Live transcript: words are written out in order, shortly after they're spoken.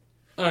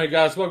All right,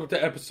 guys, welcome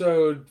to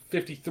episode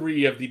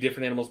 53 of the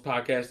Different Animals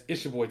Podcast.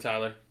 It's your boy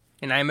Tyler.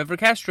 And I'm Ever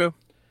Castro.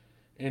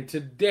 And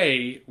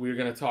today we're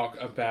going to talk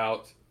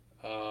about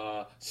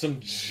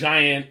some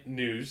giant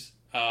news.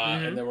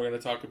 And then we're going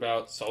to talk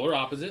about Solar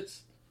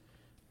Opposites,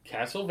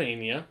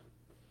 Castlevania.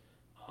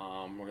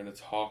 We're going to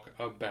talk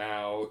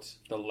about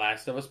The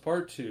Last of Us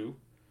Part 2.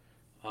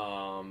 We're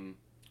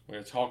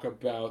going to talk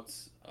about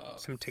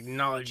some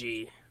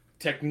technology.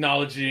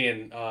 Technology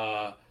and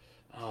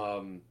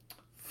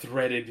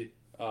threaded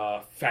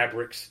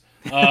fabrics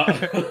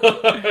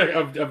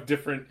of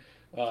different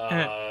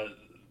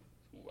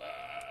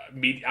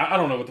media. I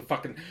don't know what the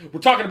fucking...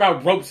 We're talking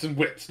about ropes and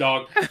whips,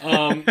 dog.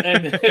 And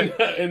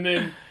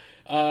then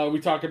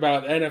we talk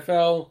about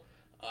NFL,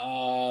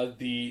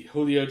 the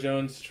Julio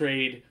Jones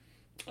trade,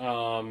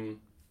 Shannon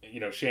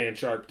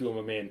Sharp doing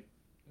my man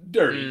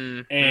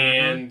dirty.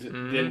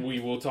 Then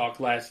we will talk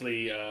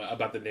lastly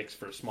about the Knicks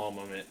for a small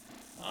moment.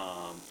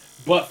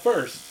 But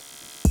first...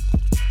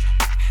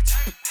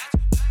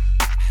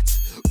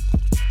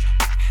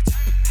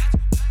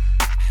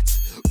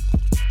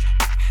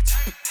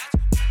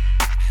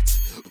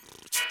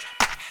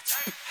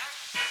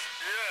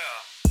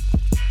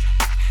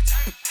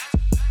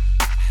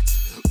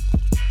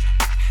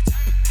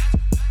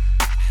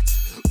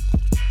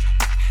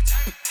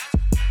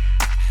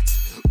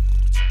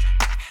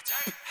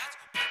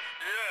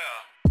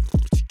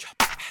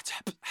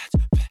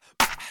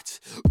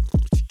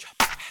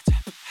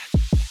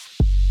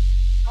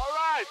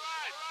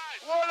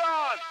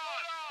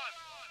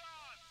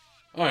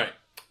 Alright,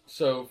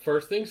 so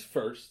first things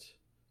first,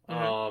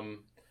 I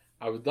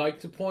would like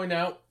to point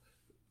out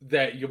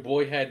that your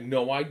boy had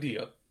no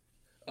idea.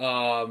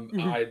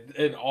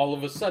 And all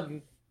of a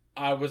sudden,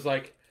 I was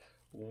like,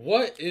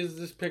 what is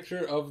this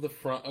picture of the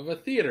front of a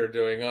theater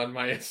doing on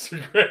my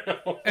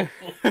Instagram?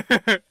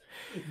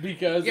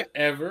 Because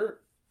Ever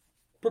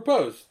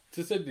proposed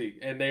to Sydney,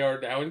 and they are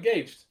now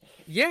engaged.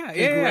 Yeah,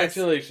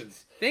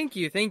 Congratulations. Thank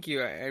you.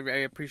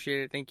 I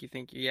appreciate it. Thank you.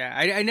 Yeah,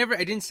 I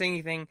didn't say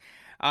anything.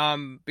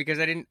 Because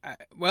I didn't,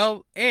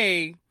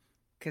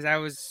 because I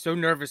was so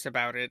nervous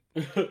about it.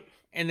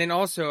 And then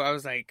also I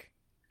was like,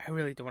 I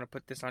really don't want to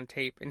put this on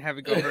tape and have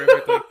it go very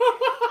quickly.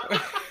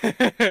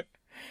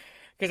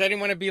 Because I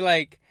didn't want to be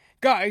like,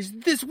 guys,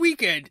 this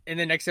weekend. And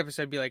the next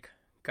episode be like,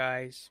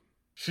 guys.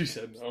 She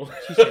said no.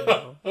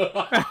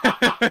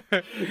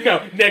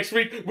 No, next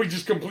week we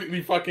just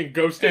completely fucking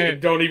ghost it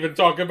and don't even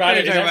talk about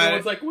it. And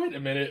everyone's like, wait a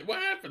minute, what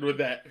happened with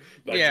that?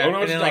 Like, don't know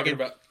what you're talking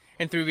about.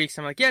 In 3 weeks,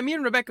 I'm like, yeah, me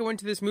and Rebecca went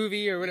to this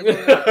movie or whatever.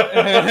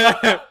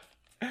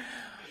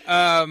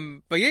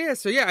 But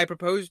so I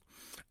proposed.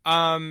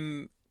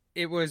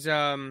 It was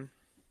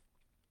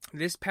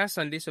this past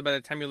Sunday, so by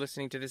the time you're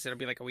listening to this, it'll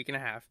be like a week and a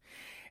half.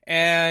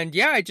 And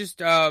I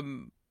just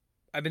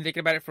I've been thinking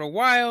about it for a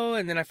while,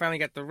 and then I finally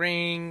got the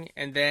ring,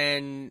 and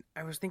then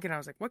I was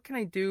like, what can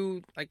I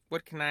do? Like,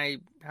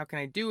 how can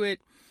I do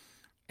it?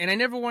 And I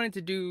never wanted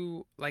to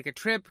do, like, a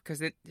trip,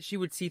 because she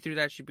would see through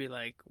that. She'd be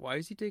like, why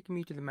is he taking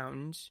me to the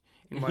mountains?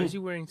 And why is he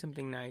wearing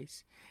something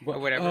nice? Or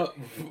whatever.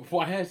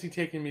 Why has he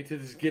taken me to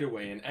this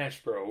getaway in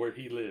Asheboro, where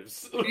he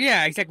lives?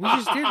 Yeah, exactly. We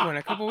just did one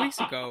a couple weeks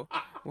ago.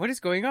 What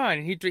is going on?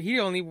 And he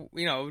only,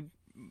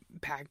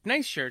 packed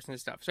nice shirts and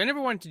stuff. So I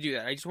never wanted to do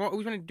that. I just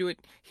always wanted to do it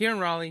here in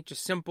Raleigh,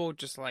 just simple,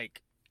 just,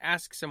 like,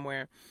 ask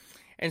somewhere.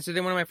 And so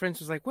then one of my friends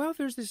was like, well,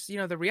 there's this,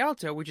 the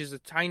Rialto, which is a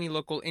tiny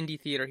local indie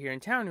theater here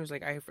in town. He was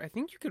like, I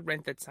think you could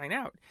rent that sign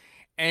out.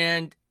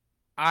 And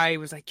I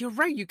was like, you're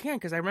right, you can.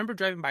 Because I remember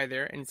driving by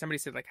there and somebody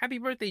said, like, happy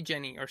birthday,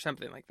 Jenny, or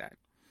something like that.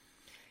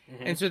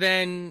 Mm-hmm. And so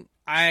then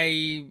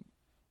I,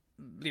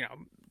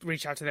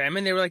 reached out to them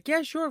and they were like,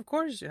 yeah, sure, of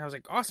course. And I was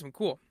like, awesome,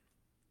 cool.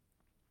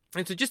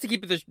 And so just to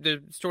keep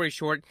the story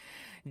short,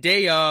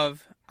 day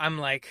of, I'm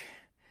like,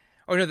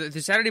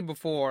 the Saturday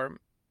before...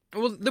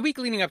 Well, the week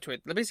leading up to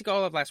it, basically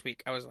all of last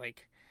week, I was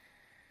like,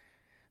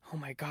 oh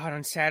my God,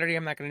 on Saturday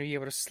I'm not going to be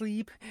able to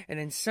sleep. And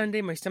then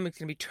Sunday my stomach's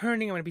going to be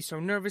turning. I'm going to be so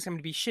nervous. I'm going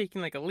to be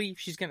shaking like a leaf.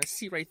 She's going to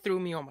see right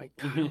through me. Oh my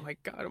God, oh my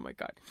God, oh my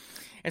God.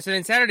 And so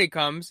then Saturday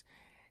comes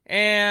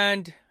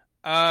and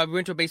we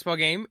went to a baseball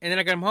game. And then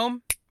I got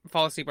home,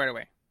 fall asleep right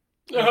away.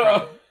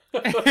 No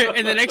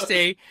and the next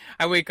day,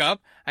 I wake up,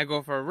 I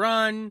go for a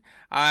run,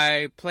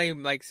 I play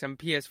like some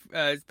play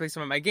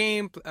some of my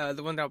game,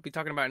 the one that I'll be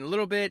talking about in a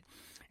little bit.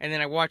 And then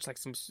I watched like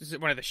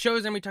one of the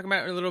shows that we talk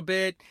about in a little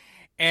bit.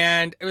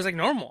 And it was like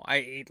normal. I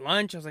ate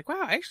lunch. I was like,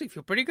 wow, I actually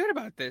feel pretty good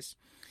about this.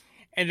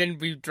 And then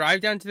we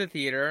drive down to the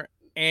theater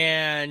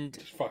and...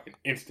 Just fucking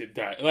instant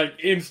diet. Like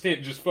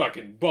instant just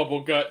fucking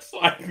bubble guts.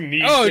 Like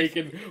knees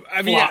shaking,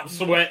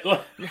 sweat.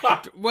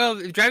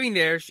 Well, driving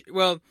there...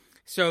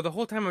 So the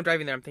whole time I'm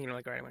driving there, I'm thinking,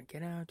 like, all right, I want to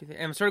get out.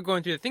 And I'm sort of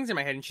going through the things in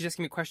my head, and she's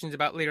asking me questions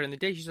about later in the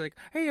day. She's like,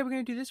 hey, are we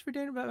going to do this for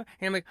dinner? And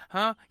I'm like,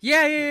 huh?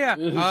 Yeah.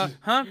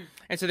 Huh?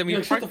 And so then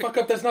we... shut the fuck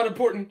up, that's not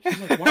important. She's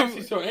like, why is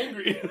he so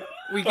angry?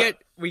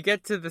 we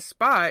get to the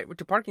spot,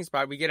 to parking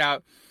spot, we get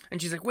out,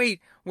 and she's like, wait,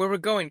 where we're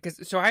going?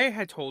 So I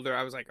had told her,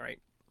 I was like, all right,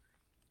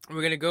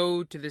 we're going to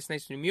go to this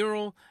nice new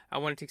mural. I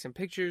want to take some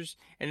pictures,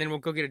 and then we'll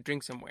go get a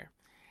drink somewhere.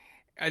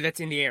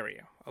 That's in the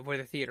area. of where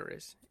the theater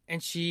is.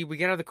 And we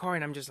get out of the car,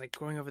 and I'm just like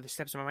going over the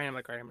steps in my mind. I'm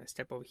like, all right, I'm gonna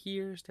step over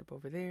here, step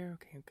over there.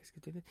 Okay, I'm just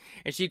gonna do this.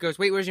 And she goes,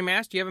 wait, where's your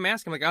mask? Do you have a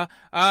mask? I'm like,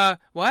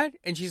 what?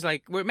 And she's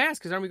like, what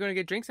mask? Because aren't we going to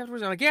get drinks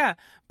afterwards? I'm like, yeah,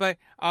 but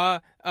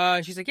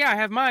she's like, yeah, I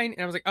have mine.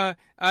 And I was like, I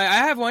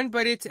have one,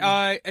 but it's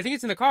I think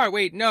it's in the car.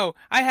 Wait, no,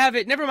 I have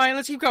it. Never mind.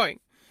 Let's keep going.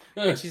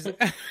 And she's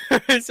like,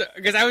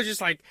 because I was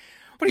just like,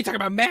 what are you talking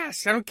about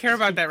masks? I don't care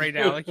about that right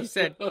now, like you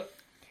said.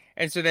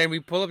 And so then we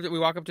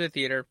walk up to the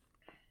theater.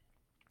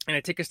 And I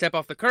take a step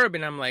off the curb,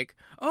 and I'm like,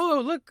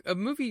 "Oh, look,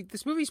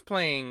 this movie's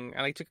playing."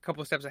 I like took a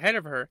couple of steps ahead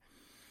of her,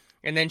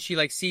 and then she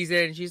like sees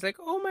it, and she's like,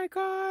 "Oh my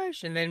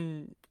gosh!" And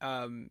then,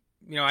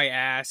 I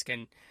ask,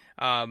 and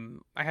I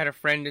had a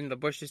friend in the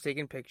bushes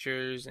taking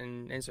pictures,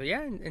 and so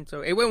yeah, and so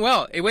it went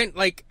well. It went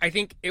I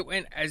think it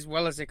went as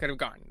well as it could have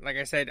gone. Like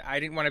I said, I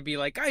didn't want to be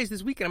like, guys,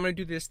 this weekend I'm going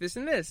to do this, this,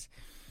 and this.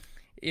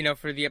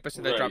 For the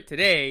episode that dropped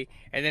today,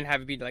 and then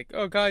have it be like,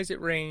 oh, guys, it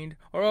rained.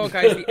 Or, oh,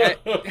 guys,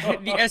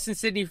 the S in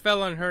Sydney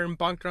fell on her and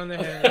bonked her on the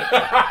head.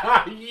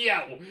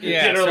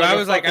 Yeah, so I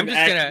was like, I'm just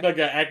going to... Like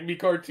an Acme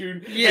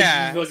cartoon.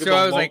 Yeah, so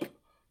I was like,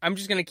 I'm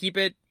just going to keep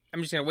it.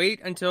 I'm just going to wait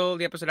until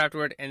the episode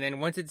afterward, and then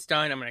once it's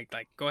done, I'm going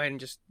to, go ahead and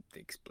just,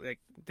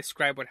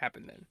 describe what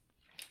happened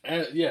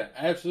then. Yeah,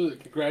 absolutely.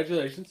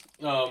 Congratulations.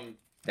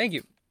 Thank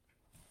you.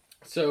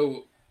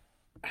 So,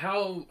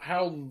 how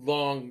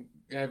long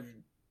have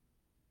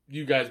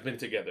you guys been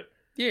together?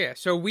 Yeah,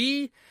 so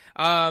we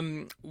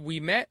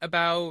met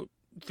about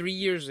 3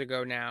 years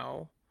ago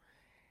now,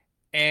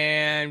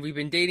 and we've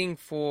been dating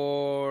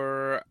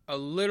for a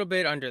little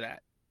bit under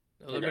that,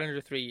 a little bit under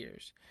 3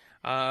 years.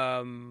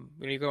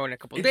 You go on a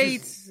couple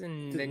dates,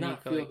 and then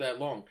not feel that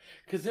long.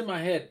 Because in my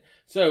head,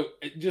 so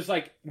just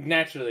like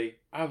naturally,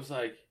 I was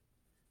like,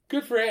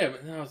 good for him,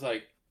 and then I was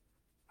like,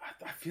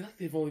 I feel like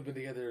they've only been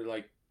together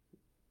like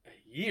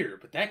a year,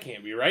 but that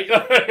can't be right.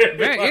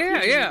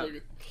 Right? Yeah.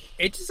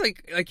 It's just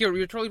like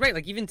you're totally right.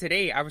 Like even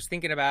today, I was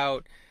thinking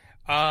about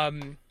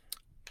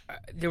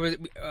there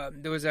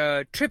was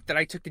a trip that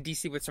I took to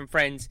DC with some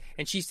friends,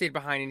 and she stayed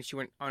behind, and she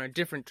went on a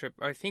different trip,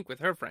 I think,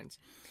 with her friends.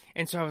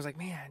 And so I was like,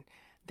 man,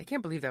 they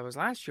can't believe that was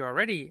last year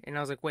already. And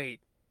I was like,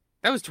 wait,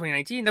 that was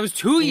 2019. That was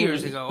 2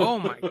 years ago. Oh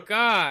my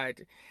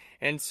god.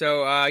 And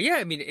so yeah,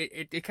 I mean,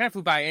 it kind of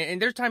flew by.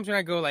 And there's times when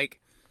I go like,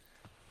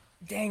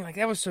 dang, like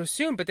that was so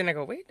soon. But then I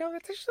go, wait, no,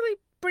 that's actually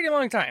pretty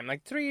long time,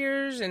 like 3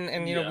 years,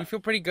 and we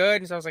feel pretty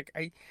good. And so I was like,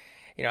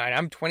 and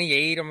I'm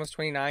 28, almost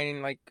 29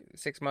 in like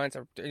 6 months,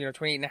 or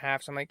 28 and a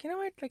half. So I'm like, you know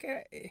what, like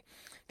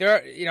there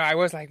are, I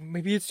was like,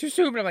 maybe it's too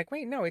soon, but I'm like,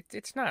 wait, no,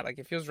 it's not. Like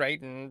it feels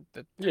right, and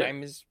the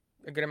time is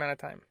a good amount of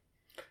time.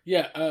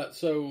 Yeah.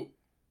 So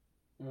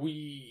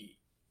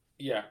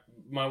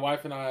my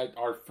wife and I,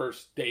 our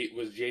first date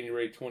was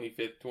January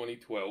 25th,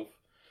 2012,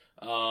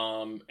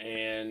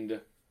 and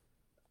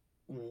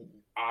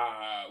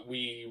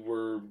we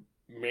were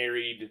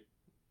married.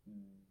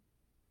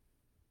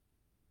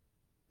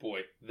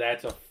 Boy,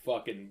 that's a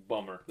fucking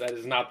bummer. That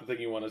is not the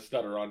thing you want to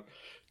stutter on.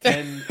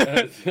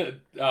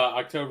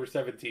 October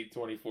 17th,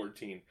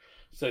 2014.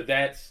 So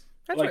that's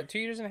like, what, 2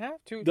 years and a half?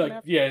 Two and a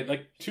half? Yeah,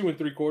 like 2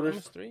 3/4.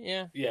 Almost 3,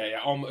 yeah.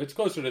 Yeah. It's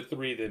closer to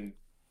 3 than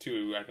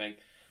 2, I think.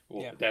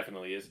 Well, it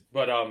definitely is.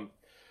 But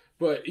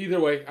either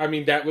way, I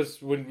mean, that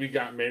was when we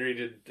got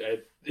married.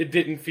 It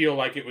didn't feel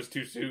like it was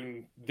too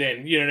soon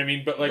then, you know what I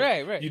mean? But like,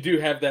 right. You do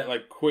have that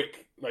like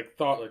quick like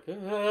thought, like, you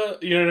know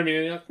what I mean?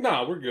 And you're like,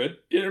 nah, we're good.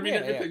 You know what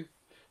I mean?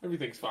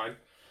 Everything's fine.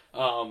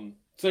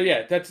 So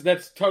yeah,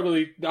 that's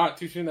totally not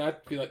too soon.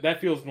 That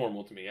feels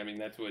normal to me. I mean,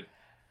 that's what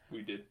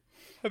we did.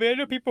 I mean, I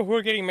know people who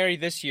are getting married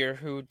this year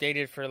who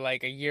dated for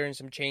like a year and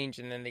some change,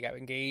 and then they got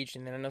engaged,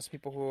 and then I know some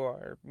people who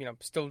are,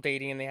 still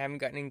dating and they haven't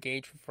gotten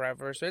engaged for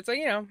forever. So it's like,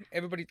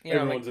 everybody,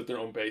 everyone's at their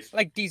own pace.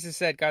 Like Jesus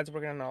said, God's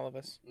working on all of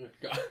us.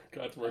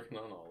 God's working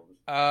on all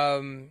of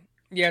us.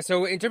 Yeah.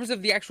 So in terms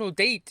of the actual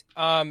date,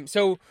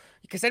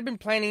 because I'd been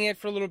planning it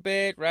for a little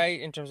bit,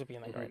 right? In terms of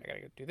being like, all right, I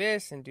gotta go do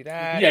this and do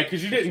that. Yeah,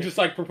 because you didn't just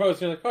like propose.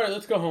 You're like, all right,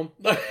 let's go home.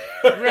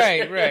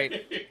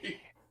 Right.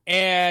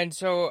 And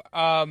so,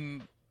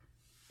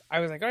 I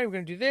was like, all right, we're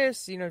going to do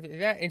this, do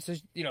that. And so,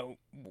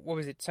 what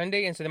was it,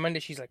 Sunday? And so then Monday,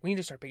 she's like, we need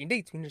to start picking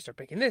dates. We need to start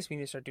picking this. We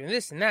need to start doing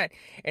this and that.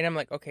 And I'm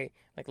like, okay,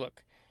 like,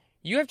 look,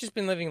 you have just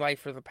been living life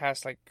for the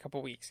past, like,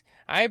 couple weeks.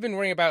 I've been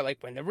worrying about, like,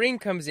 when the ring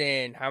comes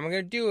in, how am I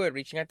going to do it,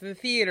 reaching out to the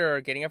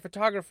theater, getting a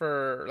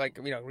photographer, like,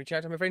 reaching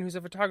out to my friend who's a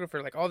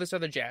photographer, like, all this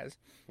other jazz.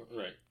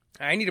 Right.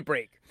 I need a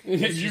break.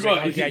 You're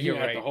right.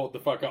 Have to hold the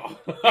fuck off.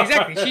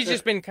 Exactly. She's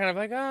just been kind of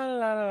like, la,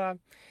 la, la.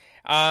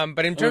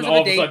 But in terms of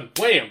the date, all of a sudden,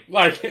 wham!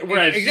 Like,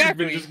 whereas she's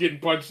been just getting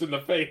punched in the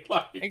face.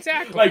 Like,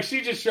 exactly. Like,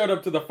 she just showed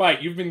up to the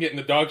fight. You've been getting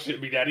the dog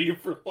shit beat out of you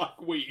for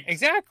like weeks.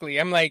 Exactly.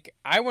 I'm like,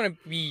 I want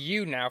to be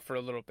you now for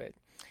a little bit.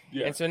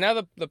 Yeah. And so now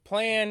the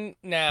plan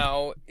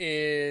now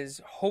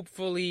is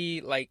hopefully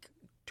like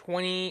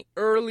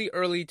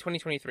early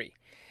 2023.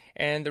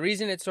 And the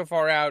reason it's so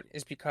far out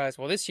is because,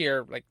 well, this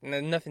year, like,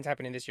 nothing's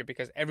happening this year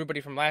because everybody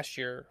from last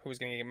year who was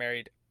going to get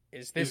married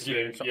is this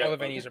year. So all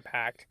the venues are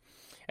packed.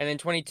 And then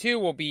 22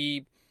 will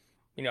be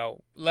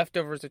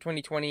leftovers of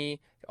 2020,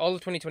 all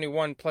of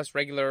 2021, plus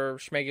regular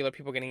schmegular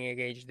people getting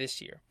engaged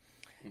this year.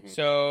 Mm-hmm.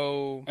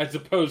 So as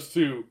opposed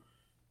to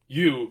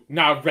you,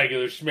 not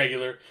regular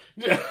schmegular.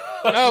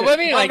 Oh, but I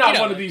mean, I'm not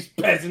one of these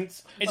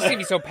peasants. It's just gonna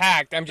be so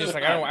packed. I'm just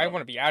like, I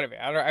want to be out of it.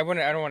 I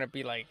don't want to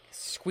be like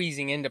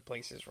squeezing into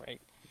places,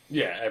 right?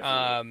 Yeah,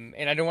 absolutely.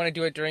 And I don't want to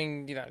do it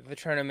during the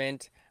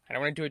tournament. I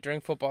don't want to do it during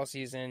football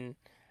season.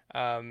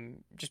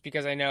 Just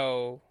because I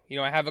know,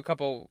 I have a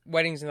couple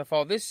weddings in the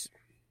fall this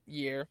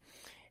year,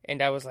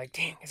 and I was like,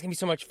 dang, it's gonna be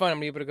so much fun. I'm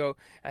gonna be able to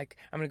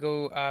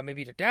go,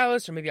 maybe to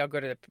Dallas, or maybe I'll go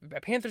to the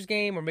Panthers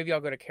game, or maybe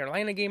I'll go to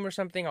Carolina game or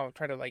something. I'll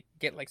try to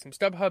get some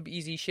StubHub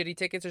easy shitty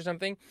tickets or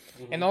something.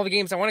 Mm-hmm. And all the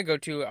games I want to go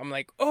to, I'm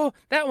like, oh,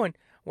 that one.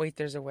 Wait,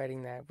 there's a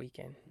wedding that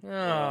weekend.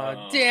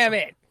 Oh, damn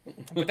it.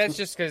 But that's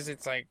just because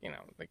it's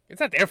it's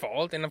not their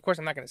fault, and of course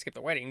I'm not gonna skip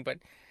the wedding, but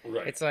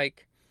It's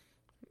like,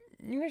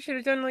 you guys should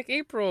have done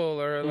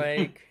April or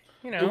It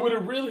would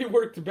have really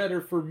worked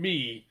better for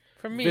me,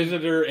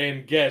 visitor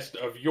and guest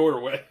of your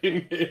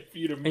wedding, if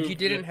you'd have moved. And you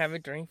didn't have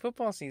it during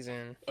football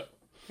season.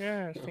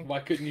 Yeah. Why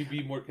couldn't you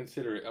be more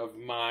considerate of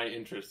my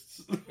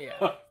interests?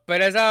 Yeah.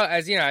 But as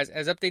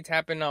updates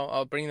happen,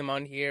 I'll bring them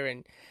on here,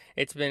 and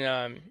it's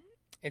been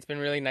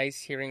really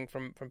nice hearing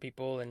from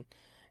people, and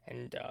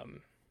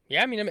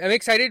yeah, I mean, I'm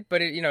excited,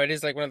 but it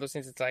is like one of those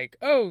things. It's like,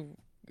 oh.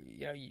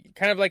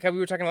 Kind of like how we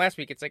were talking last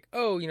week. It's like,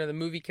 oh, the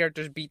movie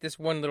characters beat this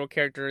one little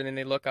character, and then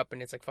they look up,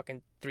 and it's like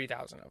fucking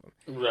 3,000 of them.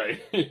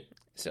 Right.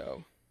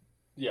 So.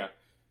 Yeah.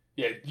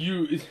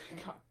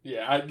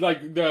 I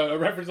like the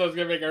reference I was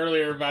gonna make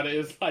earlier about it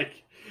is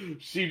like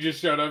she just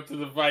showed up to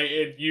the fight,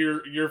 and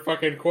your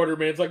fucking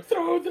quarterman's like,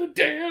 throw the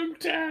damn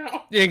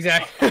towel. Yeah,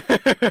 exactly.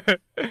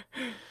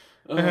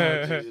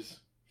 Oh Jesus.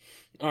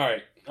 All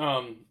right.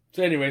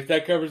 So, anyways,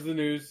 that covers the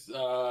news.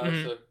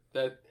 So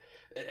that.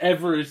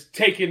 Ever is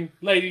taken,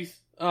 ladies.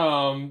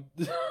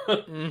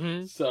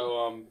 Mm-hmm.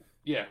 So,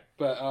 yeah.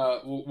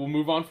 But we'll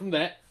move on from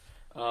that.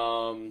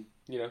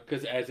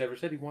 Because as Ever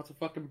said, he wants a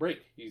fucking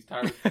break. He's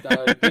tired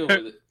of dealing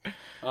with it.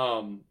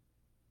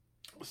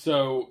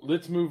 So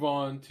let's move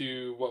on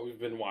to what we've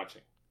been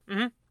watching.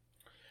 Mm-hmm.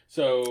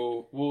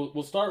 So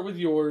we'll start with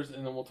yours,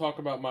 and then we'll talk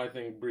about my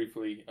thing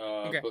briefly.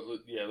 Okay. But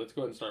yeah, let's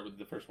go ahead and start with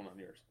the first one on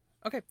yours.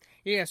 Okay.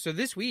 Yeah, so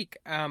this week,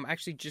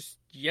 actually just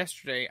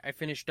yesterday, I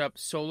finished up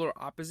Solar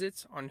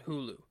Opposites on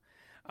Hulu.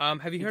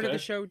 Have you heard of the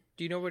show?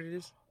 Do you know what it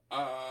is?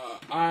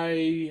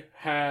 I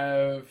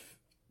have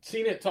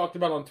seen it talked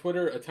about on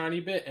Twitter a tiny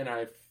bit, and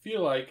I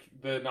feel like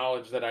the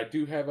knowledge that I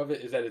do have of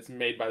it is that it's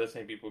made by the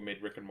same people who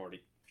made Rick and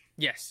Morty.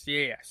 Yes,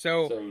 yeah.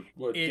 So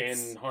what,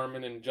 Dan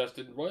Harmon and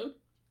Justin Roiland?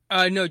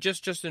 No,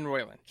 just Justin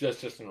Roiland.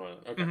 Just Justin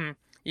Roiland, okay. Mm-hmm.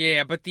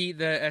 Yeah, but the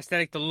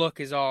aesthetic, the look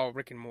is all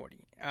Rick and Morty.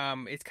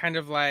 It's kind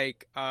of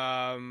like the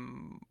how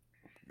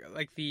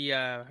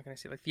can I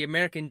say, like the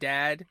American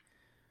Dad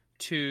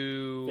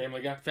to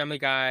Family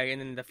Guy,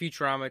 and then the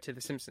Futurama to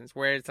the Simpsons,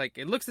 where it's like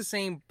it looks the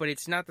same, but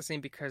it's not the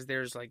same because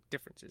there's like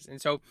differences.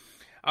 And so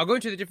I'll go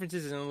into the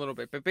differences in a little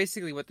bit, but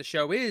basically what the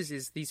show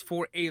is these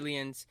 4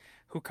 aliens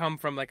who come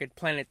from like a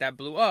planet that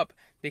blew up.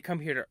 They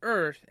come here to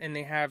Earth, and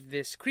they have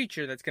this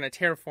creature that's going to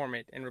terraform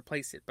it and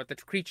replace it. But the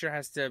creature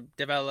has to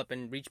develop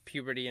and reach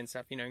puberty and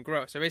stuff, and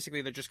grow. So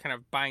basically, they're just kind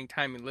of buying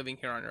time and living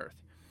here on Earth.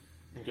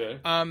 Okay.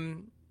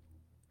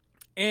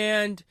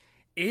 And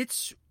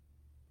it's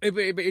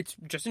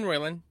Justin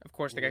Roiland, of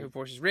course, the guy who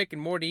voices Rick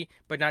and Morty,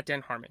 but not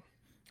Dan Harmon.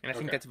 And I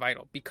think that's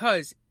vital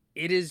because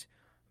it is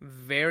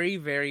very,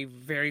 very,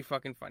 very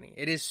fucking funny.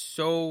 It is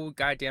so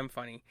goddamn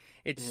funny.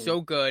 It's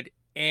so good,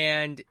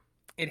 and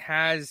it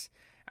has.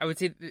 I would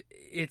say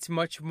it's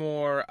much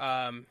more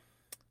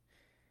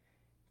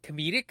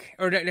comedic,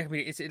 or not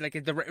comedic. It's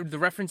like the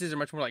references are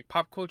much more like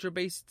pop culture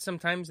based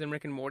sometimes than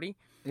Rick and Morty.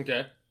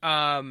 Okay.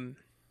 And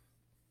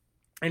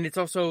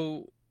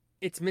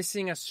it's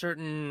missing a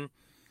certain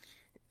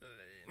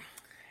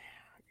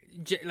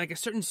like a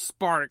certain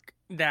spark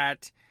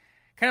that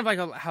kind of like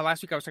how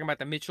last week I was talking about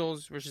the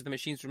Mitchells versus the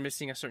Machines were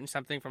missing a certain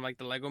something from like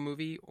the Lego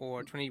Movie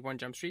or 21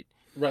 Jump Street.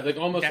 Right, like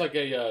almost like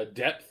a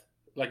depth.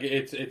 Like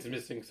it's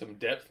missing some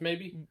depth,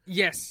 maybe.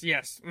 Yes.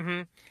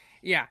 Mm-hmm.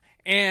 Yeah,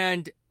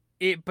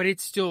 but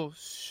it's still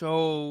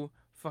so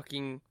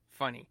fucking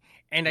funny.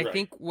 And I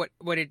think what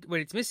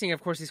it's missing,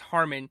 of course, is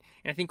Harmon.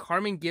 And I think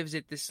Harmon gives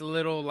it this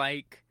little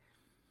like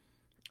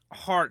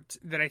heart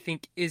that I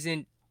think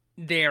isn't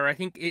there. I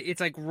think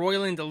it's like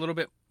Roiland a little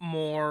bit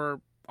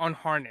more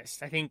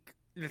unharnessed. I think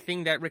the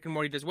thing that Rick and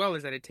Morty does well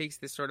is that it takes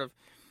this sort of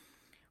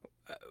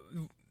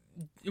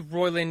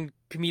Roiland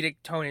comedic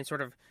tone and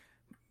sort of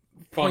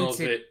funnels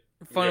it,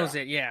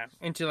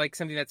 into like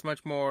something that's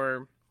much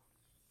more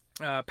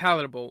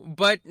palatable.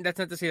 But that's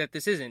not to say that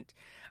this isn't.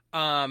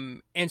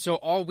 And so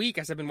all week,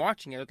 as I've been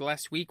watching it, the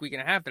last week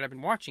and a half that I've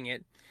been watching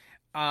it,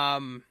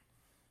 I've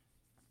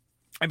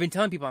been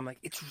telling people, I'm like,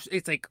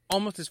 it's like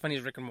almost as funny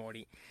as Rick and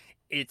Morty.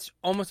 it's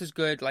almost as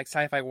good, like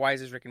sci-fi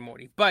wise, as Rick and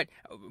Morty. But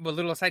a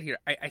little aside here,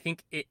 I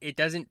think it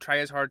doesn't try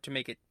as hard to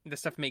make the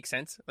stuff make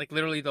sense. Like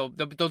literally, they'll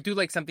do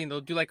like something,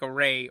 they'll do like a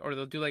ray, or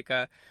they'll do like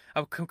a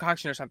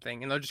concoction or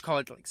something, and they'll just call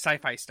it like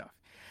sci-fi stuff.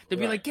 They'll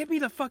be like, give me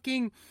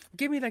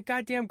the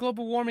goddamn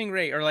global warming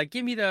ray, or like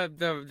give me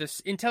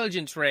the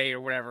intelligence ray, or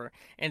whatever.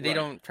 And they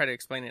don't try to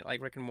explain it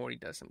like Rick and Morty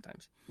does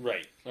sometimes.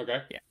 Right.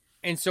 Okay. Yeah.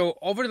 And so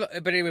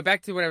but anyway,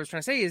 back to what I was trying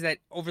to say is that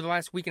over the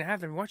last week and a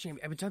half that I've been watching,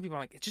 I've been telling people,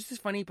 I'm like, it's just as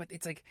funny, but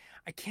it's like,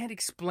 I can't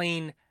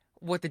explain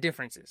what the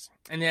difference is.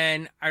 And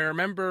then I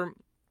remember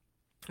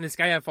this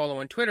guy I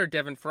follow on Twitter,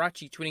 Devin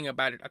Faraci, tweeting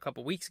about it a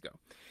couple weeks ago.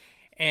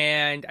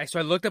 And so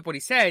I looked up what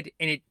he said,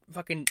 and it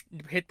fucking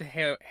hit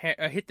the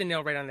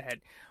nail right on the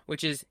head,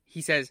 which is,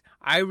 he says,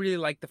 I really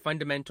like the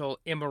fundamental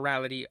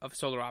immorality of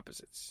solar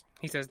opposites.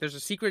 He says, there's a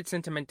secret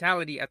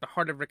sentimentality at the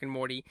heart of Rick and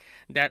Morty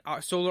that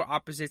solar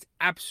opposites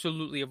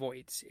absolutely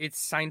avoids.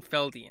 It's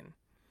Seinfeldian.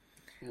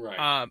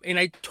 Right. And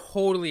I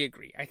totally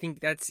agree. I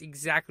think that's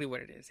exactly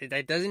what it is.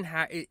 It doesn't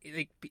have,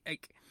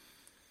 like,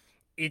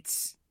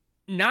 it's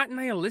not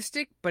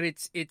nihilistic, but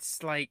it's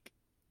like,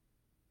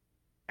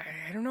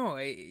 I don't know.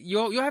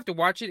 You'll have to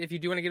watch it if you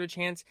do want to give it a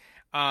chance.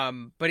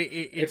 But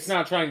it's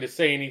not trying to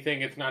say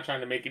anything. It's not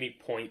trying to make any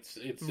points.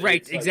 It's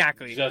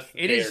exactly. Just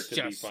it is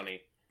to be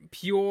funny.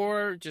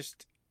 Pure,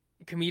 just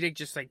comedic,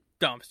 just like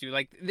dumps, dude.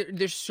 Like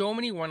there's so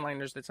many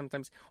one-liners that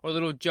sometimes, or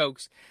little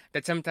jokes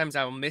that sometimes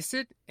I'll miss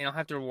it and I'll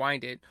have to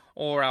rewind it,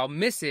 or I'll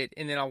miss it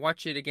and then I'll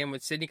watch it again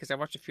with Sydney because I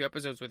watched a few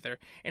episodes with her,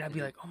 and I'll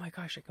be like, oh my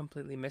gosh, I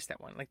completely missed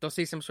that one. Like they'll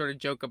say some sort of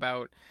joke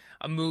about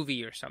a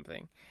movie or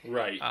something,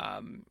 right?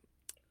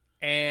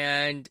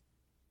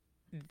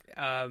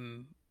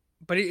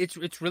 But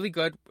it's really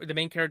good. The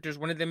main characters,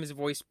 one of them is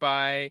voiced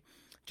by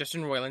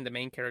Justin Roiland, the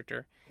main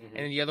character, and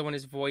then the other one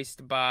is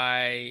voiced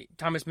by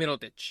Thomas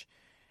Middleditch,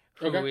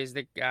 who is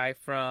the guy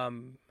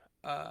from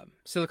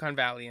Silicon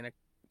Valley and a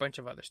bunch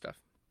of other stuff.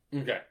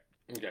 Okay.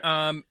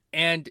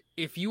 And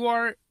if you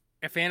are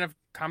a fan of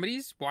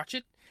comedies, watch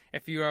it.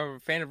 If you are a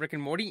fan of Rick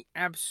and Morty,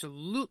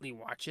 absolutely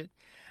watch it.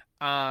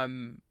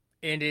 And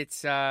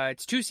it's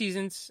 2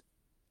 seasons,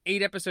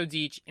 8 episodes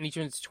each, and each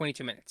one's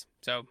 22 minutes.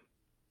 So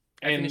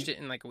I finished it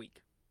in like a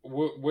week.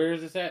 Where is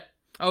this at?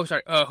 Oh,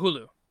 sorry,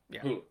 Hulu. Yeah.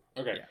 Hulu.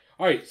 Okay. Yeah.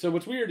 All right. So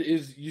what's weird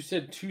is you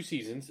said 2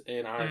 seasons,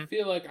 and I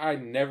feel like I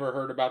never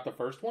heard about the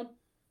first one.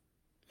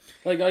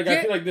 Like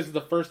I feel like this is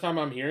the first time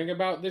I'm hearing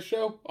about this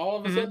show. All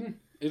of a sudden,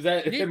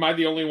 am I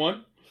the only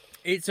one?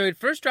 So it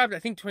first dropped. I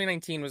think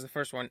 2019 was the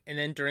first one, and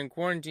then during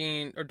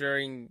quarantine or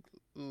during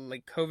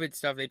like COVID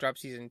stuff, they dropped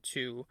season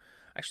 2.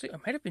 Actually,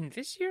 it might have been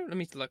this year. Let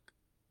me look.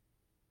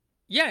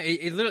 Yeah,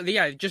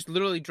 it just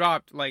literally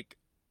dropped like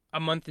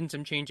a month and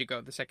some change ago.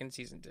 The second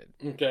season did.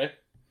 Okay.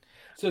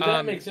 So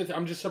that makes sense.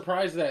 I'm just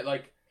surprised that,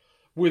 like,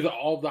 with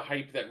all the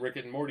hype that Rick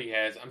and Morty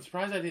has, I'm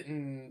surprised I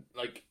didn't,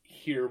 like,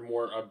 hear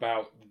more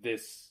about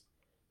this,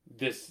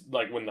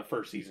 like, when the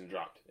first season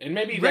dropped. And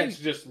maybe that's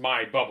just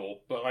my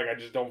bubble, but, like, I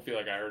just don't feel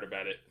like I heard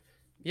about it.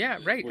 Yeah,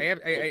 right.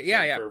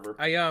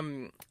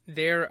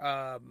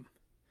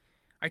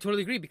 I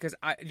totally agree, because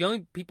I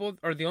didn't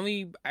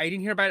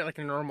hear about it like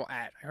a normal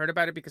ad. I heard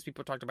about it because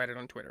people talked about it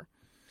on Twitter.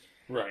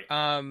 Right.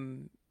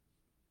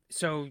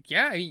 So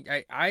yeah,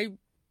 I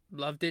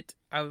loved it.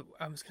 I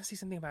was gonna say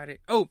something about it.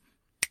 Oh,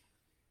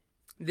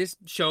 this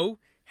show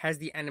has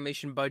the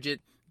animation budget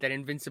that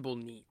Invincible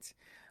needs.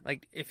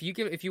 Like if you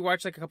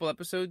watch like a couple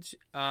episodes,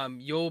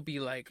 you'll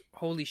be like,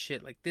 holy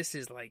shit! Like this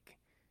is like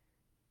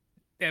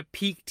a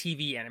peak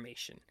TV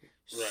animation.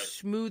 Right.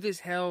 Smooth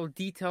as hell,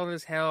 detailed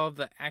as hell.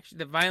 The action,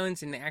 the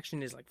violence and the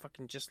action is like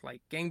fucking just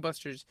like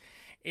gangbusters.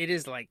 It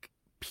is like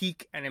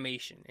peak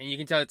animation, and you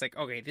can tell it's like,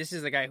 okay, this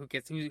is the guy who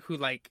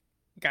like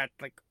got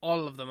like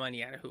all of the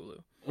money out of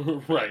Hulu.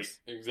 Right,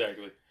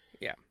 exactly.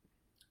 Yeah.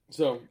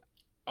 So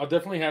I'll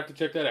definitely have to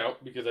check that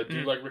out because I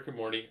do like Rick and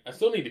Morty. I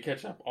still need to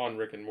catch up on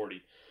Rick and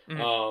Morty,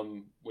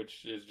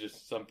 which is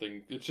just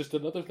something. It's just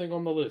another thing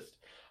on the list.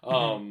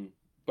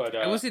 But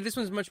I will say this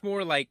one's much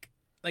more like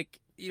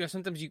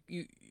sometimes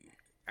you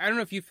I don't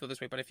know if you feel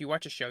this way, but if you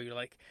watch a show, you're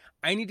like,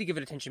 I need to give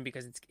it attention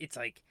because it's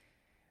like,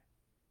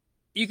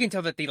 you can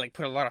tell that they like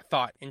put a lot of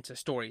thought into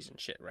stories and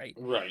shit, right?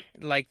 Right.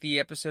 Like the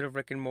episode of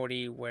Rick and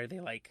Morty where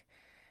they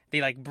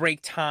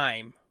break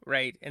time,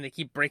 right? And they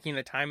keep breaking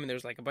the time, and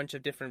there's like a bunch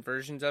of different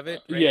versions of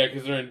it. Right? Yeah,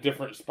 because they're in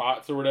different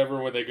spots or whatever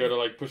when they go to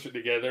like push it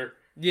together.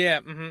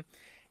 Yeah.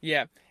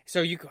 Yeah.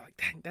 So you go like,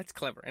 that's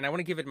clever, and I want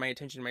to give it my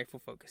attention, my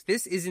full focus.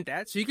 This isn't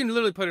that, so you can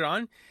literally put it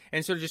on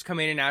and sort of just come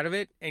in and out of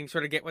it and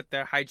sort of get what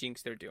the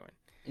hijinks they're doing.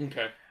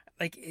 Okay.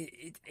 Like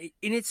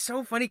and it's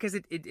so funny because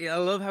I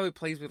love how it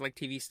plays with like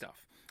TV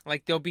stuff.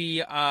 Like they'll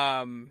be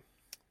talking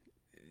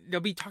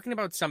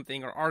about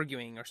something or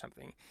arguing or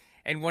something,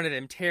 and one of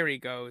them, Terry,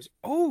 goes,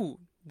 "Oh,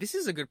 this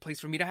is a good place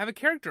for me to have a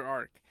character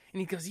arc." And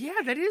he goes, "Yeah,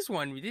 that is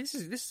one. This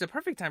is a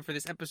perfect time for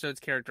this episode's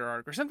character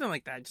arc," or something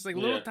like that. Just like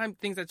little time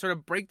things that sort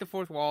of break the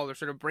fourth wall or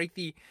sort of break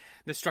the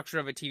structure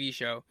of a TV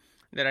show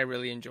that I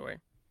really enjoy.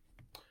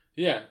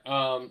 Yeah.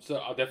 So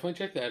I'll definitely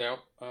check that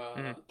out.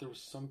 There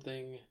was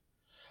something.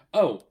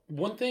 Oh,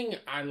 one thing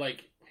I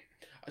like.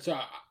 So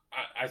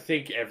I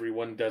think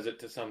everyone does it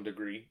to some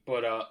degree,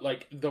 but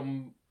like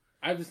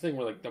I have this thing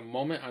where like the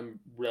moment I'm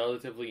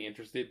relatively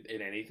interested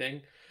in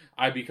anything,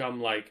 I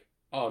become like,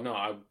 oh no,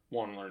 I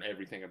want to learn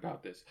everything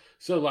about this.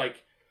 So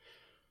like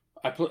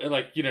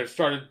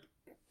started.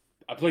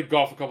 I played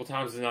golf a couple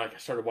times, and like I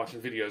started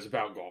watching videos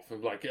about golf,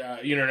 and like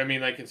you know what I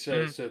mean, like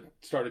so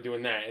started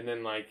doing that, and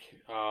then like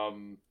I'll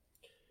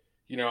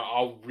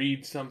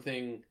read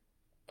something.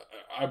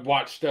 I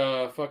watched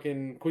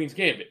fucking Queen's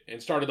Gambit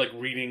and started like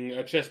reading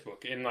a chess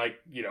book and like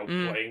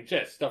playing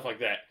chess, stuff like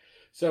that.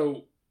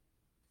 So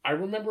I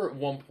remember at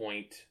one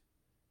point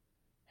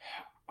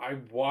I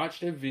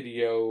watched a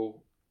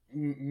video.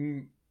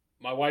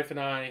 My wife and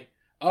I.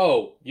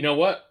 Oh, you know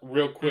what?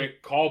 Real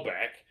quick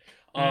callback.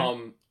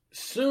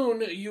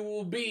 Soon you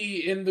will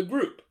be in the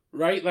group,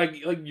 right?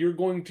 Like you're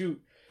going to,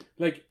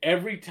 like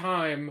every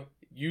time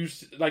you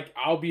like,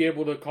 I'll be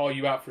able to call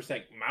you out for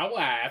saying my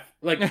wife.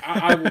 Like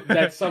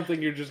that's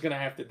something you're just gonna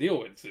have to deal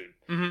with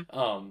soon.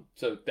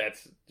 So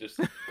that's just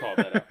call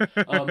that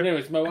out.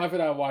 Anyways, my wife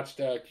and I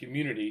watched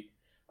Community,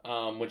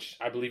 which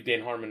I believe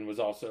Dan Harmon was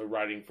also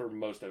writing for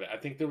most of it. I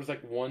think there was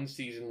like one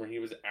season where he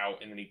was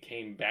out and then he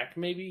came back,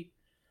 maybe.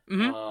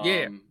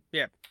 Yeah.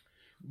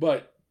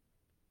 But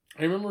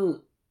I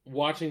remember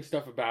watching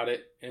stuff about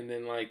it, and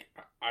then like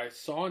I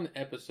saw an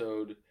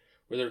episode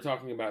where they were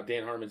talking about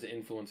Dan Harmon's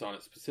influence on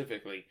it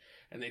specifically,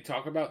 and they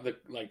talk about the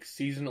like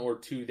season or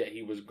two that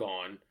he was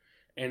gone,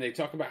 and they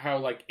talk about how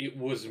like it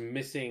was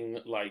missing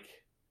like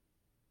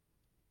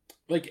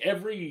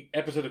every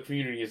episode of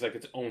Community is like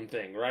its own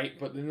thing, right?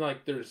 But then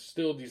like there's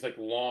still these like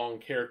long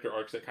character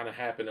arcs that kind of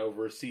happen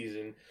over a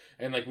season,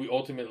 and like we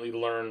ultimately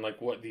learn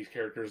like what these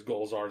characters'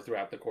 goals are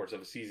throughout the course of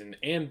a season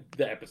and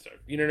the episode.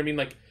 You know what I mean?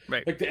 Like,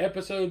 right. Like the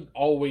episode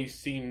always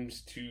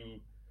seems to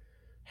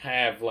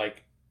have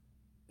like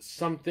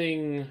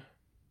something.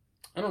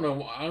 I don't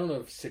know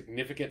if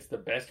significant's the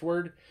best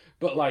word,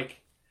 but like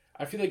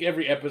I feel like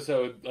every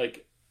episode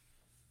like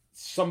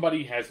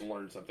somebody has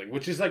learned something,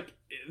 which is like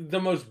the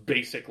most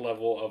basic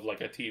level of like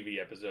a TV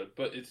episode,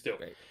 but it's still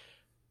right.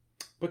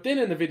 But then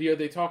in the video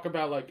they talk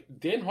about like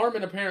Dan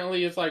Harmon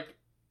apparently is like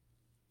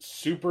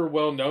super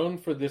well known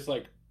for this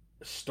like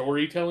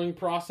storytelling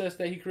process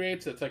that he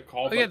creates. It's like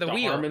called the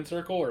Harmon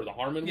Circle or the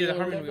Harmon Wheel. Yeah, the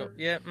Harmon Wheel.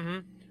 Yeah.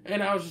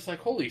 And I was just like,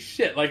 holy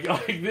shit! Like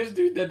this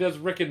dude that does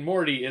Rick and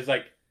Morty is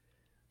like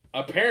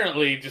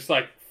apparently just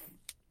like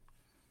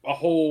a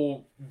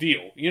whole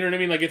deal. You know what I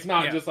mean? Like it's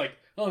not just like,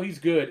 oh, he's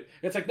good.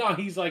 It's like, no,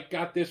 he's like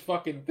got this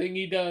fucking thing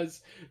he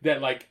does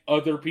that like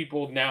other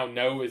people now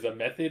know is a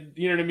method.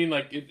 You know what I mean?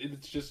 Like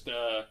it's just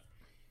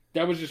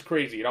that was just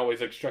crazy. It always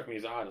like struck me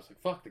as odd. I was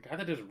like, fuck, the guy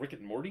that does Rick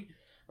and Morty.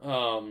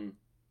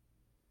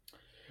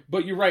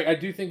 But you're right. I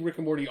do think Rick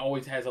and Morty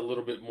always has a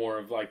little bit more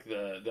of like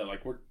the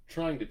like we're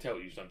trying to tell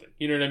you something.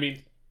 You know what I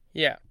mean?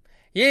 Yeah,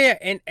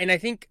 and I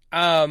think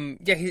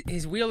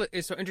his wheel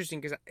is so interesting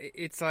because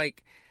it's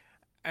like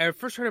I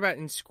first heard about it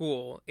in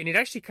school, and it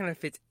actually kind of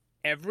fits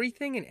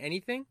everything and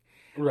anything.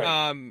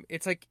 Right.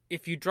 It's like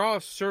if you draw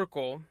a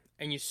circle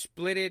and you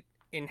split it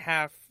in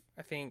half,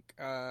 I think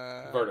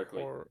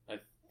vertically, I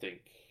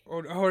think,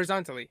 or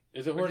horizontally.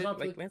 Is it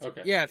horizontally?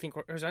 Okay. Yeah, I think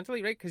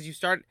horizontally, right? Because you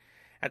start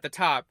at the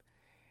top,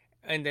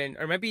 and then,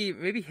 or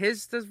maybe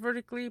his does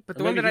vertically, but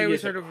the one that I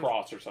always heard of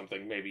cross or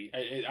something. Maybe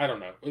I don't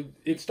know.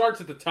 It starts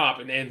at the top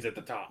and ends at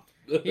the top.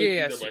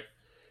 Yeah.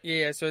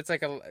 So it's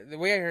like the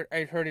way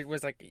I heard it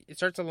was like it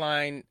starts a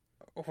line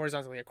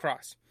horizontally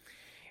across,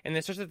 and then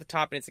it starts at the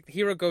top, and it's like the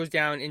hero goes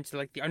down into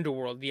like the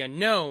underworld, the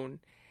unknown,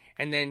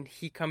 and then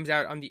he comes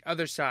out on the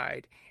other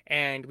side.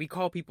 And we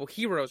call people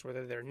heroes,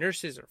 whether they're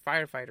nurses or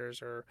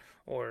firefighters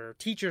or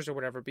teachers or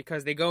whatever,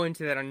 because they go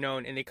into that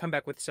unknown and they come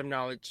back with some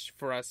knowledge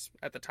for us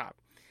at the top.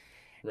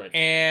 Right.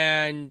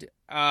 And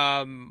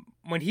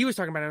when he was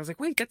talking about it, I was like,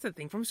 wait, that's the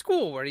thing from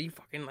school where you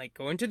fucking like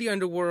go into the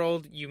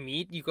underworld,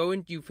 you go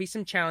and you face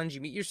some challenge,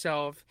 you meet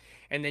yourself,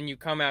 and then you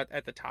come out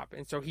at the top.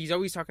 And so he's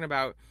always talking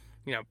about,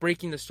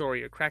 breaking the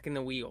story or cracking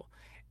the wheel.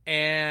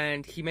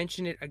 And he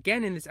mentioned it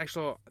again in this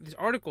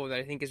article that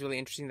I think is really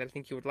interesting that I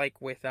think you would like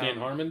with Dan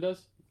Harmon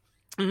does?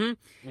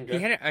 Mm-hmm. Okay.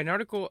 He had an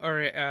article or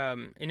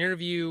an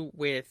interview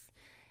with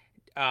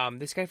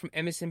this guy from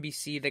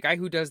MSNBC, the guy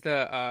who does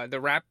the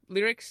rap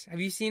lyrics.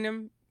 Have you seen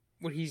him?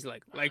 What he's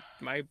like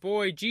my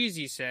boy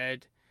Jeezy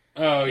said.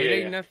 Oh yeah,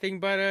 it ain't nothing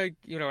but a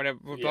whatever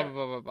blah blah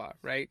blah blah blah.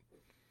 Right.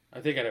 I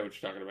think I know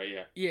what you're talking about.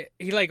 Yeah. Yeah.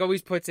 He like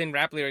always puts in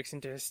rap lyrics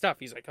into his stuff.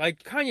 He's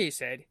like Kanye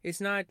said, it's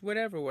not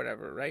whatever.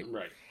 Right.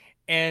 Right.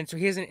 And so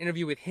he has an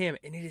interview with him,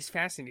 and it is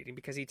fascinating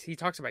because he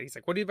talks about it. He's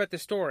like, what about the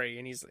story?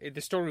 And he's the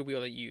story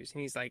wheel that you use.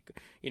 And he's like,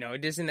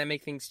 doesn't that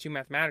make things too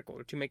mathematical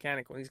or too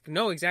mechanical? And he's like,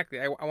 no, exactly.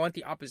 I want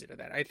the opposite of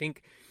that. I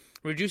think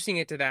reducing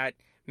it to that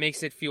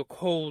makes it feel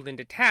cold and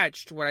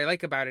detached. What I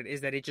like about it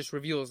is that it just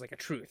reveals like a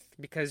truth.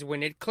 Because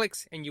when it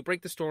clicks and you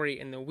break the story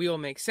and the wheel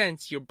makes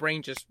sense, your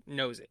brain just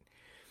knows it.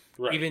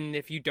 Right. Even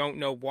if you don't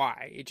know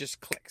why, it just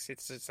clicks.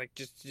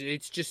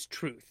 It's just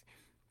truth.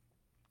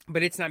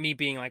 But it's not me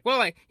being like,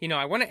 well, I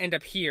want to end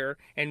up here,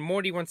 and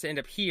Morty wants to end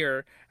up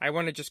here. I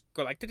want to just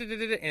go like, and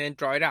then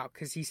draw it out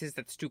because he says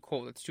that's too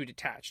cold, it's too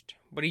detached.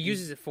 What he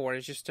uses it for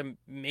is just to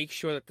make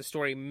sure that the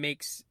story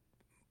makes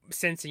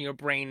sense in your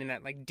brain in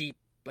that like deep,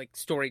 like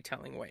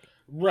storytelling way.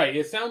 Right.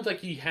 It sounds like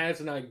he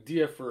has an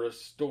idea for a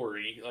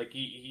story. Like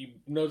he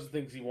knows the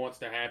things he wants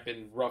to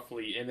happen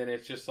roughly, and then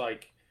it's just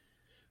like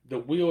the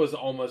wheel is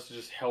almost to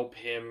just help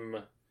him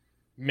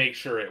make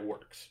sure it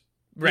works.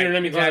 Right. You know what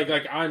I mean? Exactly.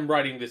 Like I'm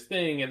writing this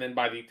thing, and then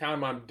by the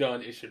time I'm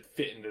done, it should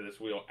fit into this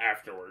wheel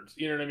afterwards.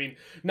 You know what I mean?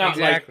 Not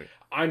exactly. like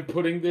I'm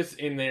putting this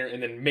in there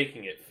and then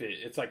making it fit.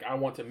 It's like I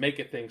want to make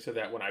a thing so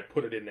that when I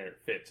put it in there, it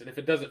fits. And if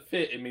it doesn't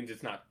fit, it means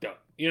it's not done.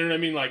 You know what I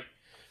mean? Like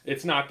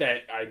it's not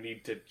that I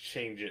need to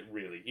change it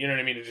really. You know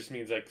what I mean? It just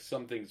means like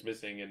something's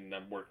missing and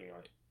I'm working on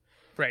it.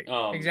 Right.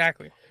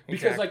 Exactly.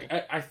 Because like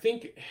I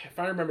think if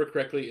I remember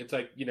correctly, it's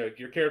like, you know,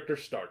 your character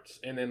starts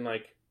and then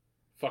like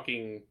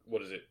fucking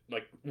what is it?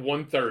 Like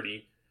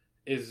 130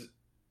 is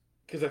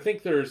because I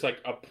think there's like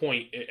a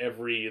point in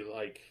every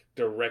like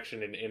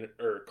direction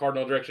or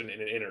cardinal direction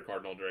and an inner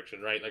cardinal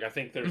direction, right? Like I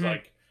think there's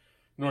like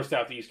north,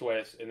 south, east,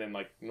 west, and then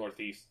like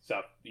northeast,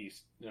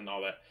 southeast, and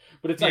all that.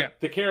 But it's like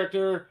the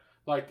character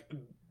like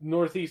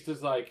northeast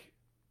is like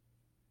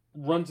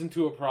runs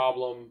into a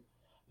problem,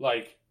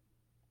 like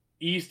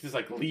east is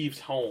like leaves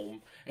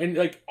home, and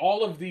like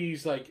all of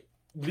these like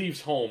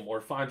leaves home or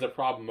finds a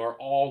problem are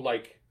all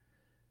like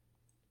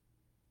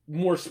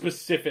more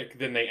specific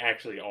than they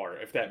actually are,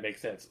 if that makes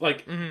sense.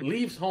 Like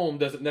leaves home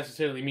doesn't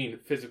necessarily mean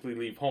physically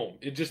leave home.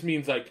 It just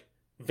means like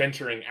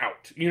venturing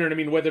out. You know what I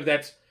mean? Whether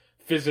that's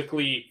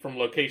physically from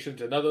location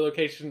to another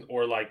location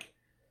or like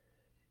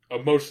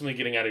emotionally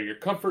getting out of your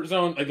comfort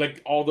zone,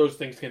 like all those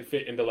things can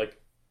fit into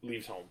like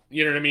leaves home.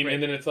 You know what I mean? Right.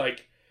 And then it's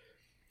like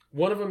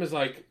one of them is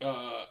like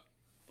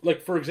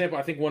for example,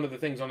 I think one of the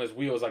things on his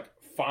wheel is like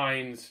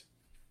finds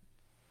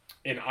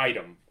an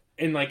item,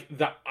 and like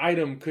the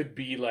item could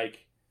be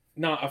like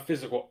not a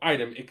physical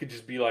item. It could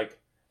just be like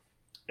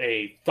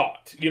a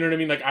thought. You know what I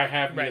mean? Like I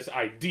have this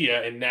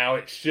idea, and now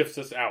it shifts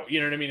us out.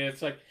 You know what I mean? And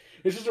it's like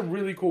it's just a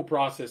really cool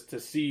process to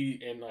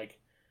see. And like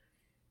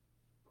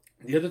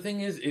the other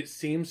thing is, it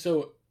seems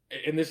so.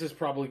 And this is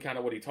probably kind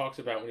of what he talks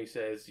about when he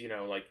says, you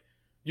know, like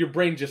your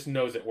brain just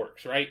knows it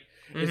works, right?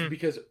 It's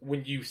because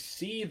when you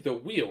see the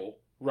wheel,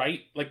 right?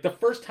 Like the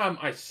first time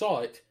I saw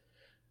it,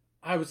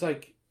 I was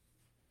like,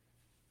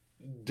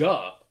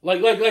 duh.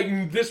 Like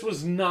this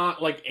was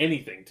not like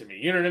anything to me.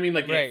 You know what I mean?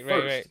 Like at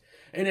first. Right.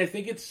 And I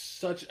think it's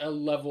such a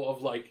level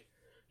of like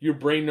your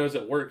brain knows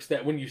it works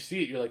that when you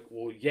see it, you're like,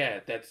 well,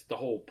 yeah, that's the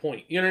whole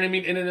point. You know what I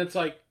mean? And then it's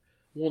like,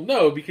 well,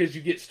 no, because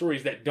you get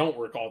stories that don't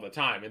work all the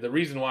time. And the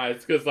reason why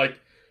is because like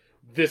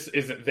this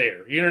isn't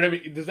there. You know what I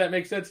mean? Does that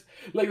make sense?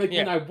 Like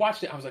when I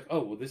watched it, I was like,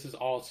 oh, well, this is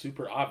all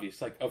super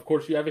obvious. Like, of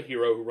course you have a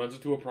hero who runs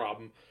into a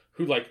problem,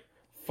 who like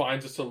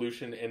finds a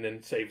solution and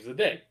then saves the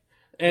day.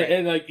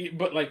 And like,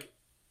 but like,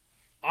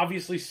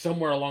 obviously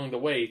somewhere along the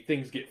way,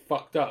 things get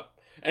fucked up.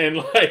 And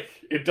like,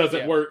 it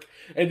doesn't work.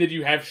 And then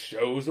you have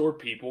shows or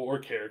people or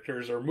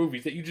characters or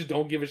movies that you just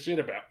don't give a shit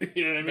about.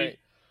 You know what I mean? Right.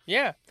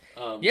 Yeah.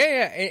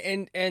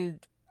 And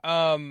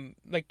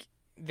like,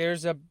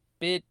 there's a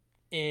bit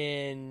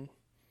in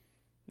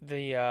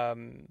the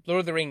Lord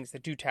of the Rings, The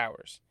Two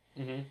Towers,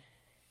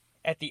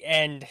 at the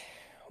end,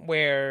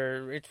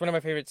 where it's one of my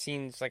favorite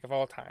scenes, like, of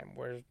all time,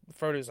 where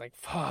Frodo's like,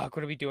 fuck,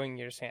 what are we doing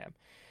here, Sam?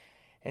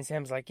 And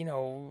Sam's like, you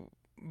know,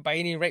 by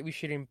any right, we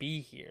shouldn't be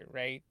here,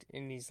 right?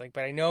 And he's like,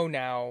 but I know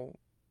now.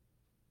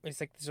 It's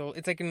like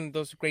it's like in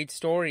those great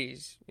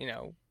stories, you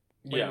know,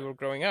 when you were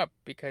growing up,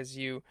 because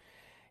you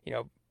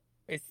know,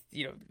 it's,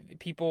 you know,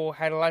 people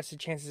had lots of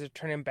chances of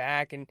turning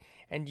back, and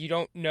you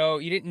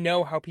didn't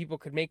know how people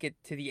could make it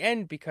to the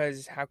end,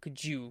 because how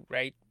could you,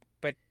 right?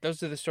 But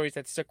those are the stories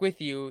that stuck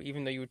with you,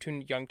 even though you were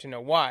too young to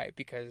know why,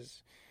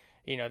 because,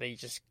 you know, they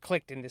just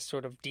clicked in this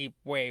sort of deep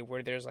way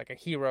where there's like a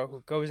hero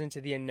who goes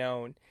into the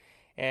unknown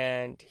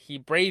and he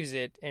braves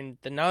it, and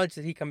the knowledge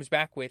that he comes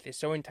back with is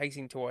so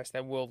enticing to us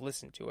that we'll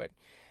listen to it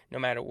no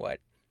matter what.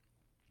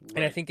 Right.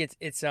 And I think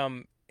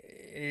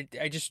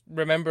I just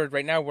remembered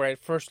right now where I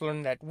first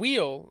learned that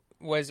wheel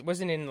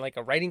wasn't in like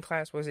a writing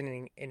class,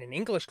 wasn't in an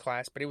English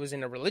class, but it was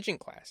in a religion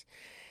class.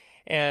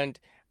 And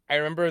I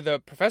remember the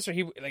professor,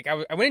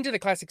 I went into the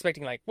class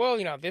expecting like, well,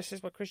 you know, this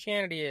is what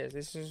Christianity is,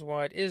 this is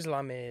what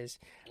Islam is,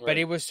 right. But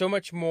it was so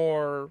much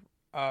more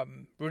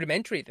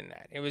rudimentary than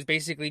that. It was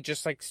basically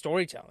just like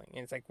storytelling.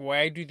 And it's like,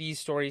 why do these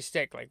stories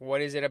stick? Like,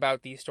 what is it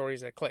about these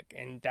stories that click?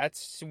 And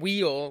that's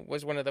Wheel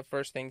was one of the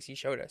first things he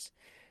showed us.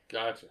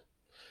 Gotcha.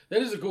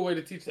 That is a cool way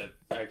to teach that,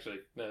 actually.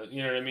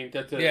 You know what I mean?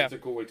 That's a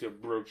cool way to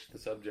broach the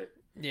subject.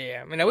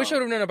 Yeah, I mean, I wish I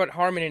would have known about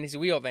Harmon and his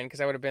wheel then,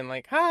 because I would have been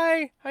like,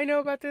 hi, I know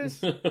about this.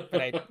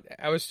 But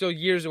I was still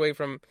years away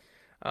from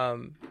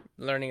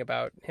learning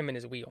about him and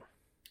his wheel.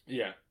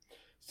 Yeah.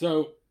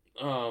 So,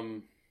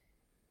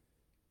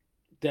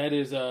 That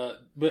is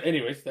but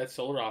anyways, that's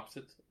Solar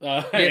Opposites.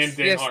 Yes, And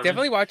Dan yes, Harmon.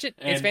 definitely watch it.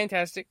 And, it's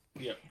fantastic.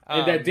 Yeah,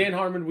 and that Dan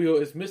Harmon wheel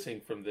is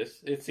missing from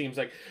this. It seems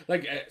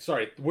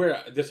sorry,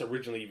 where this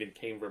originally even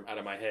came from out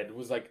of my head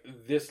was like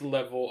this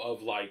level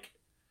of like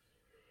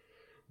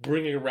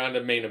bringing around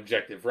a main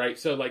objective, right?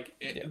 So like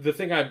the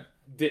thing I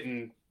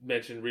didn't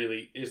mention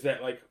really is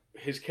that like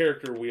his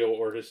character wheel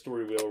or his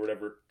story wheel or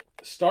whatever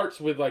starts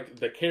with like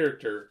the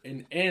character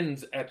and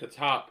ends at the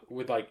top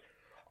with like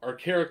our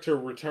character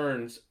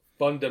returns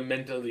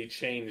fundamentally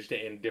changed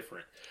and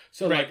different.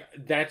 So like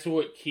that's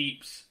what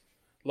keeps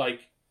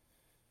like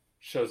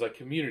shows like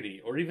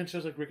Community or even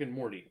shows like Rick and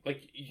Morty,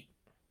 like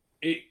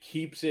it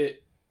keeps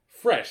it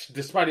fresh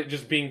despite it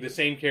just being the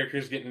same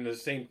characters getting into the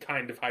same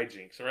kind of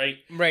hijinks, right?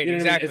 Right, you know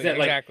exactly. Is that,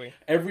 like, exactly.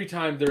 Every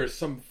time there is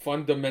some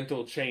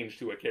fundamental change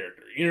to a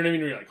character, you know what I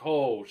mean? You're like,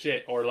 oh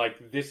shit, or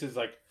like this is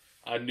like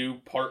a new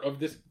part of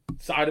this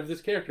side of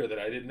this character that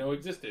I didn't know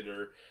existed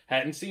or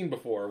hadn't seen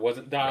before,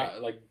 wasn't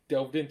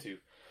delved into.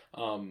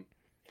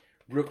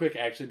 Real quick,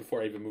 actually,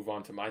 before I even move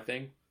on to my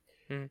thing,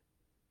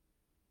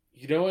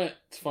 you know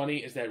what's funny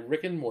is that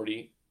Rick and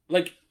Morty,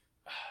 like,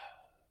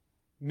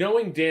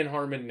 knowing Dan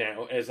Harmon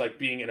now as like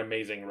being an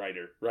amazing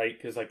writer, right?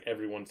 Because like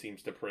everyone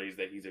seems to praise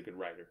that he's a good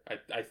writer.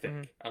 I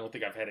think I don't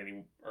think I've had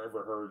any or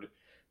ever heard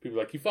people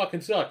like he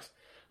fucking sucks.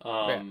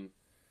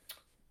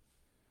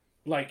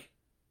 Like,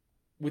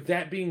 with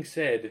that being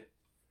said,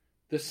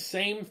 the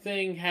same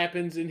thing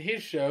happens in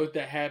his show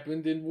that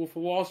happened in Wolf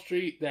of Wall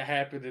Street, that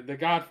happened in The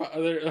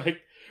Godfather,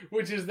 like,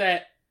 which is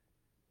that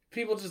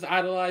people just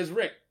idolize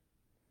Rick.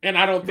 And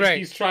I don't think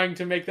he's trying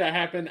to make that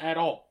happen at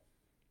all.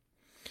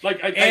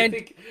 Like, I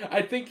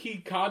think he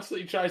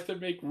constantly tries to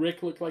make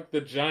Rick look like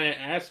the giant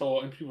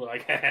asshole, and people are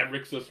like, haha,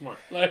 Rick's so smart.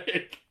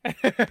 Like,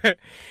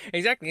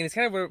 exactly, and it's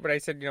kind of what I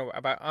said,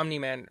 about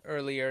Omni-Man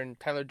earlier and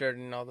Tyler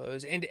Durden and all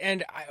those,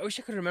 and I wish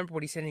I could remember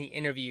what he said in the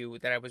interview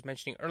that I was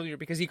mentioning earlier,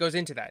 because he goes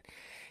into that.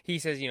 He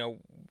says,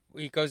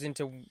 he goes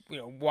into,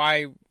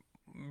 why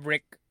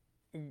Rick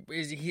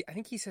I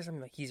think he says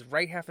something like he's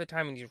right half the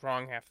time and he's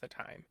wrong half the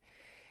time.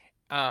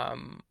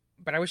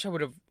 But I wish I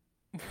would have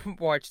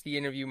watched the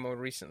interview more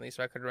recently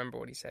so I could remember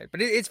what he said.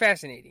 But it's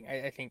fascinating.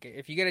 I think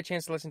if you get a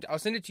chance to listen to, I'll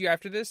send it to you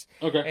after this.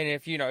 Okay. And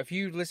if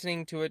you're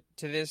listening to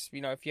this,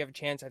 if you have a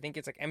chance, I think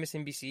it's like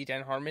MSNBC,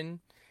 Dan Harmon,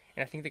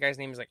 and I think the guy's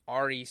name is like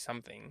Ari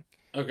something.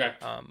 Okay.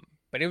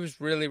 But it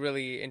was really,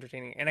 really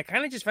entertaining. And I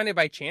kind of just found it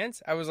by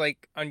chance. I was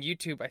like on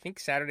YouTube, I think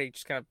Saturday,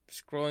 just kind of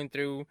scrolling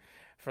through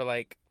for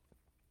like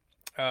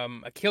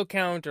a kill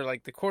count or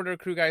like the Quarter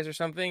Crew guys or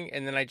something,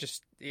 and then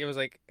it was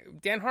like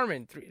Dan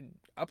Harmon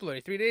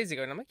uploaded 3 days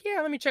ago, and I'm like, yeah,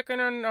 let me check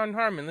on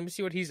Harmon, let me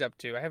see what he's up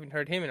to. I haven't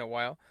heard him in a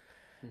while.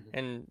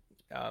 And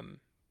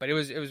but it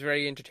was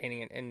very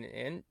entertaining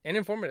and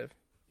informative.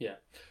 Yeah.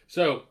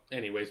 So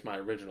anyways, my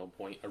original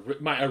point,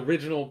 my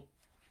original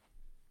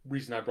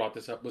reason I brought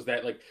this up was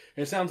that like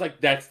it sounds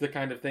like that's the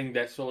kind of thing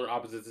that Solar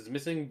Opposites is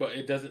missing, but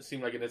it doesn't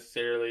seem like it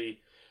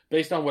necessarily,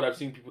 based on what I've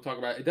seen people talk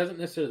about, it doesn't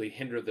necessarily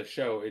hinder the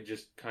show. It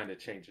just kind of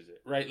changes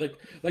it, right? Like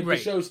the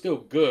show's still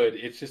good.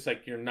 It's just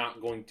like you're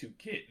not going to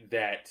get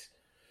that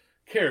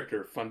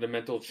character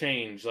fundamental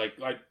change, like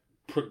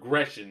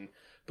progression.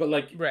 But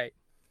like,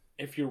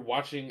 if you're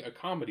watching a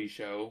comedy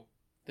show,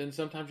 then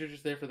sometimes you're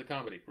just there for the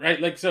comedy, right?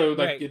 Like, so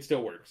like it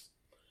still works.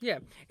 Yeah,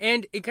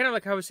 and it kind of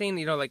like I was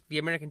saying, like the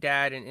American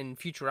Dad and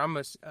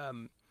Futurama's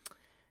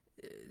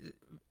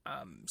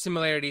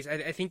similarities.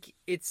 I think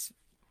it's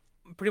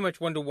pretty much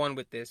 1-to-1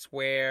 with this,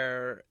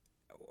 where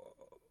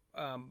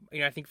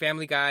I think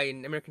Family Guy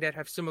and American Dad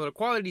have similar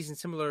qualities and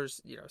similar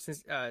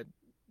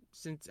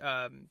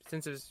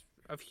senses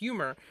of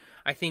humor.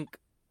 I think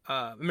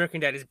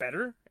American Dad is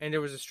better, and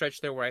there was a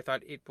stretch there where I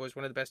thought it was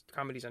one of the best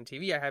comedies on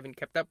TV. I haven't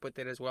kept up with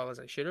it as well as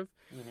I should have.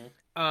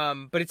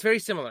 But it's very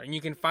similar, and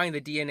you can find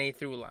the DNA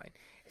through line.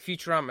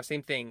 Futurama,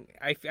 same thing.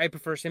 I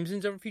prefer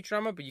Simpsons over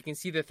Futurama, but you can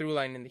see the through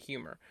line in the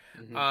humor.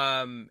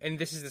 And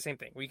this is the same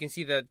thing, where you can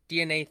see the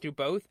DNA through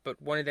both, but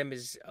one of them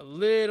is a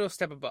little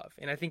step above.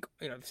 And I think,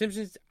 The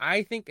Simpsons,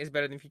 I think, is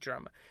better than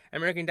Futurama.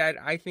 American Dad,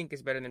 I think,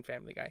 is better than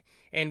Family Guy.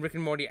 And Rick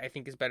and Morty, I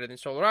think, is better than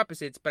Solar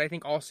Opposites, but I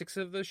think all 6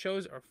 of those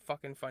shows are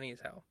fucking funny as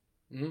hell.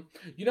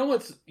 You know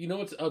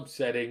what's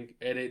upsetting,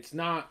 and it's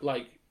not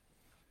like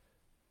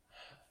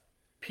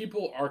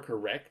people are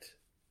correct,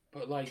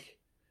 but like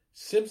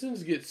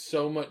Simpsons gets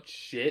so much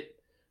shit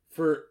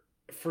for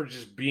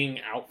just being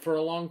out for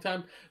a long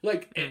time.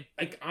 Like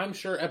I'm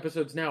sure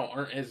episodes now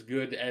aren't as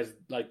good as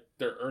like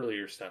their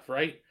earlier stuff,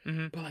 right?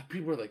 But like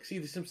people are like, see,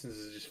 The Simpsons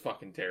is just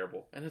fucking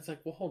terrible, and it's like,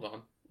 well, hold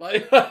on.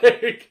 Like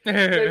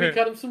maybe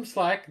cut them some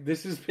slack.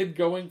 This has been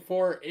going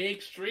for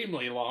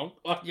extremely long.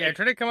 Yeah,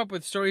 try to come up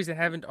with stories that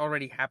haven't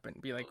already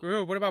happened. Be like,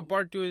 oh, what about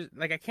Bart doing?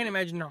 Like, I can't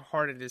imagine how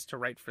hard it is to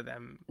write for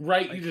them.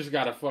 Right, like, you just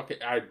gotta fuck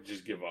it. I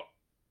just give up.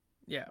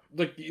 Yeah.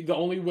 Like, the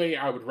only way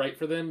I would write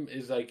for them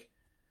is like,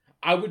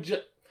 I would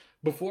just,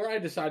 before I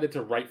decided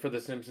to write for The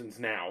Simpsons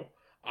now,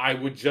 I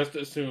would just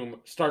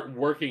start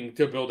working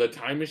to build a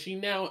time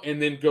machine now,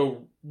 and then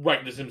go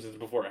write The Simpsons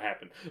before it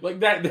happened. Like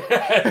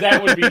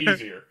that would be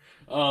easier.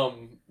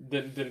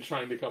 than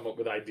trying to come up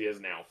with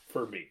ideas now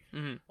for me.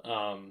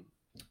 Mm-hmm.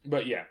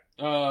 But yeah.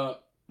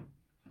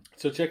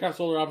 So check out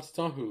Solar Opposites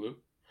on Hulu.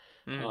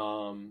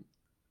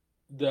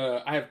 Mm-hmm.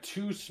 I have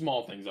two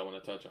small things I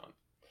want to touch on.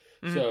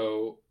 Mm-hmm.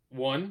 So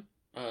one,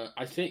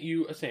 I sent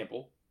you a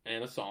sample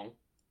and a song,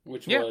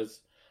 which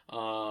was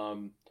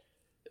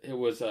it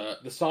was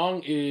the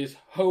song is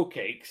Hoe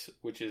Cakes,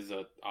 which is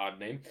an odd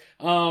name,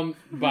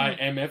 by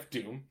MF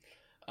Doom.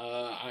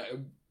 I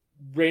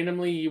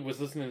randomly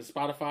was listening to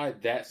Spotify,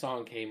 that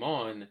song came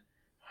on,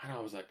 and I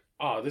was like,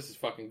 oh, this is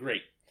fucking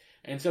great.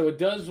 And so it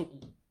does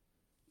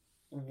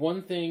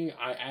one thing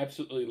I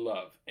absolutely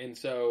love. And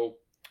so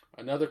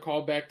another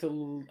callback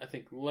to, I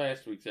think,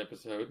 last week's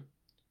episode,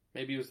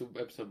 maybe it was the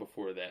episode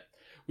before that,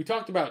 we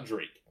talked about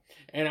Drake.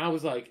 And I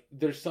was like,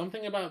 there's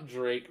something about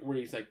Drake where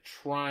he's like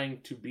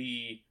trying to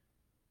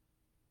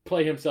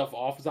play himself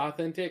off as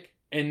authentic,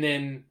 and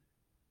then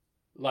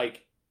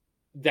like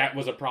that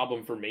was a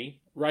problem for me,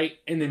 right?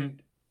 And then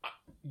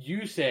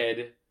you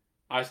said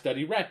I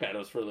study rap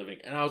battles for a living,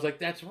 and I was like,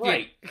 that's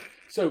right. Yeah.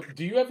 So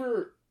do you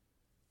ever...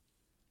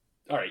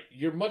 All right,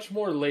 you're much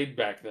more laid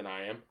back than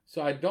I am,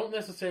 so I don't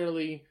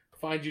necessarily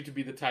find you to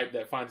be the type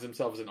that finds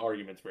themselves in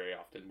arguments very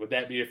often. Would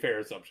that be a fair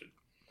assumption?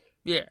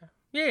 Yeah.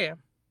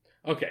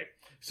 Okay,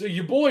 so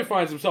your boy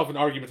finds himself in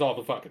arguments all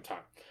the fucking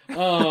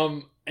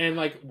time. And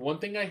like one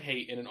thing I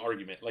hate in an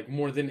argument, like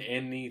more than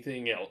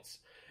anything else,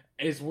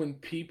 is when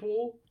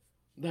people,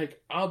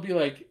 like, I'll be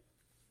like,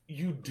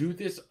 you do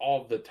this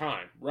all the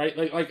time, right?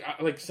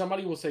 Like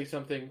somebody will say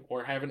something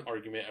or have an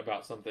argument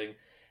about something,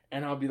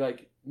 and I'll be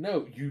like,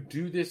 no, you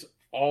do this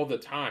all the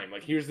time.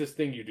 Like, here's this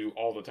thing you do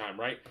all the time,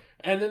 right?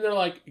 And then they're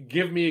like,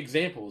 give me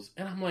examples.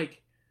 And I'm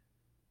like,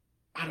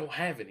 I don't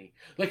have any.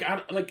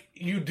 Like,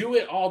 you do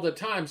it all the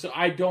time, so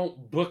I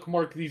don't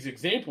bookmark these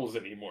examples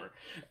anymore.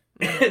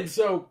 And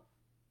so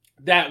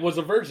that was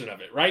a version of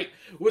it, right?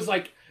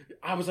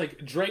 I was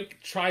like,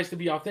 Drake tries to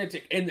be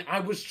authentic, and I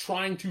was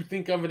trying to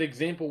think of an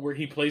example where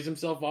he plays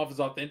himself off as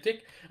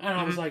authentic, and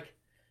I was like,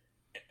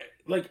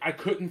 I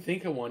couldn't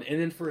think of one.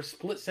 And then for a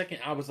split second,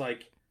 I was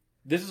like,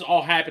 this is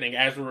all happening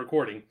as we're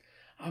recording.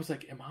 I was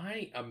like, am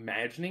I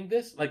imagining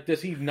this? Like,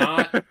 does he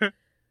not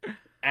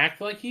act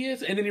like he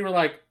is? And then you were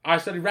like, I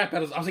study rap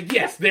battles. I was like,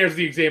 yes, there's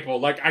the example.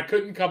 Like, I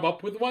couldn't come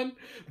up with one,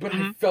 but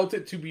I felt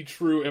it to be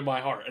true in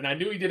my heart. And I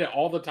knew he did it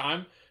all the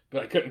time,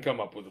 but I couldn't come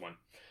up with one.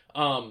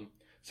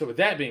 So with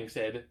that being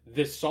said,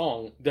 this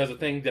song does a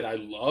thing that I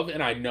love,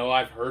 and I know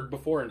I've heard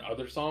before in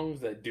other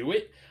songs that do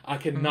it. I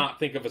cannot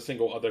think of a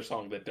single other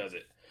song that does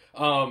it.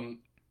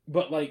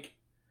 But like,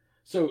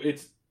 so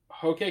it's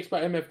Hoe Cakes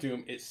by MF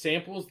Doom. It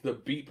samples the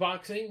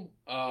beatboxing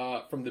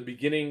from the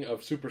beginning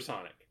of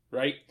Supersonic,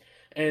 right?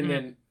 And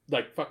then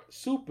like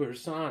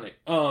Supersonic.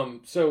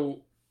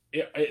 So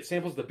it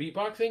samples the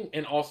beatboxing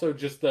and also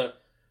just the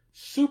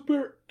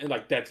super, and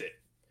like that's it.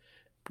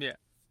 Yeah.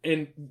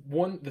 And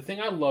the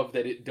thing I love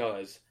that it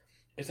does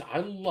is I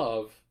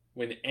love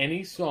when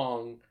any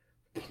song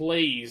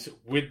plays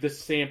with the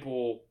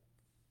sample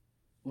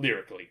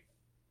lyrically,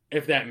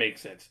 if that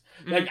makes sense.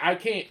 Like, I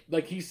can't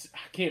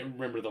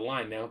remember the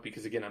line now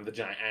because, again, I'm the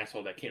giant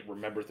asshole that can't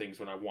remember things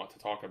when I want to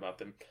talk about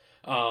them.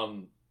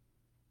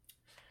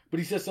 But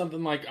he says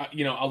something like,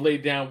 I'll lay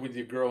down with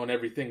your girl and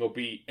everything will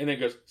be, and then it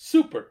goes,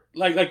 super,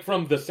 like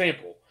from the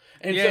sample.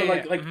 And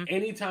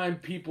anytime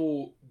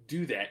people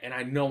do that, and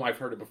I know I've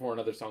heard it before in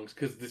other songs,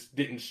 because this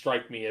didn't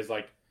strike me as,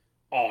 like,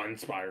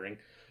 awe-inspiring.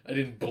 It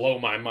didn't blow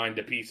my mind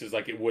to pieces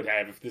like it would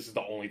have if this is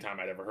the only time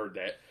I'd ever heard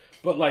that.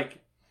 But, like,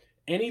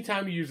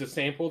 anytime you use a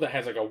sample that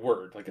has, like, a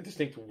word, like a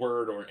distinct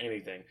word or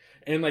anything,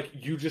 and, like,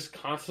 you just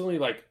constantly,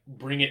 like,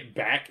 bring it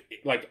back,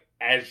 like,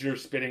 as you're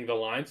spitting the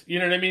lines, you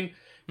know what I mean?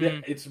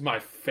 Yeah, it's my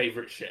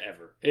favorite shit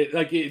ever.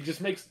 It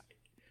just makes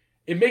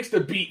the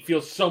beat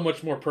feel so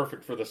much more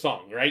perfect for the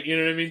song, right? You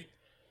know what I mean?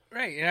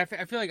 Right, and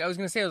I feel like I was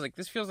like,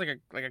 this feels like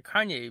a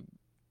Kanye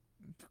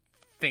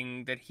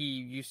thing that he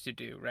used to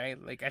do,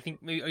 right? Like, I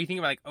think, maybe, are you thinking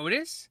about, like,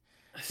 Otis?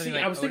 See,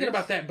 like I was thinking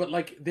about that, but,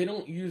 like, they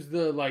don't use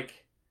it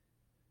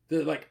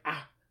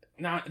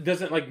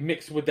doesn't, like,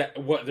 mix with that,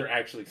 what they're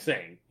actually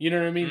saying. You know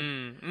what I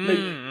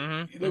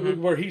mean?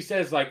 Where he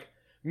says, like,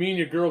 me and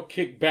your girl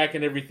kick back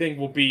and everything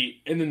will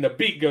be, and then the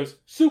beat goes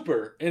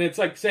super, and it's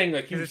like saying,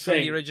 like, he's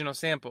saying the original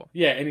sample.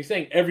 Yeah, and he's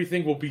saying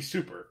everything will be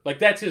super. Like,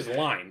 that's his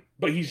line,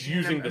 but he's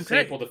using the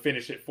sample to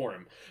finish it for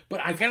him.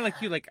 But I'm kind of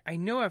like you, like, I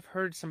know I've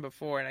heard some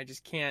before, and I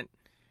just can't.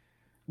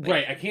 Like,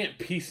 right, I can't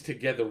piece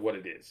together what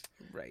it is.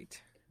 Right.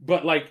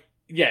 But, like,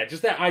 yeah,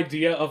 just that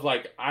idea of,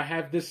 like, I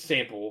have this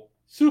sample,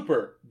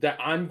 super, that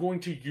I'm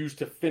going to use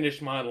to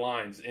finish my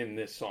lines in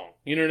this song.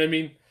 You know what I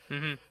mean?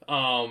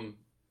 Mm-hmm.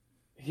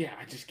 Yeah,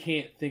 I just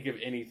can't think of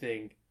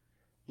anything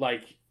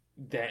like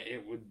that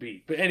it would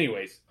be. But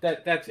anyways,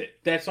 that's it.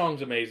 That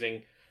song's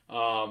amazing.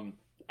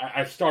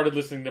 I've started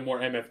listening to more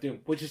MF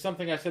Doom, which is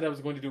something I said I was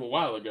going to do a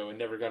while ago and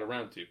never got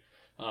around to.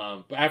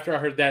 But after I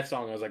heard that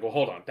song, I was like, well,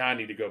 hold on. Now I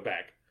need to go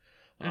back.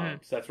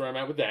 So that's where I'm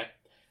at with that.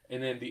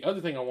 And then the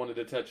other thing I wanted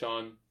to touch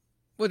on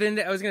Well, then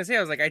I was gonna say, I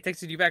was like, I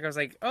texted you back. I was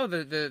like, oh,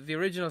 the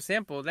original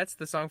sample, that's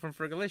the song from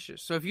Fergalicious.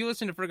 So if you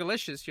listen to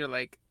Fergalicious, you're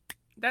like,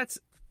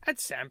 I'd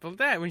sampled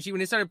that. When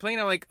it started playing,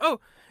 I'm like, oh,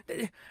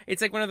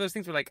 it's like one of those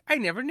things where like I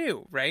never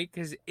knew, right?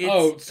 Because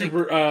it's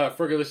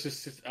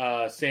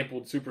Fergalicious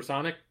sampled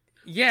Supersonic.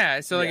 Yeah,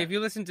 so like if you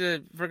listen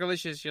to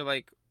Fergalicious, you're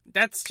like,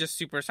 that's just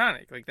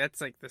Supersonic. Like that's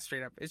like the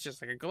straight up. It's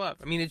just like a glove.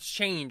 I mean, it's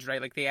changed, right?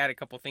 Like they add a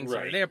couple things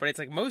over there, but it's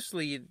like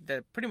mostly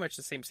pretty much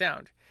the same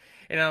sound.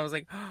 And I was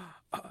like,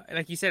 oh,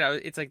 like you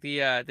said, it's like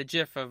the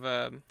GIF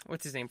of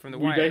what's his name from the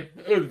Wire.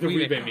 The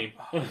Weebay meme.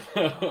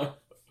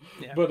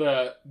 Yeah.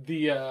 But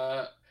the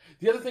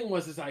other thing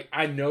was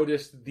I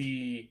noticed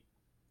the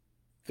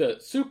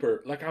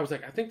super, like I was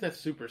like, I think that's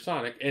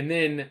Supersonic, and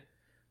then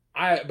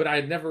I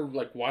had never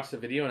like watched the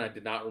video and I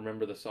did not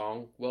remember the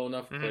song well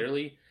enough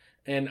clearly,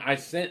 and I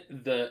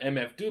sent the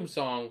MF Doom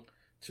song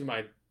to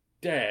my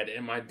dad,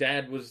 and my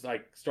dad was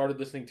like started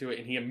listening to it,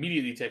 and he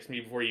immediately texted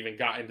me before he even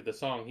got into the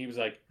song. He was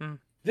like,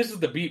 "This is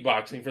the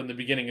beatboxing from the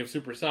beginning of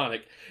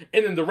Supersonic,"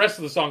 and then the rest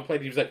of the song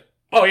played. And he was like,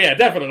 "Oh yeah,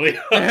 definitely."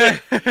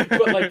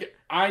 But like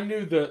I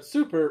knew the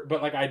super,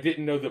 but like I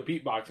didn't know the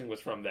beatboxing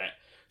was from that.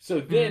 So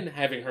then,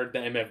 having heard the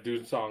MF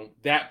Doom song,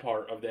 that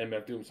part of the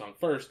MF Doom song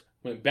first,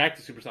 went back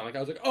to Supersonic. I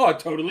was like, "Oh, it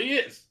totally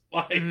is!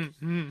 Like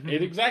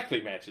it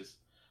exactly matches."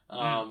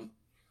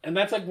 And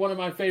that's like one of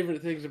my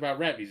favorite things about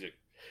rap music.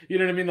 You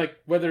know what I mean? Like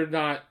whether or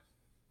not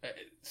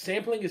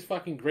sampling is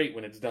fucking great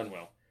when it's done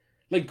well.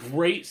 Like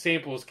great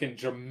samples can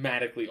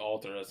dramatically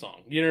alter a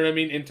song. You know what I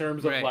mean? In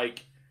terms of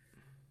like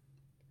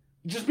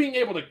just being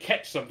able to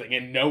catch something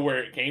and know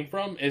where it came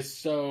from is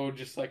so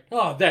just like,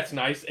 oh, that's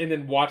nice, and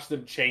then watch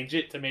them change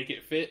it to make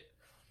it fit.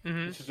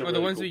 It's just a really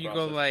the ones cool where you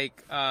process.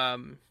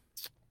 Go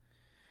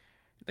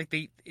like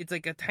it's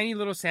like a tiny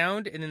little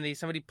sound, and then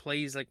somebody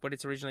plays like what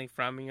it's originally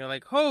from, and you're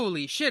like,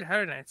 holy shit, how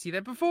did I not see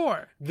that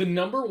before? The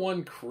number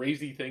one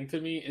crazy thing to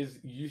me is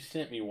you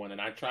sent me one, and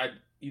I tried,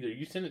 either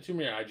you sent it to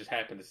me or I just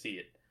happened to see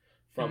it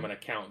from an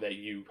account that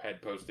you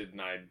had posted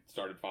and I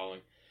started following.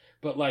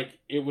 But like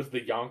it was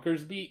the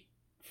Yonkers beat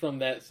from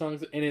that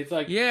song, and it's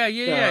like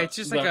it's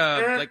just like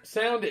a like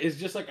sound is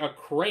just like a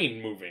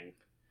crane moving.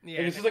 Yeah,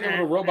 like it's just like a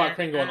little robot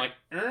crane going like,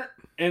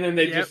 and then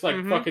they just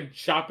like fucking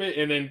chop it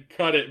and then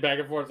cut it back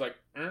and forth. It's like,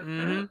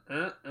 and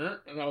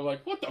I was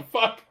like, what the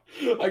fuck?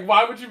 Like,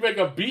 why would you make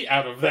a beat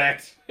out of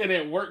that? And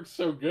it works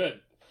so good.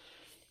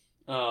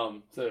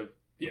 So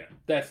yeah,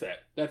 that's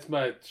that. That's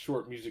my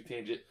short music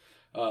tangent.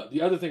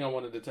 The other thing I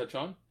wanted to touch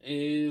on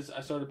is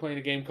I started playing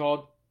a game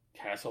called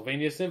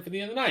Castlevania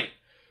Symphony of the Night.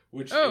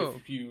 Which,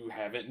 if you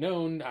haven't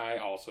known, I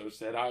also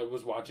said I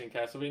was watching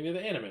Castlevania the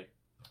anime.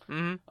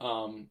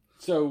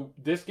 So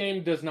this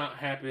game does not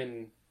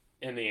happen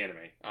in the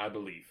anime, I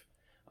believe.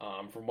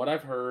 From what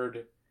I've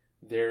heard,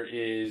 there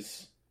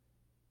is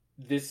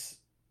this...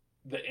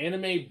 The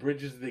anime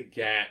bridges the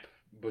gap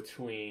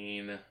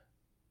between...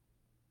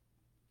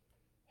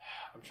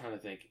 I'm trying to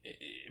think.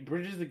 It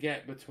bridges the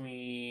gap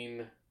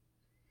between...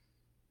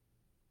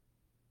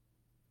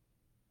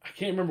 I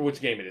can't remember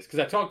which game it is, because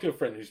I talked to a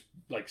friend who's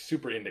like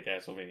super into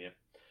Castlevania.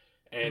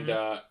 And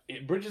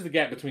it bridges the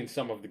gap between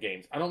some of the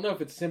games. I don't know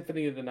if it's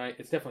Symphony of the Night.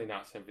 It's definitely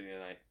not Symphony of the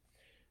Night.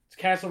 It's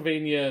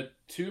Castlevania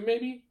 2,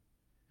 maybe?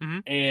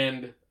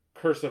 And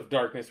Curse of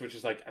Darkness, which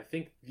is like, I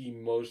think the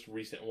most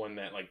recent one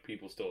that like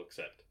people still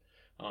accept.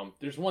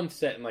 There's one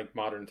set in like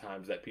modern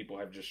times that people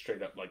have just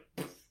straight up like,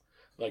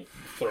 like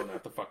thrown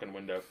out the fucking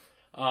window.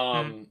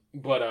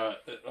 But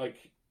like...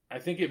 I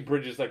think it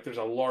bridges, like, there's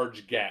a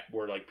large gap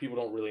where, like, people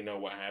don't really know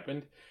what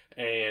happened,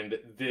 and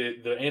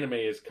the anime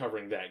is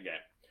covering that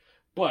gap.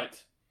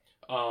 But,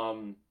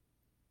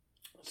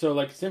 so,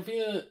 like,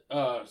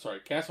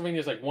 Castlevania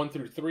is, like, 1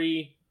 through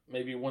 3,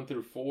 maybe 1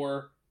 through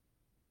 4,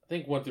 I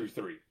think 1 through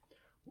 3.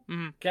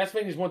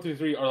 Castlevania's 1 through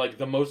 3 are, like,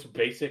 the most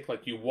basic,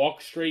 like, you walk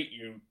straight,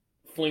 you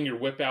fling your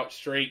whip out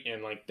straight,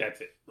 and, like,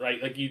 that's it,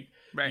 right? Like, you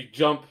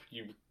jump,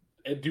 you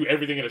do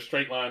everything in a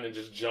straight line and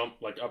just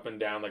jump, like, up and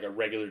down, like a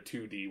regular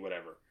 2D,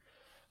 whatever.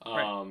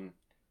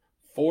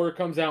 4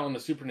 comes out on the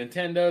Super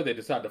Nintendo. They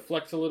decide to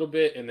flex a little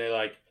bit, and they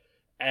like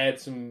add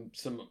some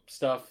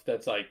stuff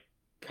that's like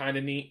kind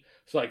of neat.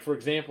 So like for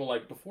example,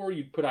 like before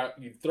you'd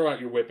throw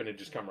out your whip and it'd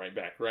just come right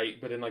back, right?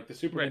 But in like the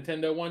Super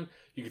Nintendo one,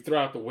 you could throw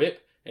out the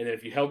whip, and then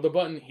if you held the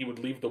button, he would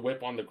leave the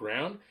whip on the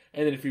ground,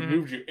 and then if you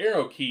moved your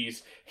arrow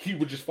keys, he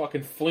would just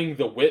fucking fling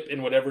the whip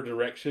in whatever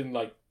direction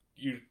like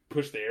you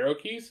push the arrow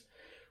keys,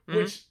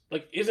 which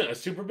like isn't a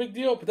super big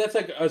deal, but that's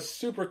like a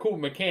super cool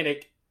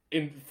mechanic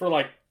for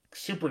like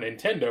Super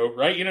Nintendo,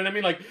 right? You know what I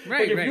mean? Like,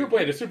 if you were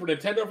playing a Super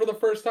Nintendo for the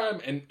first time,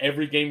 and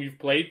every game you've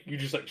played, you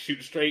just like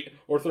shoot straight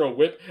or throw a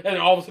whip, and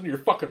then all of a sudden you're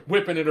fucking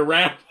whipping it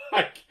around.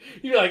 Like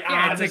you're like,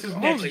 this is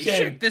next gen.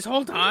 Shit, this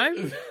whole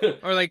time,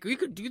 or like we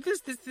could do this.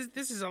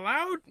 This is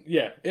allowed.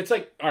 Yeah, it's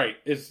like, all right,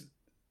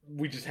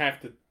 we just have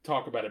to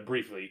talk about it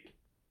briefly.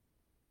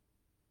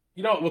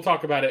 You know what? We'll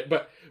talk about it,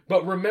 but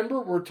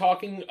remember, we're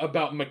talking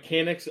about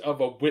mechanics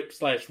of a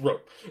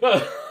whip/rope.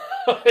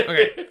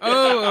 Okay.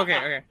 Oh,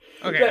 okay.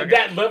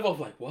 That level of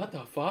like, what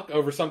the fuck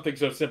over something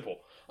so simple.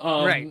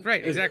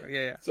 Right, exactly.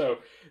 Yeah. So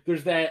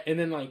there's that, and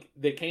then like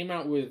they came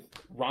out with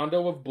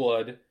Rondo of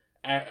Blood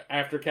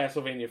after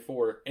Castlevania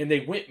 4, and they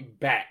went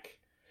back.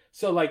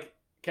 So like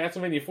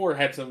Castlevania 4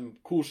 had some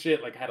cool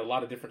shit, like had a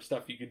lot of different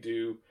stuff you could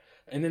do.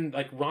 And then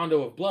like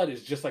Rondo of Blood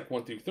is just like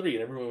 1 through 3,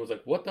 and everyone was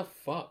like, "What the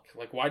fuck?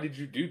 Like, why did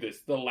you do this?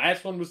 The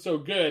last one was so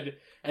good,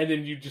 and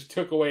then you just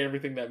took away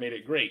everything that made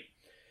it great."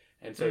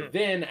 And so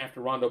then after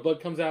Rondo of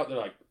Blood comes out, they're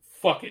like,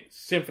 "Fuck it,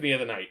 Symphony of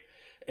the Night,"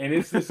 and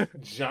it's this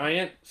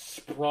giant,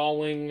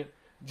 sprawling,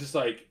 just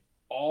like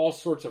all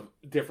sorts of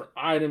different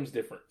items,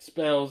 different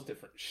spells,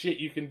 different shit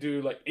you can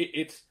do. Like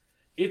it's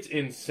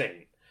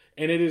insane,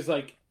 and it is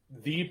like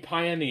the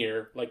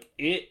pioneer. Like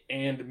it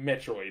and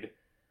Metroid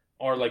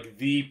are like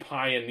the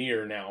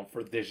pioneer now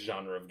for this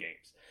genre of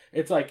games.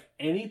 It's like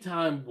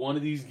anytime one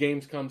of these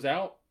games comes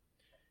out,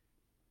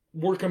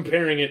 we're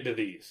comparing it to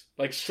these.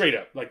 Like straight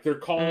up. Like they're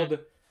called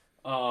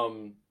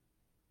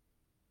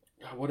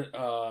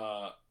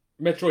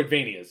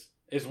Metroidvanias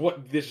is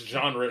what this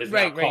genre is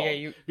now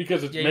called.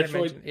 Because it's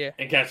Metroid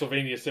and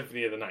Castlevania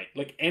Symphony of the Night.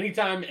 Like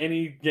anytime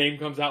any game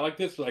comes out like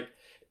this, like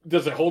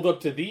does it hold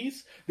up to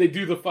these? They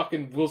do the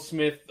fucking Will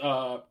Smith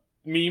meme,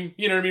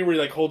 you know what I mean, where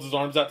he like holds his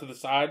arms out to the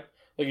side.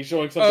 Like he's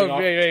showing something off.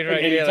 Right.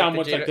 Like anytime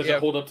one's like, does it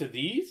hold up to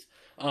these?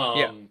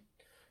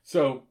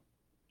 So,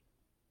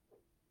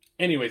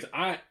 anyways,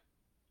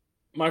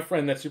 my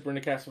friend that's super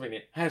into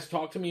Castlevania has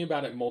talked to me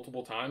about it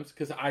multiple times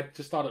because I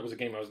just thought it was a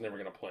game I was never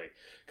going to play.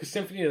 Because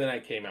Symphony of the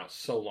Night came out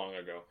so long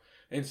ago.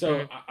 And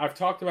so I've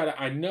talked about it.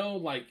 I know,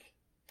 like,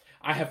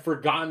 I have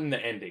forgotten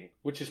the ending,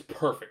 which is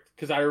perfect.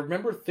 Because I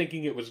remember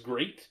thinking it was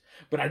great,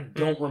 but I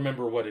don't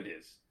remember what it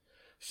is.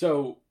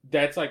 So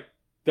that's like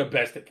the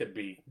best it could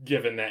be,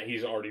 given that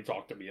he's already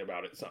talked to me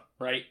about it some,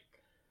 right?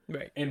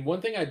 Right. And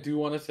one thing I do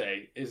want to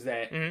say is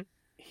that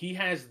he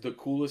has the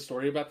coolest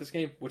story about this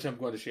game, which I'm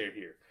going to share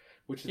here,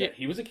 which is that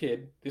he was a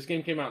kid. This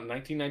game came out in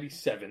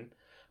 1997.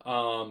 I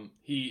don't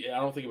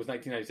think it was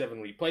 1997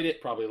 when he played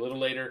it, probably a little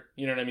later,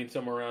 you know what I mean,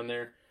 somewhere around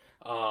there.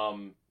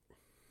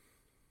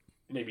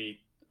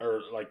 Maybe,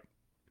 or like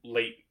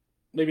late,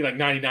 maybe like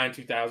 99,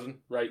 2000,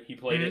 right? He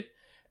played it.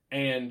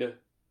 And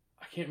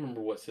I can't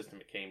remember what system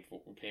it came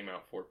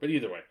out for, but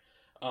either way,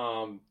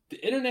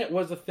 the internet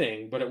was a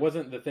thing, but it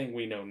wasn't the thing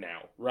we know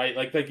now, right?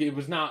 Like it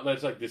was not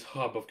like this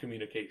hub of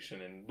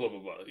communication and blah blah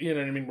blah. You know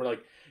what I mean? Where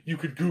like you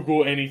could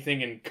Google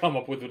anything and come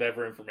up with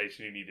whatever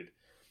information you needed.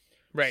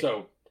 Right.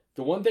 So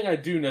the one thing I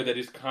do know that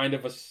is kind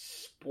of a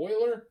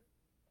spoiler.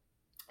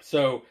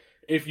 So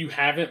if you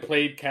haven't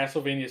played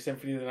Castlevania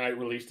Symphony of the Night,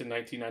 released in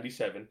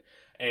 1997,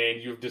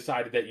 and you've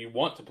decided that you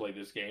want to play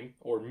this game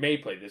or may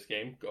play this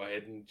game, go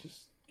ahead and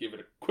just give it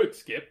a quick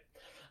skip.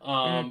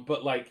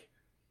 But like,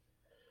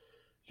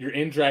 you're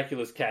in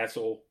Dracula's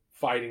castle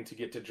fighting to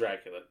get to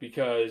Dracula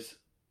because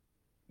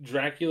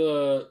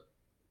Dracula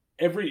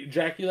after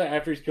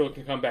he's killed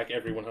can come back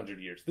every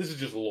 100 years. This is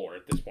just lore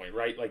at this point,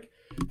 right? Like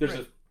there's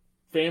a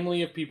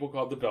family of people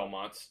called the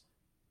Belmonts.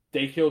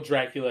 They kill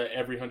Dracula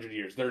every 100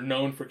 years. They're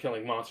known for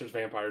killing monsters,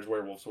 vampires,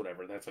 werewolves,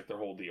 whatever. That's like their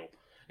whole deal.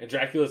 And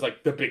Dracula's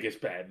like the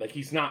biggest bad. Like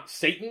he's not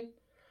Satan,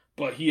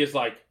 but he is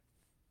like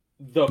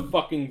the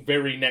fucking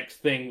very next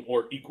thing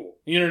or equal.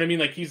 You know what I mean?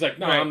 Like he's like,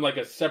 no, I'm like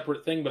a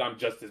separate thing, but I'm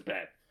just as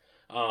bad.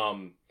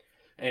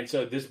 And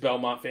so this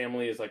Belmont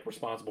family is like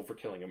responsible for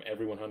killing him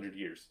every 100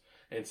 years.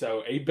 And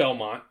so a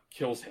Belmont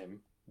kills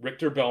him.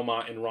 Richter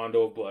Belmont in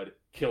Rondo of Blood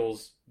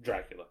kills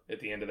Dracula at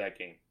the end of that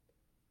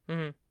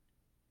game.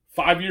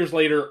 5 years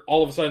later,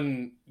 all of a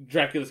sudden,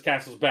 Dracula's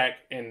castle's back,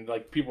 and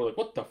like people are like,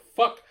 "What the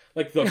fuck?"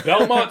 Like the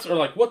Belmonts are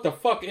like, "What the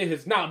fuck? It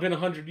has not been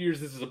 100 years.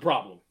 This is a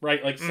problem,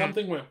 right?" Like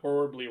something went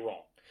horribly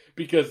wrong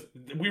because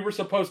we were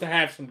supposed to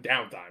have some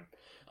downtime.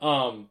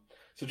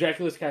 So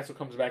Dracula's castle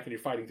comes back, and you're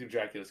fighting through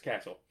Dracula's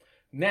castle.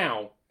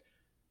 Now,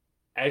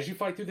 as you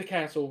fight through the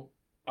castle,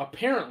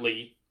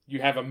 apparently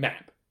you have a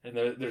map, and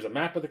there's a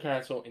map of the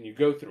castle, and you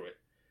go through it.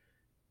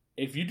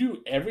 If you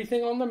do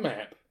everything on the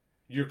map,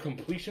 your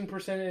completion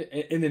percentage,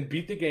 and then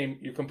beat the game,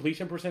 your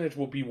completion percentage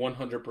will be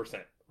 100%,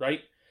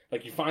 right?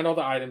 Like, you find all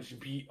the items, you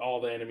beat all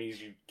the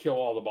enemies, you kill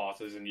all the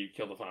bosses, and you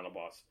kill the final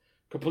boss.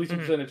 Completion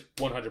percentage,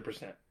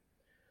 100%.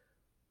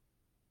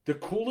 The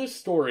coolest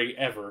story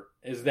ever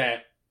is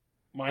that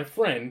my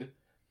friend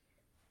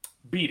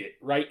beat it,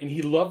 right? And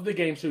he loved the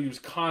game, so he was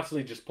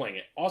constantly just playing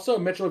it. Also,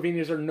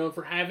 Metroidvanias are known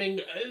for having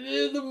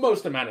the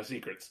most amount of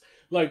secrets.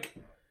 Like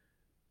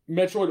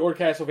Metroid or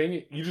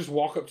Castlevania, you just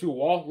walk up to a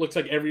wall, looks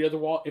like every other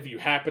wall. If you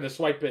happen to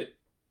swipe at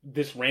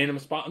this random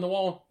spot on the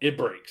wall, it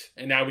breaks.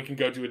 And now we can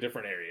go to a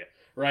different area,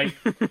 right?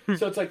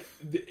 So it's like,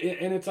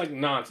 and it's like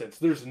nonsense.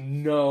 There's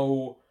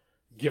no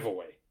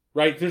giveaway,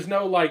 right? There's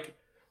no like,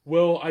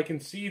 well, I can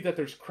see that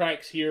there's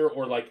cracks here,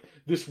 or like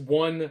this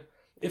one.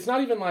 It's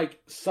not even like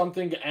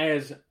something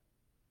as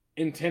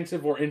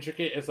intensive or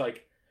intricate as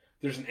like,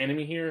 there's an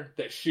enemy here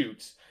that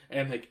shoots,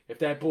 and like if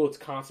that bullet's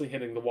constantly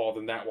hitting the wall,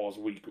 then that wall's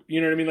weak. You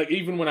know what I mean? Like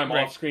even when I'm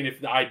off screen, if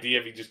the idea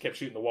if he just kept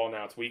shooting the wall,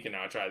 now it's weak, and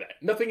now I try that.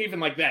 Nothing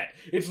even like that.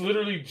 It's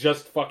literally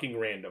just fucking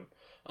random.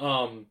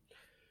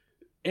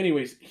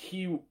 Anyways,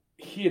 he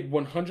had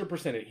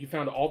 100% it. He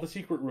found all the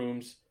secret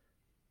rooms.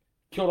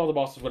 killed all the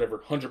bosses, whatever,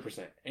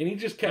 100%. And he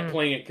just kept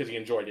playing it because he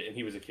enjoyed it and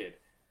he was a kid.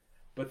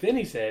 But then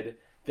he said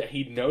that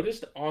he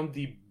noticed on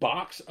the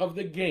box of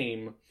the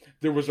game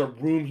there was a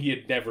room he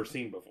had never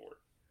seen before.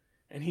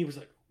 And he was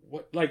like,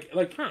 what?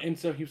 And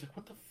so he was like,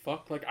 what the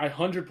fuck? Like, I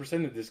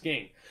 100%ed this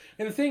game.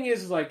 And the thing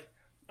is, like,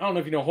 I don't know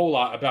if you know a whole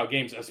lot about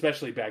games,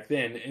 especially back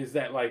then, is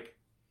that, like,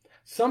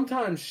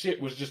 sometimes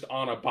shit was just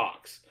on a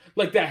box.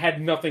 Like, that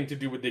had nothing to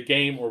do with the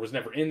game or was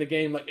never in the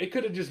game. Like, it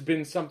could have just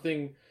been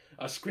something,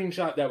 a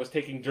screenshot that was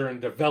taken during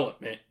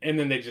development, and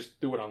then they just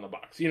threw it on the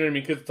box. You know what I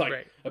mean? Because it's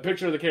like a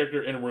picture of the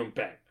character in a room,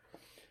 bang.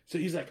 So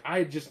he's like, I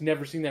had just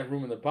never seen that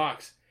room in the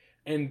box.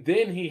 And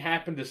then he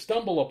happened to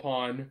stumble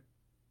upon,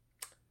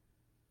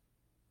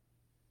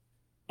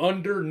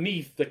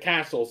 underneath the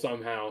castle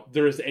somehow,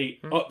 there is a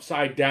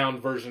upside down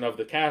version of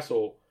the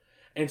castle.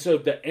 And so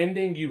the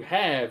ending you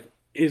have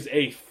is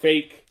a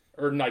fake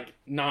or like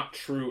not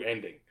true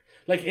ending.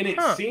 Like, and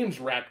it seems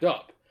wrapped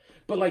up.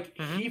 But like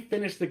he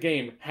finished the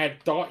game,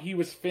 had thought he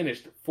was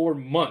finished for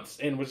months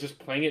and was just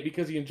playing it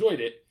because he enjoyed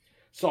it.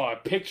 Saw a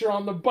picture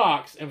on the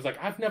box and was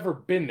like, I've never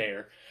been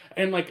there.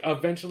 And like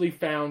eventually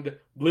found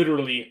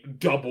literally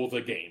double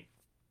the game.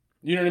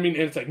 You know what I mean?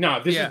 And it's like, nah,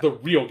 this is the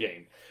real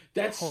game.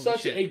 That's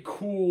such a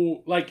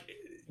cool, like,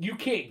 you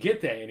can't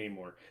get that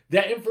anymore.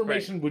 That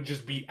information would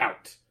just be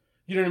out.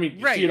 You know what I mean?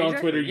 You see it on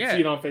Twitter, you see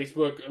it on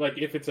Facebook. Like,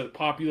 if it's a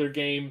popular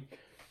game,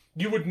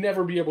 you would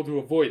never be able to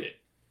avoid it.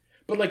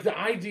 But, like, the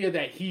idea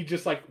that he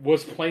just, like,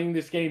 was playing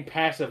this game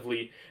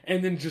passively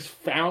and then just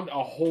found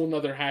a whole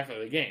nother half of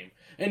the game.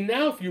 And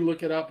now if you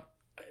look it up,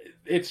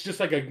 it's just,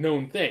 like, a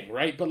known thing,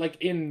 right? But, like,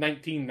 in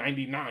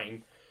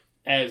 1999,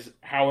 as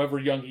however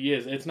young he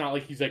is, it's not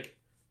like he's, like,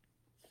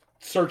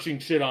 searching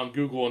shit on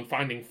Google and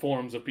finding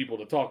forums of people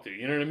to talk to.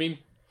 You know what I mean?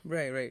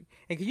 Right.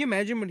 And can you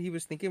imagine what he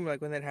was thinking,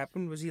 like, when that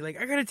happened? Was he like,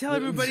 I gotta tell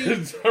everybody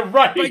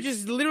right. by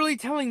just literally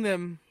telling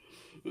them?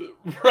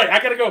 Right, I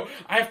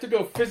have to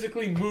go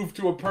physically move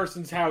to a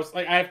person's house.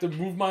 Like, I have to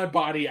move my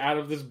body out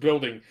of this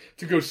building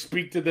to go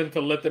speak to them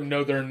to let them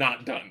know they're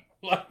not done.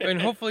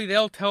 And hopefully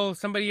they'll tell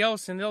somebody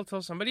else, and they'll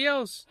tell somebody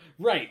else.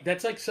 Right,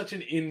 that's like such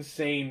an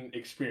insane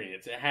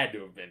experience. It had to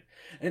have been.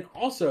 And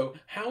also,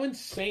 how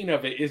insane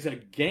of it is a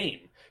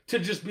game to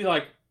just be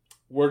like,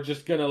 we're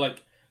just gonna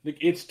like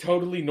it's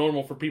totally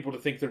normal for people to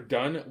think they're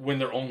done when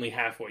they're only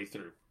halfway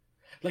through.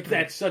 Like,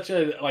 that's such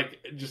a, like,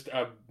 just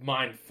a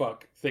mind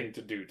fuck thing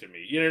to do to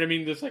me. You know what I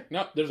mean? There's like,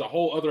 no, there's a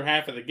whole other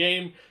half of the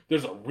game.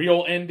 There's a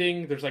real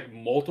ending. There's like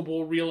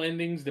multiple real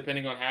endings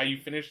depending on how you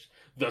finish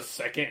the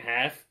second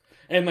half.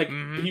 And like,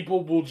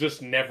 people will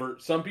just never,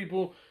 some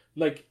people,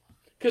 like,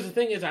 because the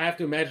thing is, I have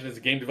to imagine as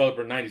a game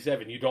developer in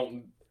 97, you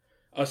don't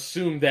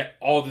assume that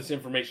all this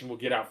information will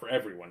get out for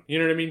everyone. You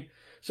know what I mean?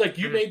 It's like,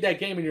 you made that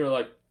game and you're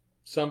like,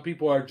 some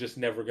people are just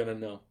never going to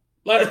know.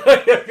 There's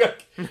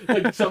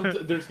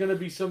going to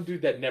be some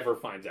dude that never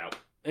finds out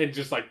and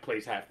just like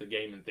plays half the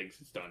game and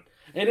thinks it's done.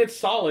 And it's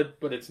solid,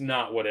 but it's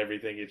not what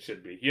everything it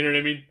should be. You know what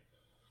I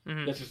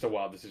mean? That's just a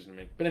wild decision to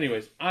make. But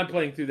anyways, I'm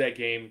playing through that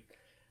game.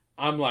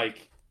 I'm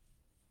like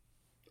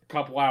a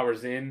couple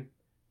hours in,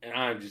 and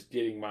I'm just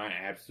getting my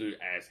absolute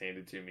ass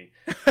handed to me.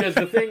 Because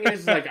the thing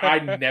is, like, I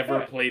never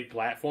played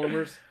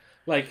platformers.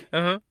 Like,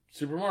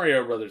 Super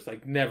Mario Brothers,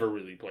 like, never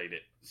really played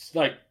it. It's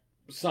like,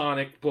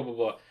 Sonic, blah, blah,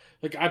 blah.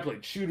 Like, I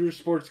played shooters,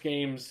 sports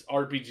games,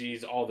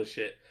 RPGs, all the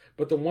shit.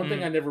 But the one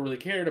thing I never really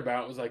cared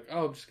about was, like,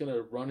 oh, I'm just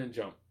gonna run and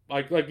jump.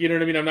 Like, you know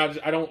what I mean?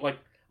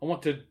 I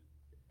want to,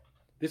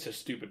 this is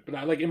stupid, but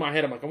in my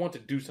head, I'm like, I want to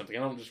do something. I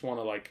don't just want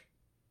to, like,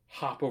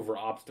 hop over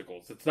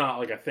obstacles. It's not,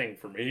 like, a thing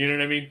for me. You know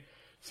what I mean?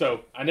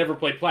 So, I never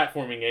played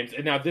platforming games,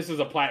 and now this is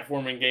a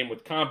platforming game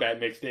with combat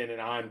mixed in,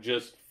 and I'm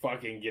just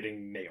fucking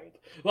getting nailed.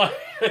 Like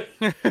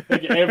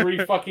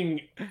every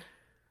fucking...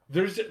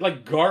 There's,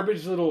 like,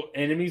 garbage little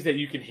enemies that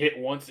you can hit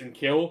once and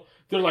kill.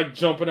 They're, like,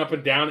 jumping up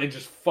and down and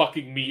just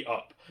fucking me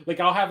up. Like,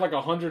 I'll have, like,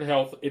 100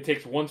 health. It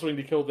takes one swing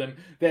to kill them.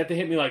 They have to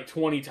hit me, like,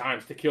 20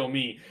 times to kill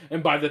me.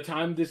 And by the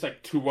time there's,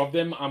 like, 2 of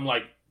them, I'm,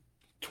 like,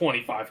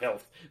 25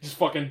 health. Just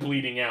fucking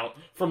bleeding out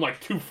from,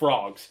 like, 2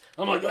 frogs.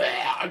 I'm like,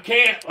 I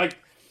can't. Like,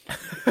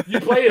 you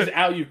play as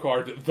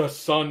Alucard, the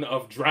son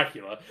of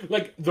Dracula.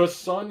 Like, the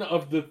son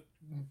of the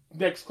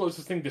next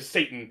closest thing to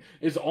Satan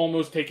is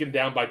almost taken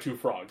down by 2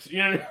 frogs. You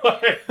know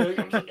what I mean?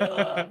 I'm just like,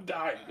 I'm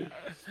dying.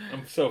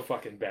 I'm so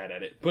fucking bad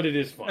at it. But it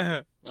is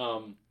fun.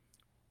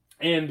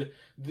 And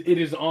it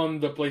is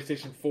on the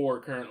PlayStation 4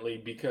 currently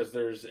because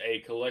there's a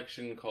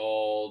collection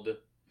called...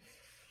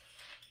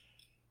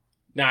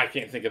 I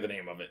can't think of the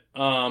name of it.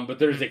 But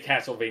there's a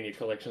Castlevania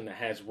collection that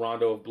has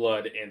Rondo of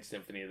Blood and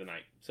Symphony of the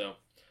Night. So,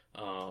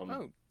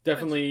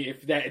 definitely,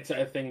 if it's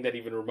a thing that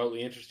even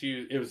remotely interests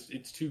you,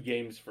 it's 2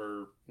 games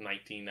for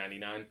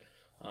 $19.99,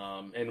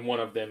 and one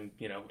of them,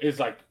 is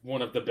like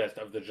one of the best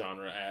of the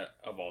genre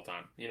of all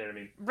time. You know what I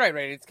mean? Right.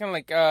 It's kind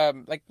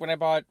of like when I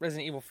bought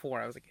Resident Evil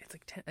 4, I was like, it's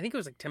like 10. I think it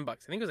was like $10. I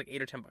think it was like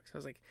 $8 or $10. I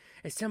was like,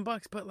 it's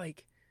 $10, but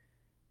like,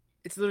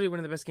 it's literally one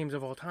of the best games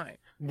of all time.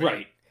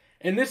 Right.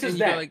 And this is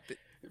that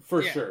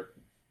for sure.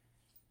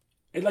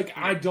 And like,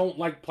 I don't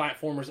like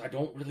platformers. I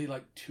don't really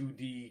like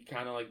 2D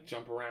kind of like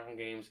jump around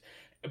games.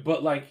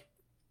 But like,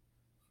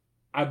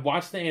 I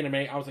watched the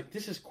anime. I was like,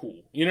 this is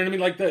cool. You know what I mean?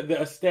 Like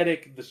the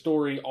aesthetic, the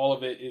story, all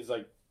of it is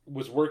like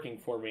was working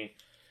for me.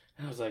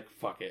 And I was like,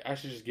 fuck it, I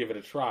should just give it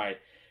a try.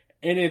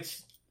 And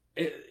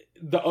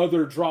the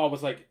other draw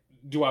was like,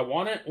 do I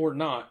want it or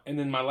not? And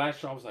then my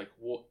last draw was like,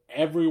 well,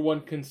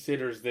 everyone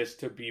considers this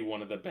to be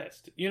one of the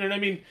best. You know what I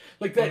mean?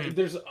 Like that. Mm-hmm.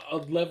 There's a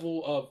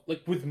level of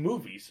like with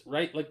movies,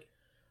 right? Like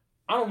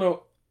I don't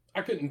know.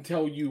 I couldn't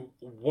tell you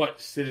what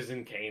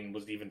Citizen Kane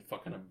was even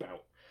fucking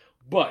about,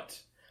 but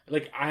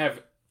like I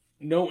have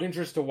no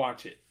interest to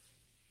watch it.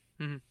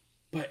 Mm-hmm.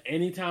 But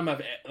anytime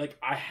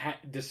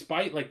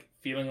despite like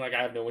feeling like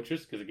I have no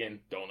interest, because again,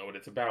 don't know what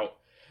it's about.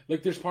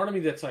 Like, there's part of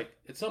me that's like,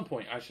 at some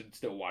point, I should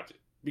still watch it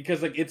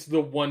because like it's the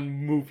one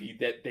movie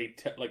that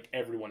like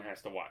everyone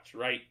has to watch,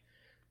 right?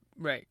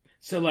 Right.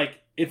 So like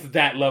it's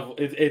that level.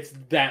 It's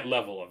that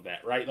level of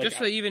that, right? Like, just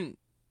so even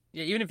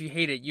if you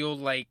hate it, you'll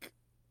like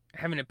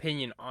have an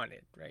opinion on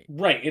it, right?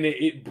 Right, and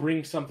it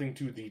brings something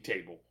to the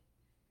table,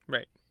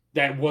 right?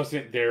 That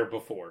wasn't there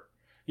before.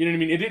 You know what I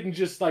mean? It didn't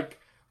just like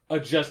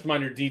adjust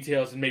minor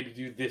details and maybe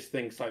do this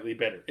thing slightly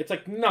better. It's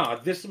like, nah,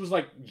 this was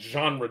like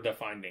genre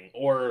defining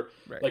or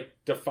like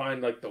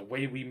define like the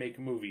way we make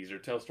movies or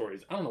tell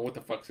stories. I don't know what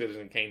the fuck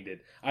Citizen Kane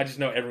did. I just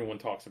know everyone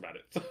talks about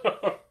it.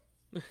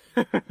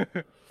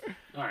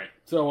 All right,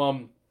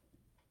 so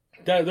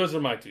those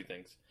are my two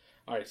things.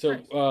 All right, so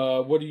nice.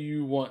 What do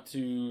you want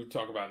to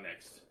talk about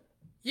next?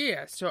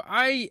 Yeah, so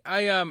I'm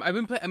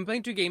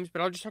playing two games,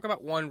 but I'll just talk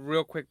about one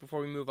real quick before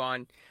we move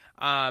on.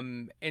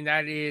 And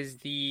that is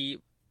the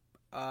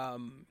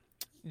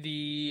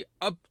updated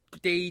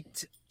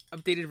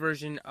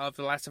version of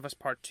The Last of Us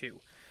Part 2.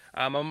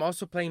 I'm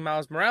also playing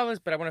Miles Morales,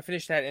 but I want to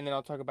finish that, and then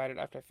I'll talk about it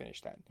after I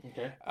finish that.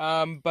 Okay.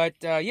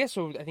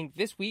 So I think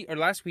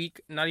last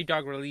week, Naughty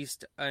Dog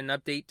released an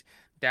update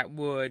that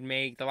would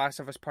make The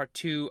Last of Us Part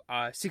 2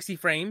 60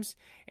 frames,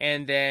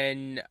 and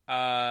then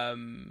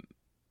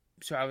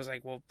so I was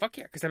like, well, fuck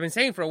yeah, because I've been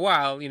saying for a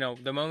while,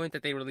 the moment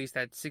that they release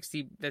that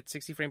 60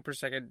 frame per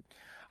second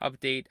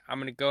update, I'm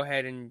gonna go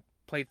ahead and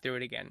play through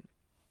it again.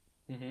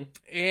 Mm-hmm.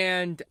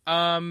 And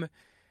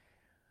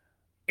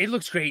it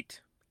looks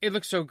great. It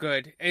looks so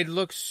good. It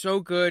looks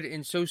so good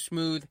and so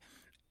smooth.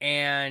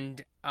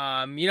 And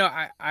I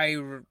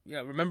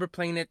remember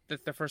playing it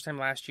the first time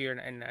last year,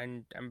 and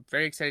I'm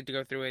very excited to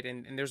go through it.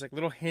 And there's like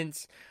little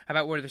hints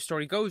about where the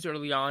story goes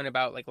early on,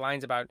 about like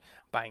lines about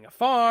buying a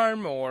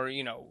farm, or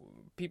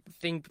people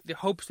think the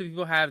hopes that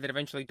people have that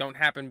eventually don't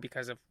happen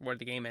because of where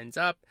the game ends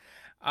up.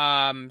 So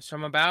I'm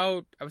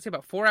I would say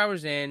about 4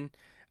 hours in.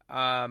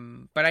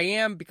 But I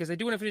am, because I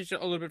do want to finish it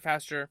a little bit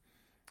faster,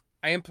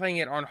 I am playing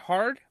it on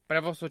hard, but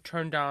I've also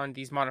turned on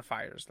these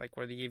modifiers, like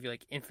where they give you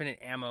like infinite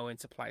ammo and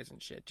supplies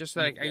and shit. Just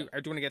so I do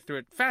want to get through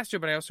it faster,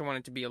 but I also want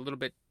it to be a little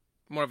bit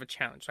more of a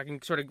challenge. So I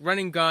can sort of run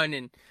and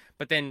gun,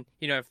 but then,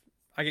 if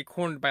I get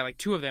cornered by like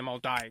two of them, I'll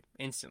die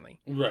instantly.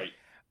 Right.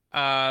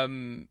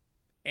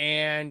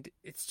 And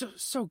it's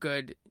just so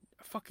good.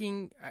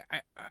 Fucking, I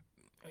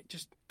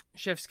just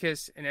chef's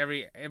kiss in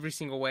every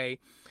single way.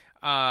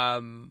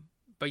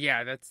 But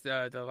yeah, that's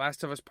the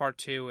Last of Us Part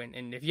 2,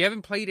 and if you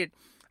haven't played it,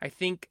 I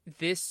think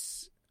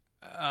this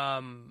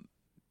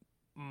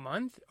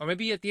month, or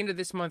maybe at the end of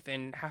this month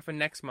and half of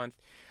next month,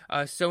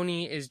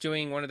 Sony is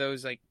doing one of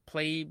those like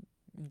play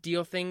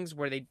deal things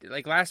where they,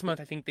 like last month,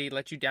 I think they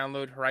let you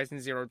download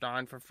Horizon Zero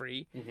Dawn for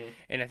free,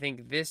 and I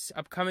think this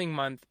upcoming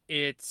month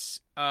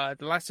it's The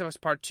Last of Us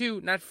Part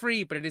 2, not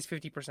free, but it is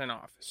 50%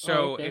 off.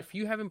 So if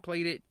you haven't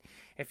played it,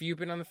 if you've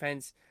been on the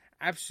fence,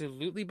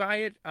 absolutely buy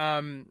it.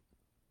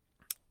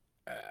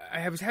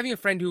 I was having a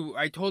friend who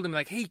I told him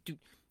like, hey, dude,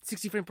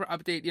 60 frames per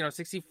update,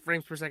 60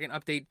 frames per second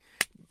update,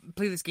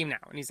 play this game now.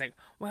 And he's like,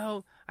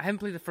 well, I haven't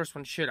played the first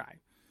one, should I?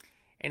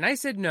 And I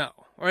said no.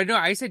 Or no,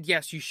 I said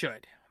yes, you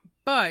should.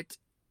 But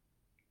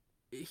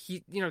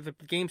the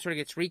game sort of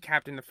gets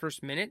recapped in the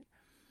first minute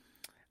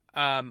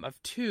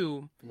of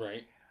 2.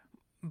 Right.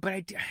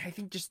 But I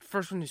think just the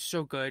first one is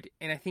so good.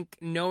 And I think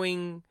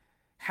having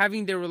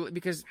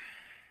because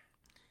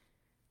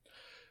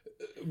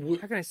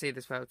how can I say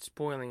this without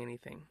spoiling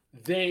anything?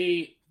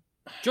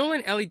 Joel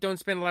and Ellie don't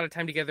spend a lot of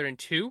time together in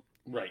 2.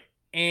 Right.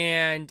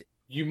 And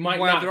you might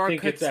not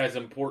think it's as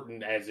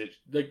important as it...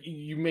 Like,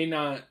 you may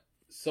not...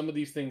 Some of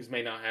these things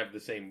may not have the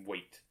same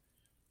weight.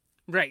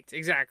 Right,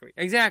 exactly.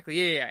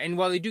 Yeah. And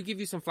while they do give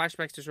you some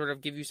flashbacks to sort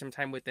of give you some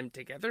time with them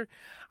together,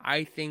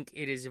 I think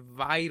it is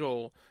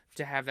vital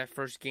to have that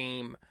first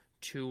game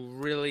to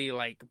really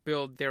like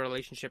build their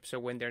relationship, so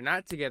when they're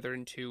not together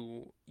in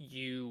 2,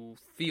 you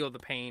feel the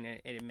pain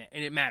and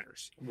it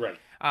matters. Right.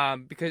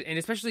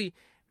 Especially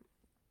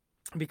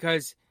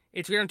because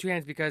it's weird on two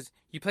hands, because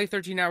you play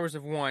 13 hours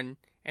of 1,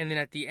 and then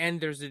at the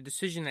end there's a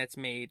decision that's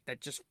made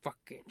that just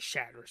fucking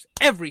shatters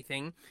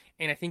everything,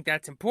 and I think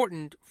that's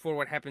important for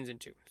what happens in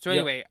 2. So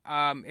anyway,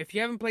 if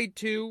you haven't played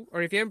 2,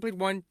 or if you haven't played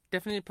 1,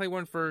 definitely play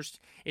 1 first.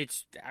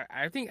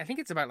 I think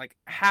it's about like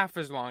half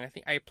as long. I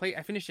think I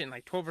finished it in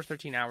like 12 or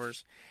 13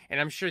 hours,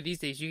 and I'm sure these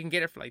days you can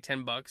get it for like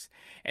 $10.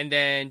 And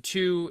then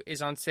 2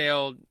 is on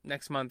sale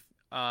next month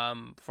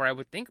for I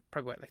would think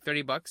probably what, like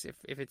 $30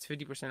 if it's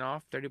 50%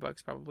 off,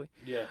 $30 probably.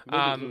 Yeah,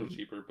 maybe a little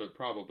cheaper, but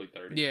probably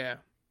 30. Yeah,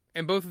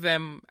 and both of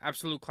them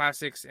absolute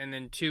classics, and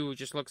then 2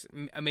 just looks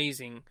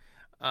amazing.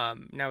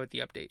 Now with the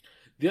update.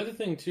 The other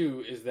thing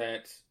too is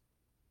that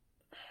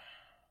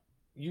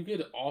you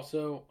could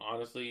also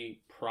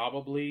honestly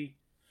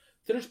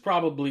there's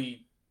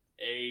probably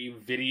a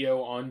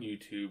video on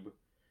YouTube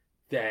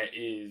that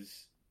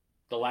is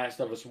The Last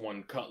of Us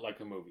 1 cut like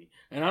a movie.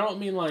 And I don't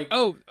mean like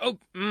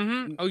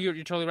mm-hmm. Oh, you're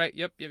totally right.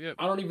 Yep.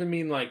 I don't even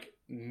mean like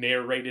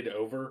narrated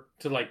over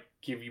to like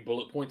give you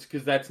bullet points,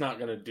 because that's not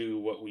going to do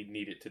what we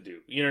need it to do.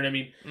 You know what I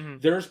mean? Mm-hmm.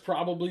 There's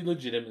probably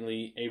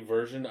legitimately a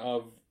version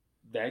of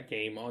that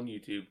game on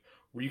YouTube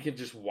where you can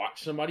just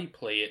watch somebody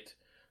play it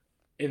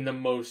in the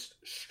most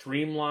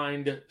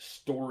streamlined,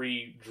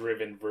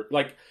 story-driven,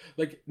 like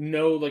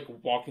no like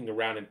walking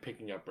around and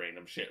picking up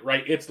random shit,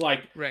 right? It's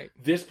like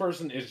this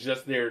person is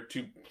just there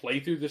to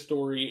play through the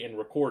story and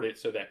record it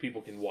so that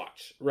people can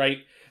watch,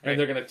 right? And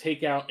they're gonna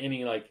take out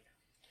any like,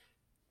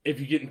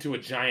 if you get into a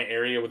giant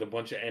area with a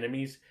bunch of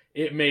enemies,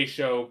 it may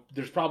show,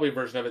 there's probably a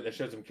version of it that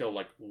shows them kill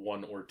like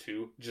 1 or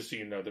 2, just so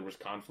you know there was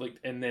conflict,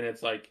 and then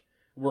it's like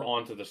we're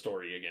on to the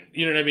story again.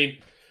 You know what I mean?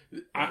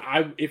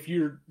 If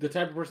you're the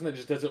type of person that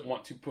just doesn't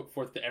want to put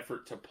forth the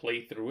effort to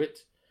play through it,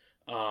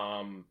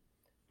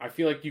 I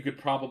feel like you could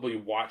probably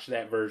watch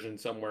that version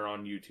somewhere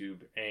on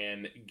YouTube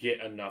and get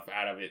enough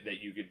out of it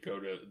that you could go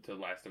to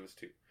Last of Us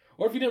 2.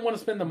 Or if you didn't want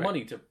to spend the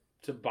money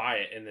to buy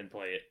it and then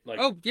play it, like,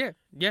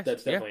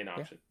 that's definitely an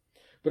option.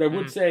 But I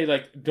would say,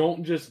 like,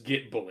 don't just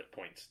get bullet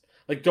points.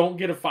 Like, don't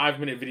get a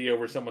 5-minute video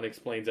where someone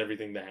explains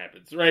everything that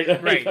happens, right?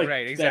 Right,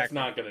 exactly. That's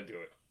not going to do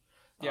it.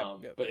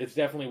 But it's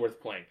definitely worth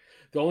playing.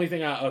 The only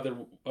thing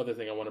other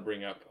thing I want to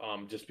bring up,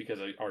 just because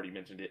I already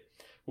mentioned it,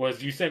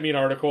 was you sent me an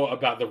article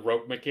about the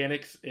rope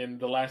mechanics in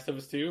The Last of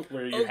Us 2,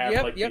 where you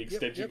have the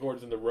extension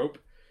cords and the rope.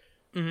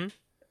 Mm-hmm.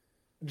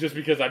 Just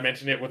because I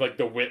mentioned it with like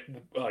the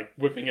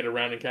whipping it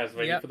around in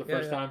Castlevania for the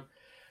first time.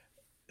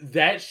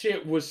 That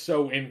shit was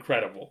so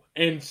incredible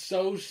and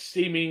so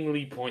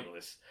seemingly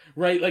pointless,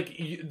 right? Like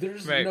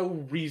there's no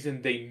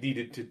reason they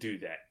needed to do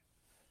that.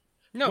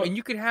 No, and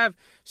you could have,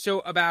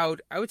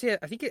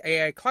 I think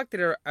I clocked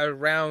it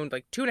around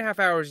like 2.5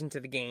 hours into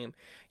the game.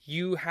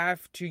 You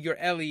have your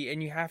Ellie,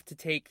 and you have to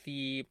take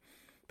the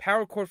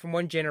power cord from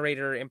one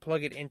generator and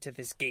plug it into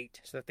this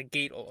gate so that the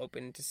gate will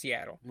open into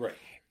Seattle. Right.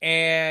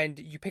 And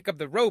you pick up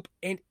the rope,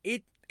 and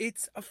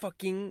it's a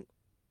fucking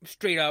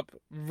straight up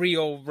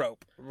real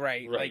rope,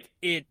 right? Like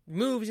it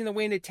moves in the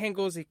wind, it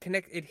tangles, it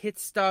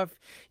hits stuff.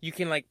 You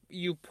can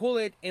you pull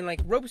it, and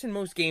like ropes in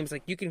most games,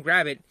 like you can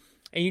grab it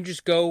and you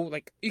just go,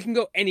 like, you can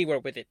go anywhere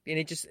with it, and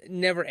it just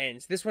never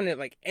ends. This one, it,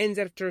 like, ends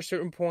after a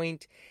certain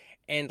point,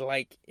 and,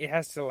 like, it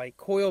has to, like,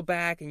 coil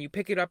back, and you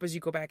pick it up as you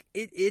go back.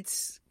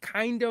 It's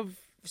kind of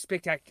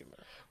spectacular.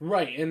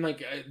 Right, and,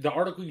 like, the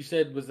article you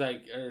said was,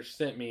 like, or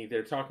sent me,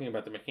 they're talking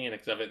about the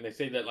mechanics of it, and they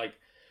say that, like,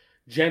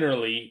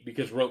 generally,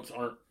 because ropes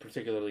aren't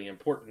particularly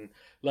important,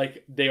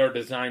 like, they are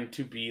designed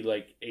to be,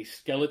 like, a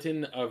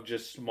skeleton of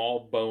just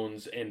small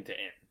bones end to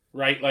end,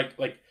 right?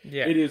 Like,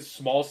 it is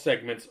small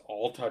segments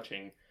all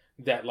touching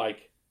that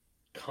like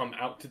come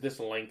out to this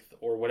length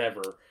or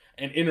whatever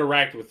and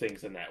interact with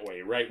things in that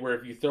way, right? Where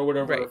if you throw it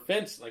over a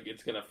fence, like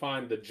it's gonna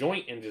find the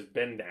joint and just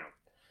bend down.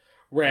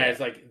 Whereas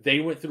like they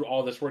went through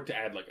all this work to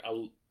add like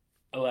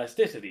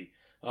elasticity,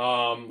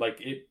 like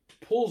it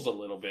pulls a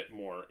little bit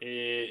more,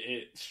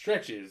 it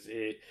stretches,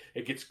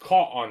 it gets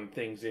caught on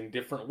things in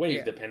different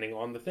ways depending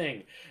on the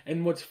thing.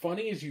 And what's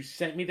funny is you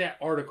sent me that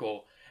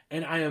article,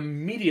 and I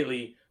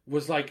immediately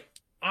was like,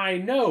 I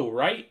know,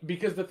 right?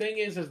 Because the thing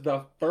is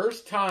the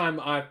first time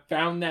I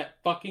found that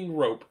fucking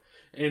rope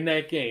in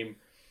that game,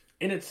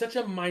 and it's such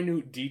a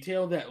minute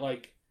detail that,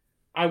 like,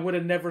 I would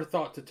have never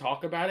thought to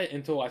talk about it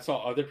until I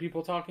saw other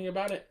people talking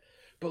about it.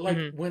 But,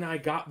 like, when I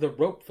got the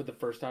rope for the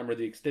first time, or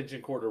the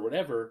extension cord or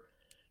whatever,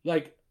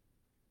 like,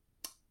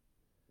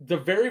 the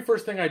very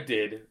first thing I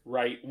did,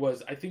 right,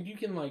 was I think you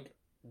can, like,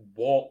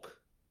 walk.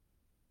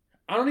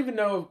 I don't even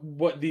know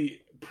what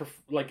the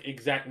like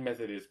exact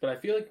method is, but I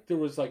feel like there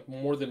was like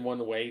more than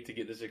one way to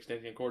get this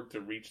extension cord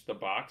to reach the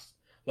box,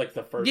 like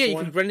the first one. You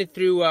could run it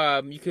through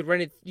you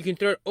can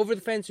throw it over the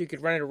fence, or you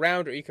could run it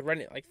around, or you could run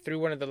it like through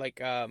one of the like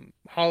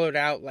hollowed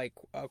out like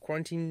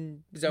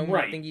quarantine zone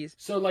thingies.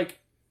 So like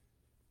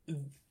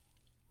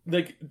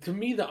to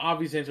me the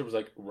obvious answer was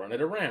like run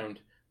it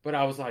around, but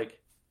I was like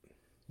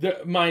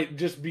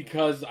just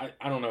because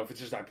I don't know if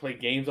it's just I play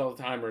games all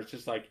the time, or it's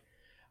just like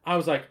I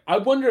was like, I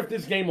wonder if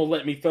this game will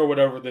let me throw it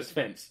over this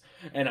fence.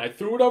 And I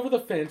threw it over the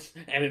fence,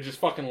 and it just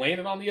fucking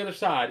landed on the other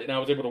side. And I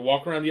was able to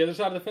walk around the other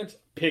side of the fence,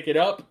 pick it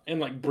up, and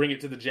like bring it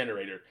to the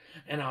generator.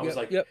 And I was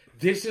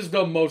this is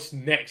the most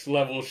next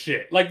level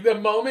shit. Like the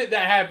moment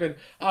that happened,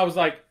 I was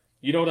like,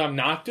 you know what I'm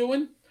not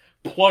doing?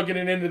 Plugging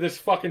it into this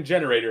fucking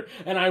generator.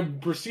 And I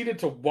proceeded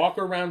to walk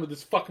around with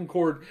this fucking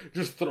cord,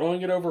 just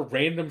throwing it over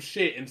random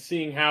shit and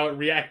seeing how it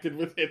reacted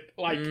with it.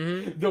 Like,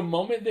 the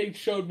moment they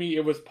showed me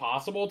it was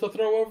possible to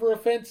throw over a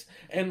fence,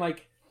 and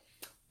like,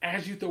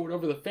 as you throw it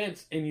over the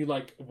fence and you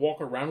like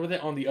walk around with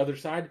it on the other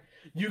side,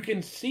 you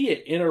can see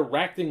it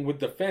interacting with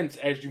the fence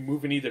as you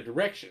move in either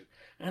direction.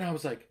 And I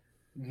was like,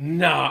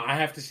 nah, I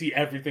have to see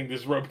everything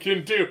this rope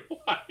can do.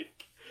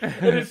 Like,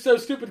 and it's so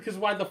stupid because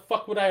why the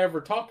fuck would I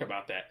ever talk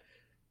about that?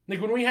 Like,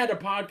 when we had a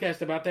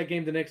podcast about that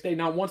game the next day,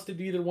 not once did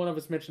either one of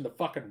us mention the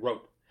fucking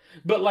rope.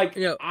 But, like,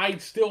 I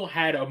still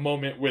had a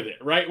moment with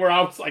it, right? Where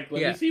I was like,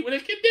 let me see what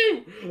it can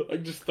do.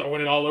 Like, just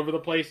throwing it all over the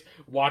place,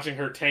 watching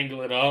her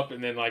tangle it up,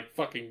 and then, like,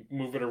 fucking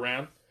move it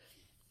around.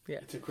 Yeah.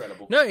 It's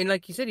incredible. No, and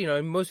like you said,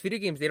 in most video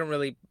games, they don't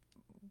really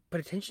put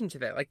attention to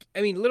that. Like,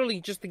 I mean,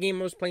 literally just the game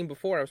I was playing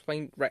before. I was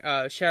playing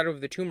Shadow of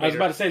the Tomb Raider. I was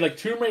about to say, like,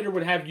 Tomb Raider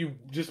would have you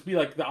just be,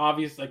 like, the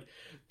obvious, like,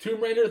 Tomb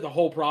Raider, the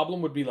whole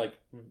problem would be, like,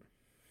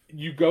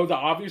 you go the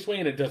obvious way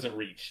and it doesn't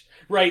reach.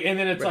 Right? And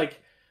then it's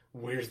like,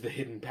 where's the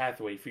hidden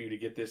pathway for you to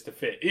get this to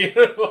fit?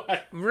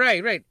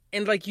 Right.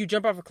 And like you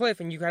jump off a cliff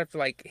and you have to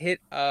like hit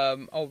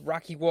a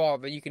rocky wall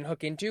that you can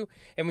hook into,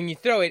 and when you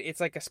throw it,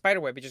 it's like a spider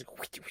web. It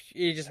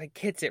just like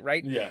hits it,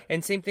 right? Yeah.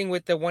 And same thing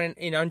with the one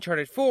in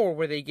Uncharted 4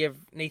 where they give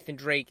Nathan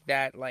Drake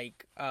that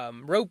like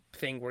rope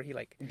thing where he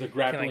like the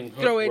grappling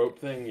hook rope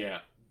thing. Yeah.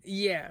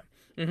 Yeah.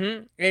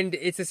 Mm-hmm. And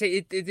it's the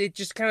same. It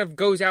just kind of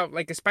goes out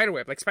like a spider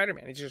web, like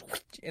Spider-Man. It just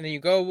and then you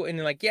go and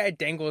then like it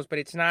dangles, but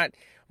it's not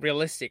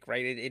realistic,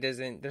 right? It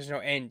doesn't. There's no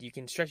end. You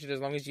can stretch it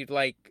as long as you'd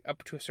like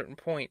up to a certain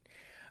point.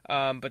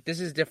 But this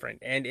is different,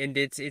 and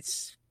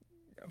it's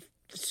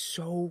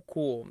so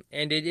cool.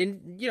 And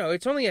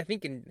it's only I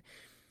think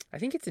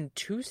it's in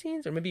 2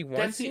 scenes or maybe 1.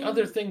 That's the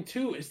other thing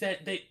too, is that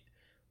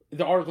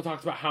the article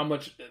talks about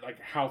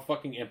how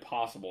fucking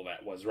impossible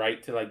that was,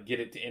 right? To like get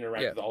it to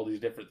interact with all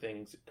these different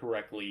things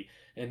correctly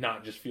and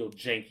not just feel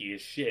janky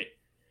as shit.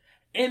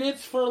 And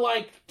it's for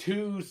like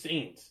 2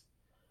 scenes,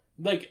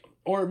 like,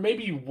 or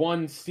maybe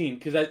 1 scene,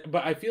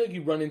 but I feel like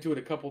you run into it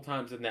a couple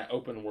times in that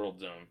open world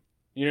zone.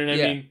 You know what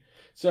I mean?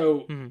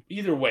 So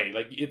either way,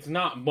 like, it's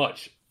not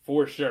much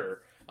for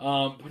sure,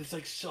 but it's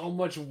like so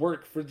much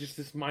work for just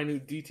this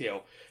minute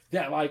detail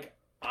that like.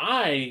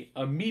 I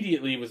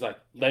immediately was like,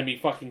 let me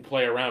fucking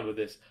play around with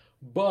this.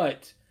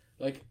 But,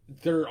 like,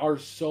 there are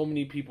so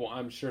many people,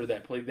 I'm sure,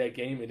 that played that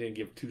game and didn't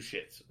give 2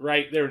 shits,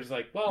 right? They were just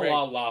like,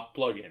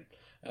 plug in.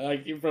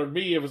 Like, for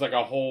me, it was like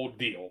a whole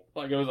deal.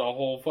 Like, it was a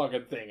whole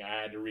fucking thing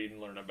I had to read and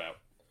learn about.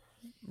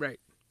 Right.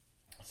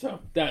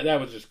 So, that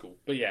was just cool.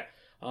 But yeah,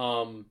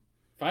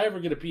 if I ever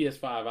get a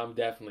PS5, I'm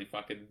definitely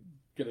fucking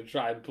gonna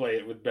try and play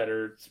it with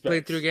better specs. Play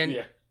it through again?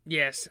 Yeah.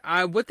 Yes.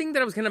 One thing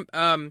that I was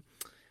gonna,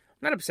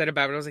 not upset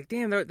about it, I was like,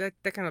 damn, that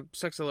kind of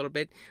sucks a little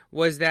bit,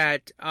 was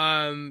that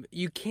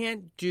you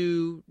can't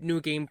do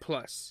New Game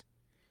Plus.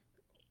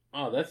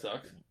 Oh, that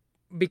sucks.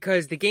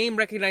 Because the game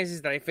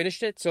recognizes that I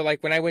finished it, so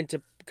like when I went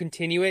to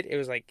continue it, it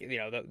was like,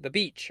 the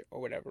beach or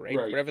whatever, right?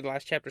 Whatever the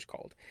last chapter's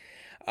called.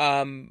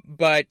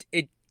 But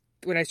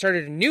when I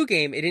started a new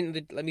game, it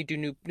didn't let me do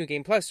New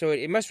Game Plus, so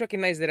it must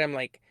recognize that I'm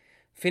like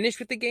finished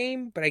with the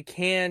game, but I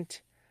can't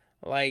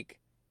like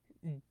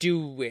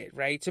do it,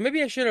 right? So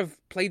maybe I should have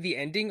played the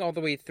ending all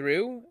the way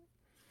through,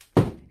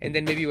 and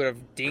then maybe would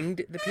have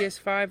dinged the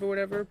PS5 or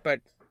whatever.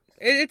 But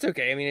it's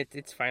okay. I mean,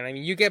 it's fine. I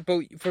mean, you get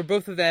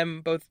both of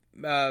them, both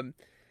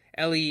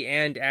Ellie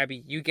and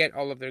Abby. You get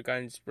all of their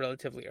guns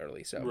relatively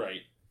early. So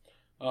right.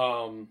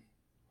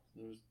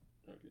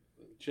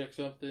 Check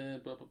something.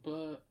 Blah blah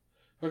blah.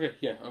 Okay,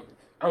 yeah. Okay.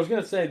 I was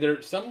gonna say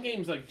some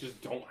games like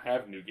just don't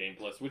have New Game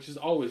Plus, which is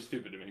always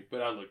stupid to me.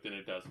 But I looked and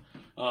it does.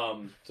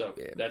 So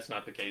that's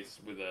not the case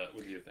with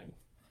your thing.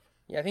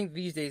 Yeah, I think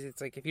these days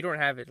it's like if you don't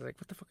have it, like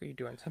what the fuck are you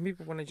doing? Some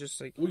people want to just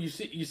like. Well, you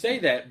say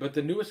that, but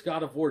the newest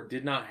God of War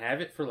did not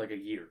have it for like a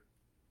year.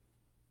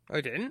 Oh,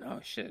 it didn't? Oh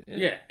shit.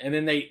 Yeah, and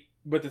then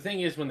but the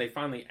thing is, when they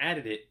finally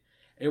added it,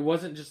 it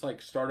wasn't just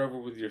like start over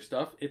with your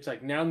stuff. It's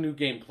like now New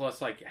Game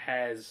Plus like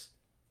has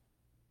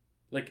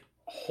like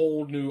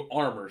whole new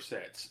armor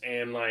sets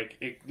and like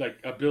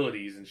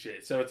abilities and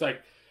shit. So it's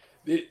like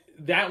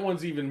that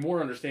one's even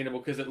more understandable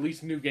because at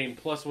least New Game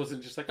Plus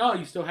wasn't just like, oh,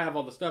 you still have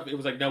all the stuff. It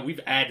was like, no, we've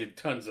added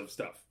tons of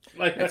stuff.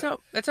 Like that's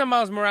how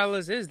Miles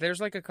Morales is.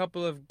 There's like a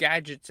couple of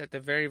gadgets at the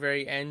very,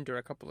 very end or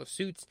a couple of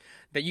suits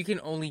that you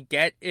can only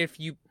get if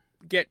you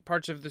get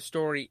parts of the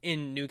story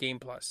in New Game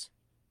Plus.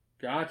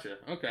 Gotcha.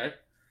 Okay.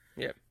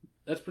 Yeah.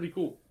 That's pretty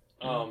cool.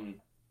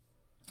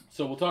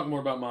 So we'll talk more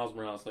about Miles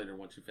Morales later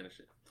once you finish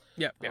it.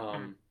 Yeah.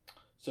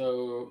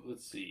 So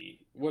let's see.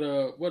 What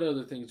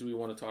other things do we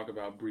want to talk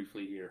about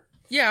briefly here?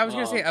 Yeah, I was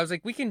gonna say. I was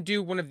like, we can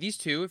do one of these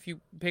two if you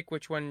pick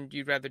which one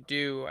you'd rather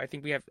do. I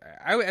think we have.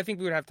 I think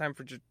we would have time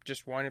for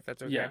just one if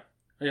that's okay.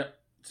 Yeah.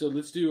 So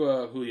let's do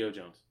Julio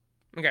Jones.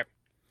 Okay.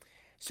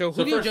 So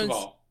Julio first Jones. Of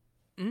all,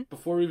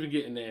 before we even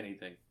get into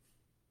anything,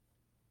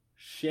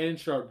 Shannon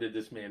Sharp did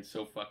this man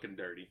so fucking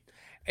dirty.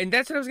 And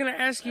that's what I was going to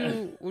ask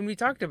you when we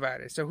talked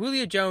about it. So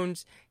Julio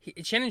Jones,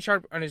 Shannon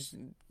Sharp on his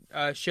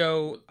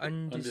show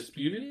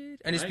Undisputed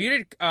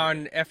right?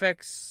 on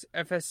FS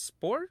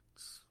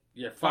Sports.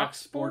 Yeah, Fox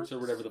Sports or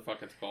whatever the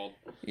fuck it's called.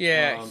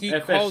 Yeah, he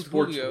FS called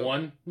Sports Julio.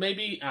 1,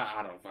 maybe?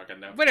 I don't fucking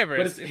know. Whatever.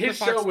 But it's his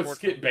show with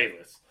Skip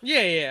Bayless.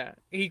 Yeah.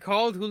 He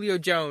called Julio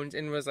Jones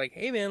and was like,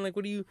 "Hey man, like,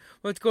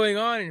 what's going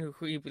on?" And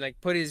he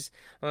like put his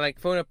like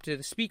phone up to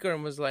the speaker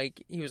and was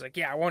like,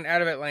 "Yeah, I want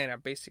out of Atlanta,"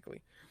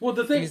 basically. Well,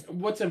 the thing,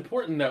 what's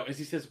important though, is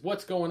he says,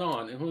 "What's going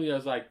on?" And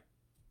Julio's like,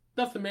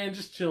 "Nothing, man,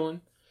 just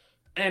chilling."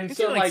 And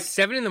so like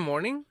 7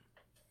 a.m,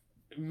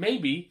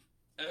 maybe.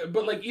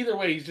 But, like, either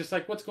way, he's just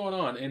like, what's going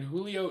on? And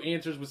Julio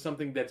answers with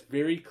something that's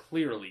very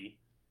clearly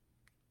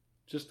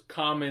just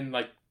common,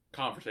 like,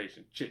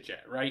 conversation,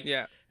 chit-chat, right?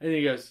 Yeah. And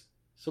he goes,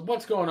 so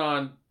what's going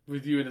on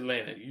with you in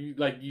Atlanta? You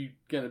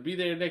gonna be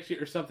there next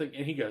year or something?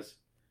 And he goes,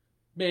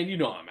 man, you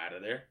know I'm out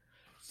of there.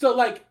 So,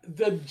 like,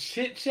 the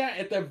chit-chat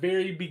at the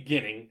very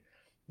beginning,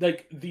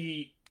 like,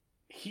 he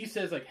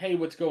says, like, hey,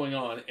 what's going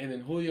on? And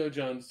then Julio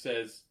Jones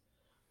says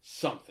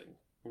something.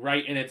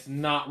 Right, and it's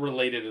not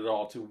related at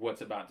all to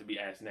what's about to be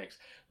asked next.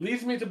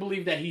 Leads me to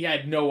believe that he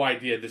had no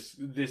idea this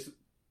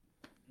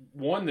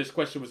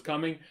question was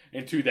coming,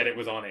 and 2, that it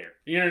was on air.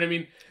 You know what I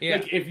mean? Yeah.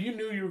 Like, if you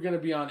knew you were going to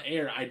be on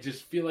air, I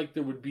just feel like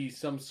there would be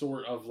some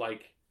sort of,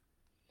 like,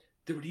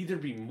 there would either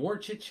be more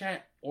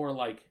chit-chat or,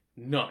 like,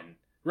 none.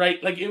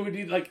 Right? Like, it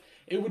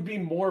would be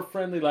more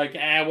friendly, like,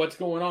 what's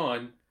going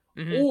on?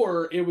 Mm-hmm.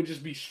 Or it would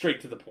just be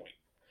straight to the point.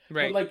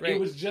 Right, but, like, right. It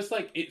was just,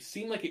 like, it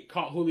seemed like it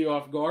caught Julio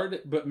off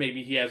guard, but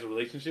maybe he has a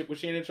relationship with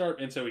Shannon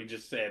Sharpe, and so he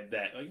just said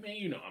that, like, man,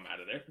 you know I'm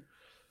out of there.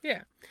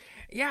 Yeah.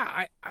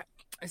 Yeah,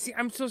 I see,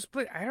 I'm so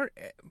split.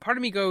 Part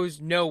of me goes,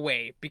 no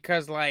way,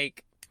 because,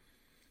 like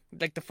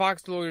the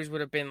Fox lawyers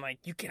would have been like,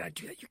 you cannot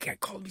do that, you can't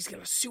call him, he's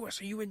gonna sue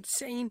us, are you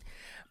insane?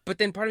 But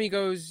then part of me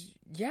goes,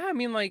 yeah, I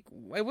mean, like,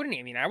 why wouldn't he?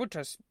 I mean, I would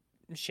trust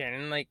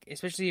Shannon, like,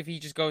 especially if he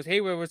just goes,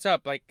 hey, what's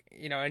up, like,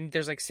 you know, and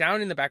there's like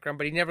sound in the background,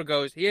 but he never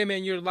goes, yeah,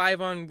 man, you're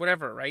live on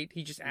whatever, right?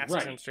 He just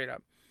asks him straight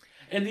up.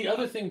 And the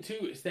other thing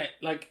too is that,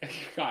 like,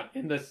 God,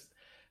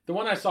 the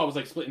one I saw was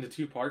like split into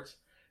 2 parts.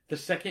 The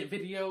second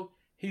video,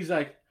 he's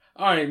like,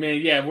 all right,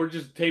 man, yeah, we're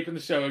just taping the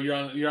show,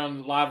 you're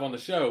on live on the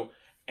show,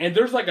 and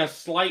there's like a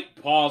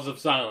slight pause of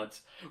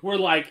silence where,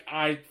 like,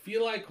 I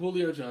feel like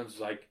Julio Jones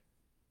was like,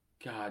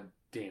 God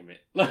damn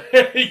it. Like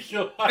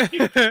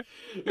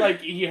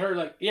he heard,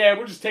 like, yeah,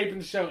 we're just taping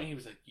the show, and he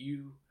was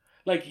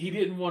like, he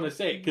didn't want to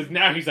say it, because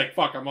now he's like,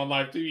 fuck, I'm on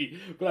live TV.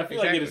 But I feel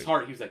like in his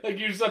heart, he's like,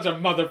 you're such a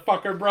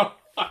motherfucker, bro.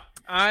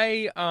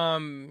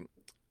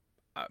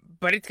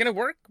 But it's gonna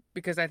work,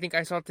 because I think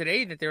I saw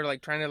today that they're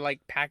like trying to like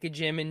package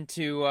him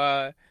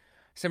into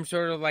some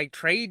sort of like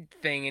trade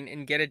thing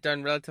and get it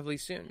done relatively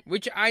soon,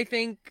 which I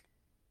think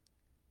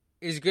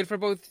is good for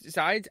both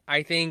sides.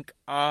 I think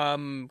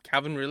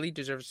Calvin really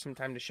deserves some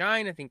time to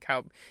shine. I think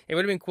it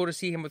would have been cool to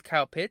see him with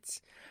Kyle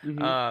Pitts.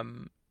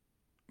 Mm-hmm.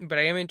 But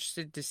I am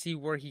interested to see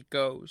where he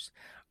goes.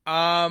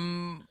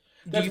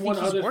 That's one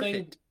other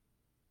thing.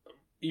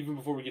 Even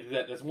before we get to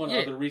that, that's one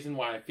other reason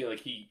why I feel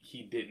like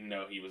he didn't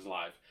know he was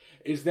live.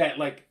 Is that,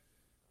 like,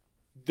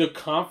 the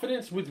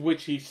confidence with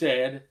which he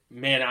said,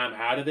 man, I'm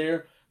out of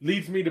there,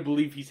 leads me to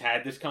believe he's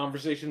had this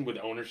conversation with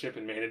ownership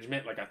and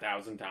management like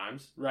 1,000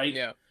 times, right?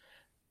 Yeah.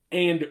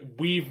 And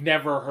we've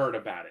never heard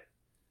about it.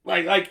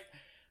 Like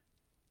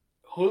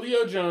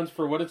Julio Jones,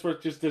 for what it's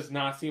worth, just does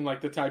not seem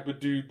like the type of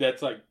dude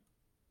that's, like,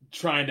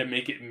 trying to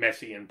make it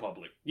messy in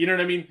public. You know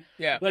what I mean?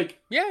 Yeah. Like,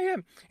 yeah.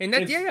 And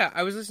that's,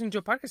 I was listening to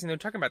a podcast and they were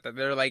talking about that.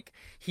 They're like,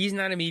 he's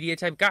not a media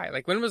type guy.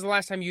 Like, when was the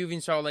last time you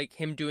even saw, like,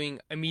 him doing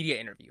a media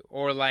interview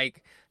or,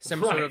 like,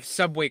 some sort of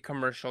Subway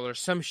commercial or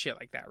some shit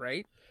like that,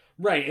 right?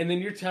 Right, and then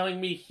you're telling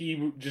me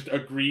he just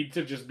agreed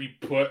to just be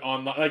put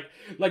on the,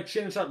 like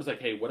Shannon Sharpe was like,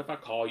 hey, what if I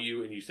call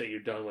you and you say you're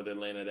done with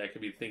Atlanta? That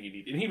could be the thing you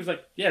need. And he was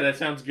like, yeah, that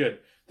sounds good.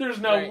 There's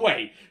no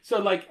way. So,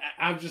 like,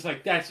 I'm just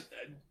like, that's,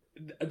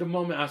 the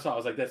moment I saw it, I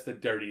was like, that's the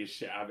dirtiest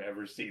shit I've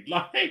ever seen.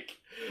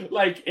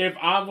 Like if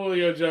I'm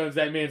Julio Jones,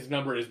 that man's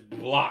number is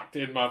blocked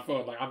in my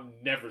phone. Like, I'm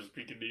never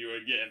speaking to you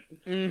again.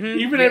 Mm-hmm.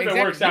 Even if it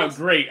works out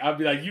great, I'll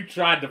be like, you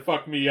tried to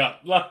fuck me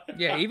up.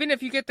 Yeah, even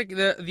if you get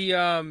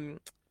the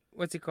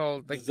what's it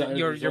called? Like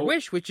your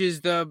wish, which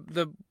is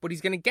the what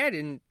he's gonna get,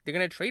 and they're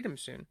gonna trade him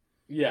soon.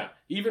 Yeah,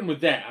 even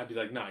with that, I'd be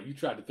like, nah, you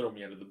tried to throw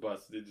me under the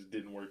bus. It just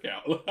didn't work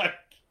out.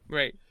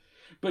 Right.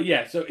 But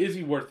yeah, so is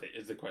he worth it?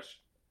 Is the question.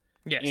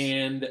 Yes.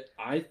 And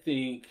I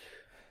think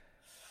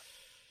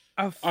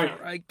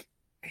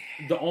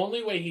the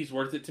only way he's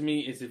worth it to me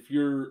is if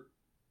you're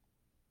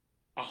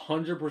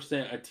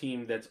 100% a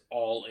team that's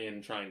all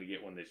in trying to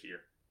get one this year.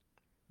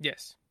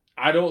 Yes.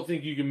 I don't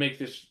think you can make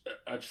this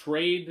a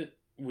trade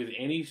with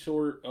any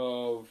sort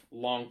of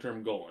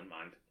long-term goal in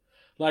mind.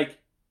 Like,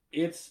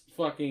 it's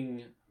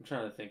fucking... I'm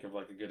trying to think of,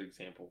 like, a good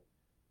example.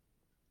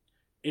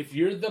 If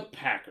you're the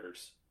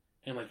Packers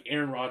and, like,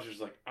 Aaron Rodgers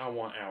is like, I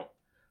want out.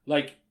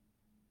 Like,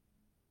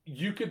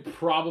 you could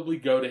probably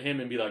go to him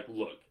and be like,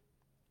 look,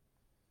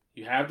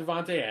 you have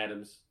Devontae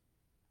Adams.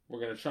 We're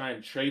going to try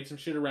and trade some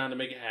shit around to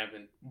make it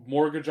happen.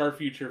 Mortgage our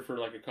future for,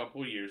 like, a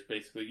couple of years,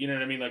 basically. You know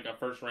what I mean? Like, a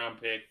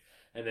first-round pick,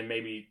 and then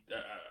maybe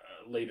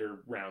a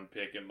later round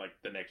pick in, like,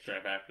 the next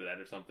draft after that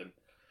or something.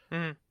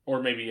 Mhm.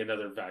 or maybe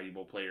another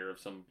valuable player of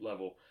some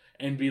level,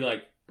 and be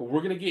like, but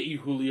we're going to get you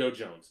Julio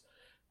Jones.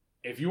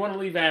 If you want to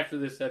leave after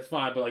this, that's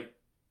fine, but like,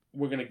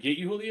 we're going to get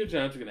you Julio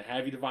Jones, we're going to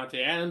have you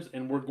Devontae Adams,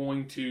 and we're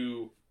going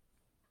to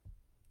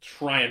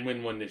try and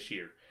win one this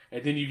year.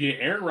 And then you get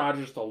Aaron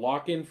Rodgers to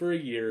lock in for a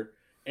year,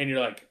 and you're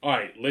like, all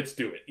right, let's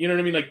do it. You know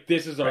what I mean? Like,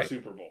 this is our Right.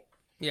 Super Bowl.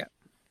 Yeah.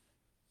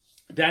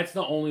 That's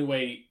the only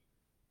way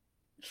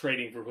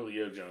trading for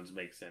Julio Jones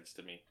makes sense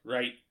to me,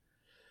 right?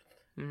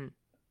 Mm-hmm.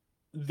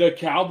 The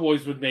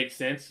Cowboys would make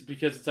sense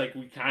because it's like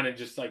we kind of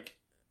just like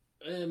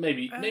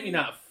maybe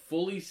not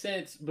fully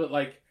sense, but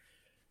like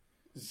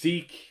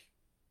Zeke.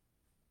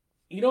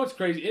 You know what's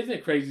crazy? Isn't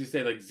it crazy to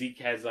say like Zeke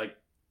has like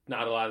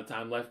not a lot of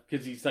time left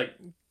because he's like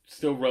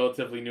still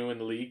relatively new in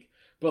the league,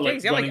 but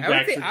like running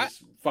backs are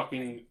just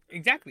fucking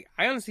exactly.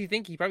 I honestly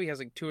think he probably has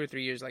like 2 or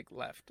 3 years like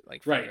left,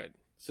 like for right. good.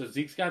 So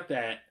Zeke's got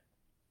that.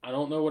 I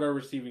don't know what our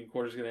receiving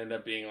core is going to end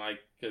up being like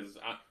because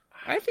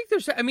I think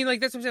there's. I mean, like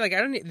that's what I'm saying. Like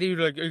I don't. They're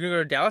like, are you gonna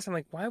go to Dallas? I'm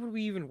like, why would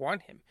we even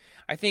want him?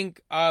 I think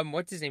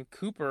what's his name,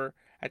 Cooper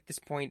at this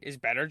point is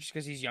better just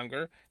because he's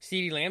younger.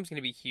 CeeDee Lamb's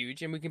gonna be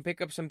huge, and we can pick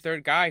up some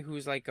third guy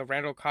who's like a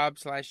Randall Cobb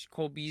 /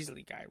 Cole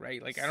Beasley guy,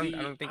 right? Like I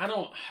don't think. I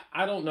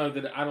don't know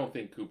that. I don't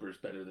think Cooper's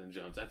better than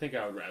Jones. I think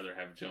I would rather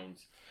have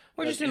Jones.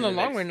 Well, just in the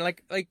long run,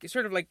 like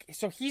sort of like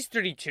so he's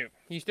 32.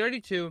 He's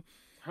 32.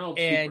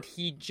 And Cooper?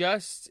 he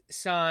just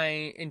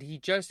signed, and he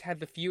just had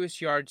the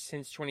fewest yards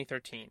since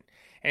 2013.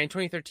 And in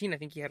 2013, I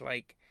think he had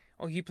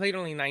he played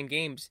only 9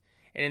 games.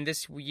 And in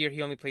this year,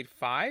 he only played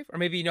 5. Or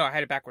maybe, no, I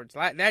had it backwards.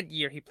 That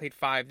year, he played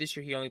 5. This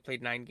year, he only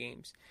played 9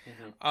 games.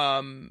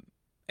 Mm-hmm.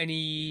 And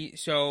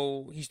he's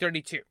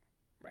 32,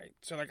 right?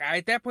 So, like,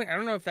 at that point, I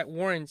don't know if that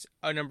warrants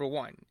a number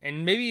one.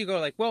 And maybe you go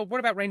like, well, what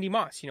about Randy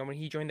Moss? You know, when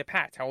he joined the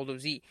Pats, how old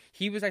was he?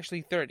 He was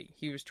actually 30.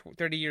 He was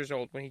 30 years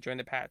old when he joined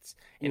the Pats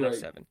in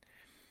 07.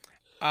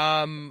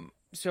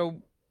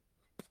 So,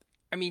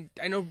 I mean,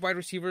 I know wide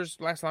receivers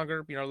last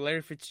longer. You know,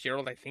 Larry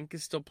Fitzgerald, I think,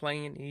 is still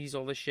playing. He's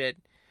old as shit.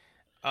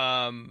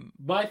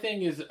 My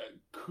thing is,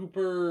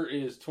 Cooper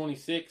is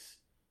 26,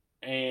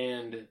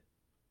 and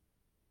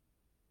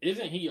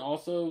isn't he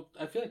also?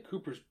 I feel like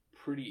Cooper's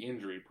pretty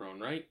injury prone,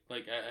 right?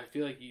 Like, I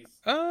feel like he's.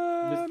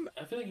 I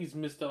feel like he's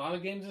missed a lot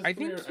of games. I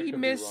think he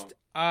missed.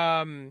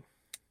 I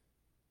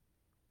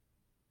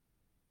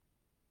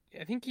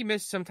think he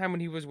missed some time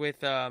when he was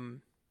with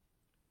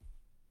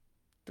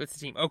what's the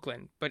team?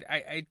 Oakland. But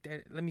I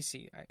let me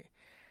see. I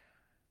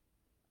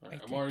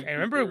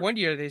remember one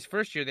year, his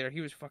first year there,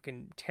 he was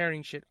fucking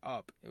tearing shit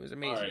up. It was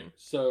amazing. All right,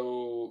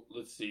 so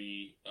let's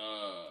see.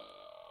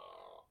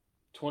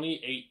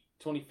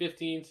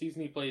 2015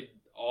 season, he played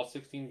all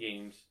 16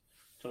 games.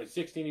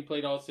 2016, he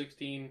played all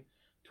 16.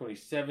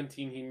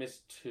 2017, he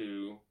missed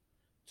 2.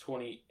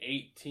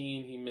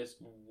 2018, he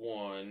missed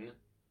 1.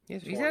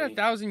 Yes, he's had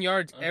 1,000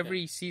 yards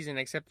every season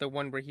except the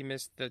one where he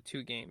missed the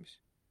 2 games.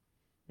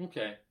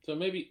 Okay, so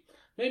maybe,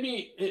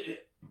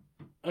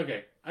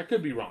 okay, I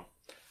could be wrong,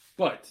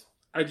 but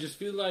I just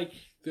feel like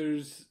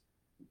let's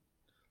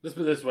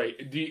put it this way,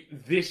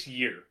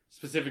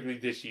 specifically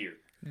this year,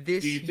 do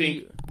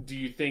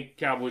you think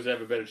Cowboys have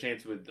a better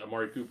chance with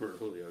Amari Cooper or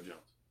Julio Jones?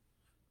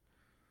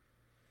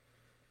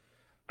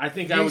 I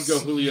think I would go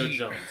Julio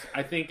Jones.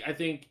 I think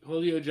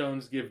Julio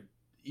Jones give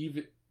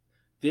even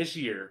this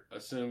year,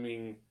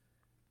 assuming,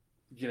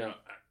 you know,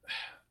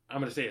 I'm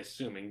going to say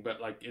assuming,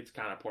 but like it's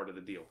kind of part of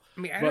the deal.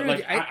 I mean,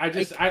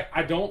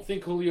 I don't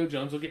think Julio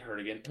Jones will get hurt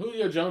again.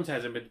 Julio Jones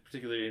hasn't been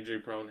particularly injury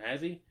prone, has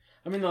he?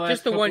 I mean,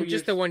 just the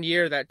 1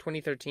 year, that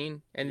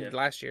 2013 and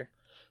last year.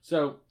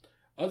 So,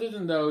 other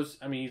than those,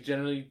 I mean, he's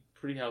generally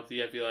pretty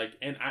healthy. I feel like,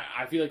 and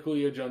I feel like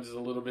Julio Jones is a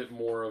little bit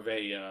more of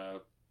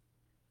a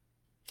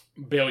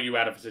bail you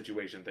out of a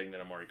situation thing than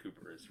Amari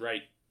Cooper is,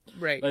 right?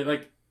 Right.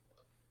 Like.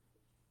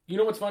 You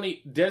know what's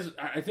funny?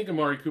 I think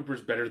Amari Cooper is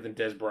better than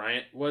Dez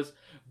Bryant was,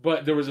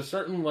 but there was a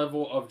certain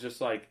level of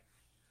just like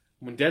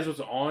when Dez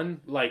was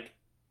on, like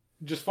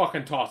just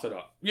fucking toss it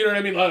up. You know what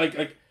I mean?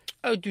 Like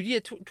oh, dude, yeah.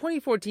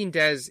 2014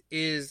 Dez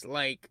is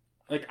like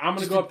I'm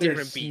gonna go up there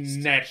and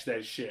snatch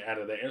that shit out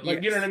of there. Like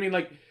yes. You know what I mean?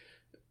 Like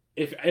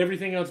if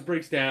everything else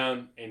breaks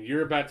down and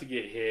you're about to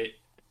get hit,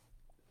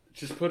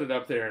 just put it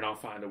up there and I'll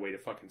find a way to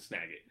fucking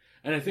snag it.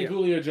 And I think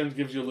Julio Jones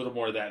gives you a little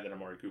more of that than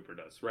Amari Cooper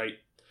does, right?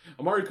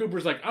 Amari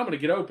Cooper's like, I'm going to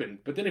get open,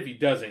 but then if he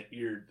doesn't,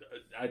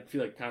 I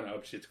feel like kind of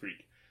up shit's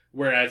creek.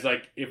 Whereas,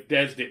 like, if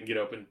Dez didn't get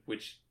open,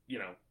 which, you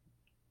know,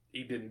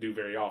 he didn't do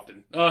very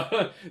often,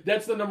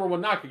 that's the number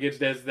one knock against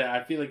Dez, that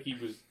I feel like he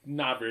was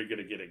not very good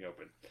at getting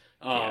open.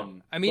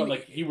 I mean, but,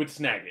 like, he would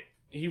snag it.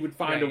 He would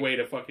find a way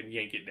to fucking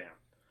yank it down.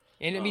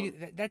 And, I mean,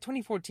 that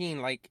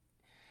 2014, like,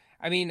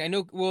 I mean, I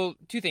know, well,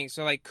 2 things.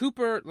 So, like,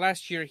 Cooper,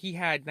 last year, he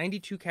had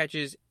 92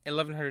 catches,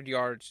 1,100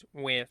 yards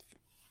with,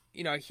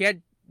 you know, he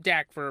had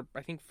Dak for,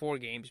 I think, 4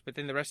 games, but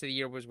then the rest of the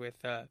year was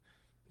with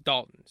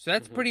Dalton. So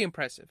that's pretty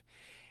impressive.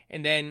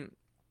 And then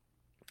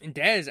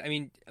Dez, I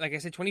mean, like I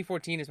said,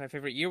 2014 is my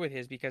favorite year with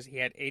his because he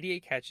had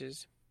 88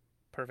 catches,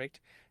 perfect,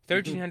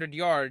 1,300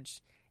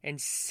 yards, and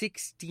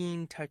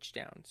 16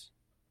 touchdowns.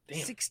 Damn.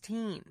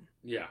 16.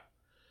 Yeah.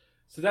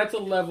 So that's a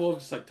level of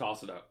just like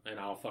toss it up and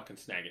I'll fucking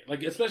snag it.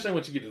 Like especially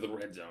once you get to the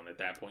red zone at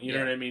that point. You know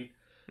what I mean?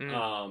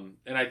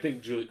 And I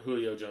think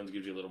Julio Jones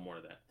gives you a little more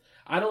of that.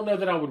 I don't know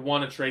that I would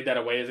want to trade that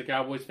away as a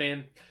Cowboys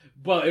fan,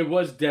 but it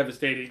was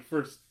devastating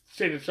for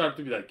Shannon Sharp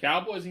to be like,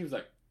 Cowboys? He was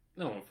like,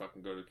 I don't want to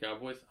fucking go to the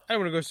Cowboys. I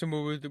want to go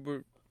somewhere where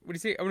what do you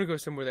say? I want to go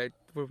somewhere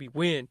where we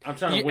win. I'm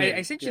trying to win.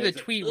 I sent you the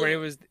tweet where it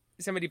was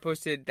somebody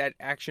posted that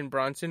Action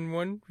Bronson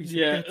one.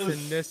 Yeah. It's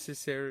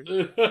unnecessary.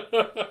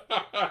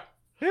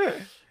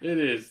 It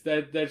is.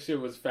 That shit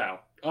was foul.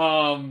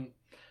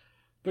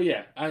 But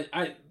yeah,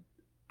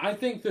 I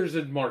think there's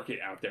a market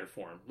out there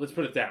for him. Let's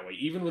put it that way.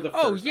 Even with a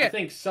first, I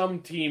think some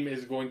team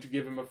is going to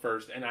give him a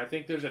first, and I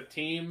think there's a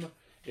team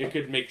it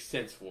could make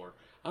sense for.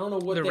 I don't know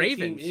what the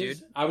Ravens team is.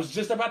 Dude. I was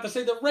just about to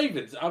say the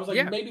Ravens. I was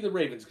like, maybe the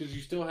Ravens, because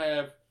you still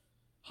have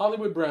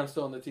Hollywood Brown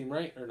still on the team,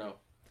 right? Or no?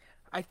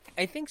 I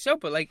think so,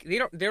 but like they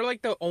are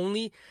the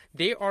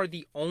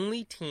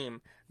only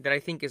team that I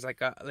think is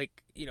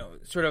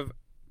sort of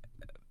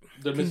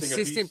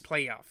consistent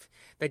playoff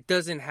that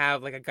doesn't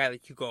have like a guy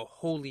like you go,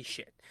 holy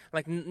shit.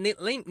 Like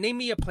name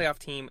me a playoff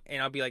team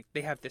and I'll be like,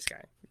 they have this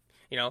guy.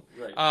 You know?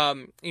 Right.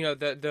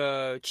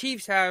 The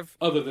Chiefs have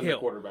other than Hill. The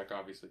quarterback,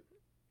 obviously.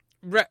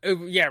 Right.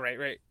 Yeah.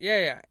 Right.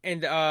 Yeah.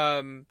 And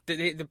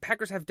the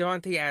Packers have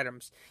Devontae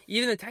Adams.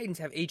 Even the Titans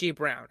have AJ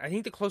Brown. I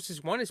think the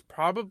closest one is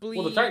probably.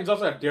 Well, the Titans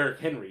also have Derrick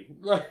Henry.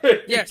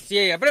 Yes.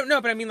 Yeah. But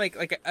I mean like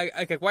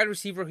a wide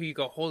receiver who you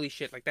go, holy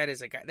shit, like that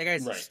is a guy. That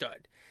guy's a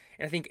stud.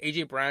 And I think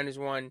AJ Brown is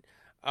one.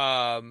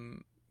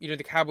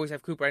 The Cowboys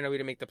have Cooper. I know we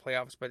didn't make the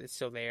playoffs, but it's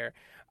still there.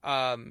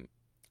 The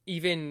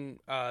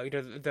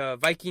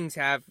Vikings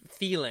have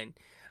Thielen.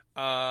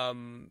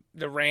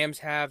 The Rams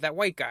have that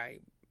white guy.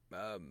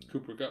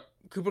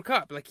 Cooper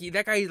Kupp. Like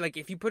that guy, like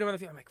if you put him on the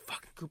field, I'm like,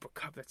 fucking Cooper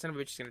Kupp. That son of a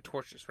bitch is gonna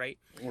torch us, right?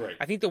 Right.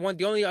 I think the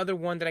only other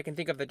one that I can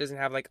think of that doesn't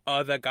have like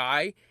other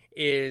guy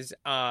is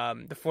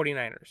the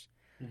 49ers.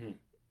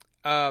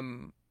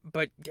 Mm-hmm.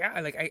 But yeah,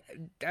 like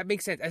that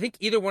makes sense. I think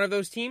either one of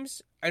those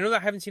teams. I know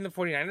that I haven't seen the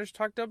 49ers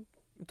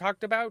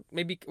talked about.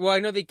 Maybe. Well, I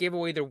know they gave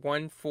away their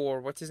one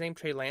for what's his name,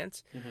 Trey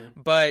Lance.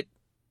 Mm-hmm. But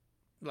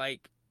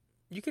like,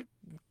 you could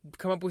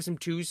come up with some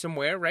twos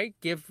somewhere, right?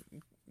 Give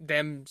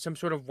them some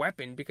sort of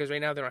weapon because right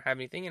now they don't have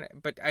anything.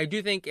 But I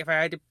do think if I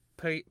had to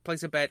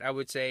place a bet, I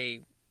would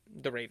say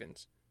the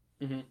Ravens.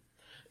 Mm-hmm.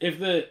 If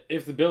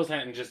the Bills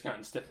hadn't just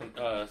gotten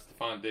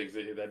Stephon Diggs,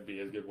 that'd be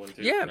a good one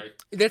too. Yeah, right?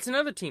 That's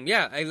another team.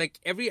 Yeah, I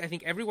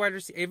think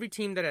every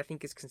team that I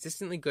think is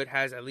consistently good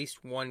has at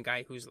least one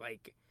guy who's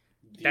like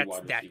that's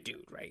that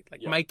dude, right?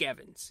 Like Mike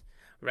Evans,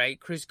 right?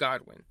 Chris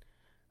Godwin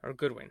or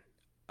Goodwin.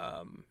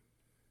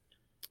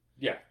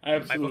 Yeah,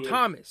 absolutely. Michael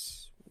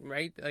Thomas.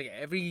 Right, like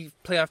every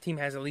playoff team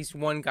has at least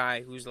one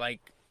guy who's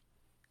like,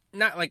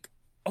 not like,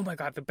 oh my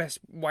god, the best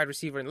wide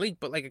receiver in the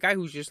league, but like a guy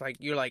who's just like,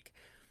 you're like,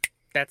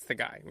 that's the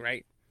guy,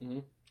 right?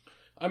 Mm-hmm.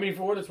 I mean,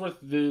 for what it's worth,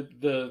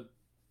 the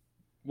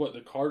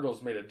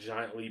Cardinals made a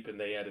giant leap and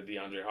they added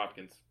DeAndre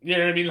Hopkins. You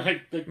know what I mean?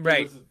 Like,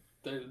 right?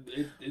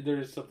 There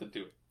is something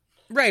to it,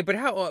 right? But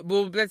how?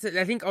 Well, that's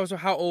I think also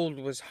how old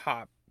was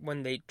Hop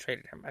when they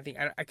traded him? I think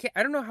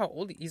I don't know how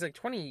old he's like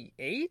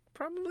 28,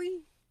 probably.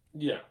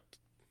 Yeah.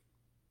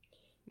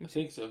 I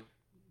think so.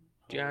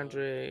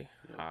 DeAndre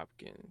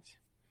Hopkins.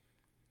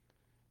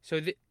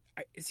 So,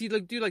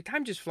 dude,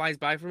 time just flies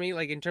by for me.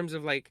 Like, in terms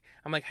of, like,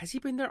 I'm like, has he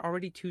been there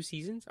already 2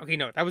 seasons? Okay,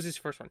 no, that was his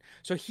first one.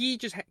 So, he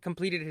just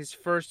completed his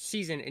first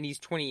season, and he's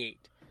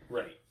 28.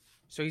 Right.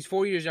 So, he's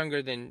 4 years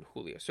younger than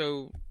Julio.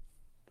 So,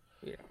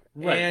 yeah.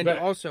 Right. And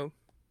also...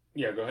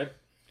 Yeah, go ahead.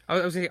 I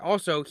was going to say,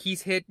 also,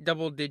 he's hit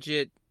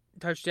double-digit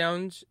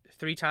touchdowns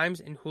 3 times,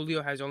 and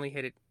Julio has only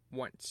hit it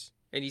once.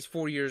 And he's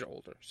 4 years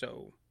older,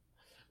 so...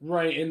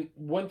 Right, and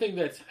one thing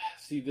this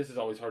is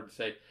always hard to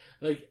say.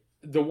 Like,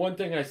 the one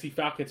thing I see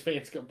Falcons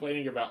fans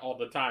complaining about all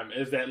the time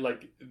is that,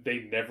 like,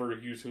 they never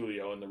use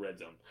Julio in the red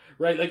zone.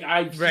 Right? Like,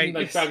 I've seen,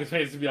 Falcons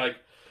fans to be like,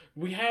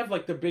 we have,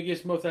 like, the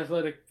biggest, most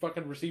athletic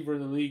fucking receiver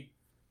in the league.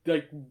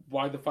 Like,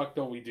 why the fuck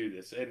don't we do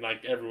this? And,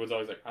 like, everyone's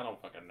always like, I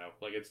don't fucking know.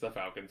 Like, it's the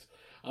Falcons.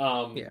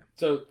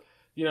 So,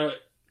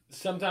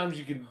 sometimes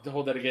you can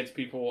hold that against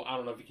people. I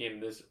don't know if you can in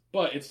this,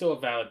 but it's still a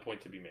valid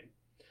point to be made.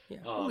 Yeah,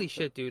 holy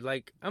shit, dude.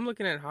 Like, I'm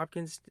looking at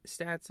Hopkins'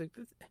 stats. Like,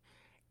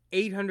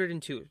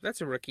 802.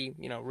 That's a rookie.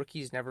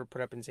 Rookies never put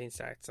up insane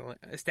stats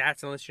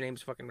unless your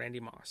name's fucking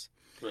Randy Moss.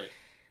 Right.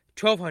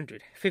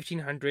 1,200,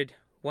 1,500,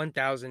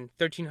 1,000,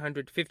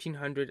 1,300,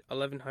 1,500,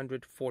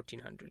 1,100,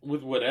 1,400.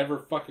 With whatever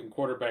fucking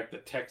quarterback the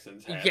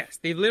Texans have. Yes,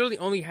 they literally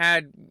only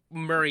had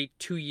Murray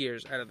 2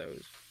 years out of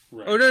those.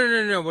 Right. Oh,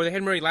 no. Well, they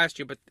had Murray last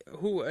year, but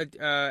who,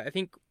 I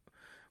think,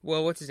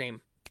 well, what's his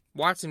name?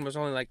 Watson was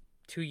only like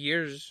 2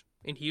 years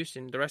in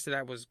Houston. The rest of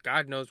that was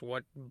God knows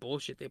what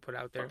bullshit they put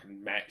out there.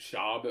 Fucking Matt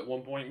Schaub at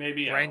one point,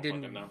 maybe.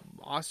 Brandon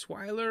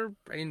Osweiler,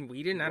 Brandon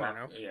Whedon. I don't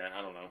know. Yeah,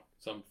 I don't know.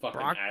 Some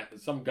fucking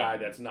some guy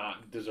that's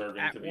not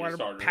deserving to be a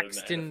starter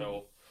Paxton, in the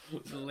NFL.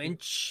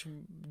 Lynch,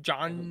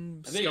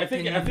 John. I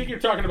think you're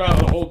talking about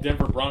the whole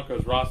Denver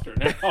Broncos roster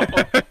now.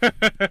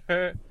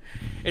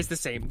 It's the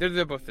same.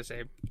 They're both the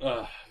same.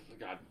 God.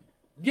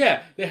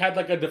 Yeah, they had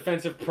like a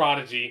defensive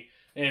prodigy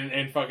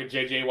and fucking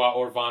J.J. Watt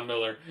or Von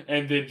Miller,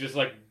 and then just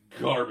like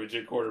garbage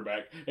at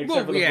quarterback. Except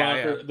Well, for the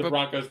yeah, the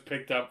Broncos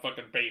picked up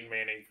fucking Peyton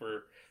Manning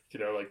for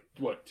like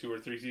what 2 or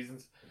 3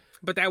 seasons.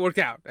 But that worked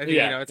out. I think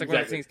it's like exactly. one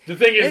of those things. The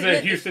thing is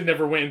that Houston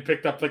never went and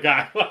picked up the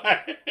guy.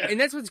 And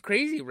that's what's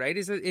crazy, right?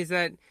 Is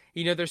that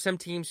there's some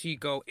teams who you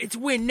go, it's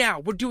win now.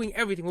 We're doing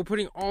everything. We're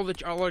putting all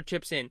our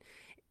chips in,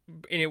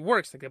 and it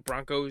works. Like the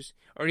Broncos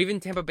or even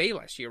Tampa Bay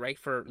last year, right?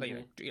 For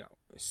like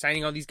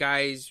signing all these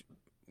guys,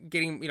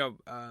 getting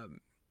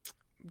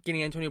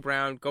getting Antonio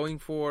Brown, going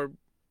for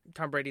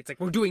Tom Brady. It's like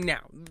we're doing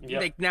now.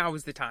 Yep. Like now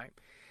is the time.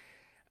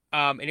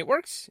 And it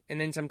works, and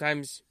then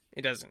sometimes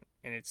it doesn't,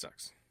 and it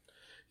sucks.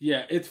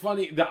 Yeah, it's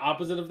funny. The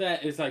opposite of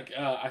that is like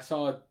I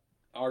saw an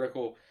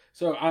article.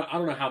 So I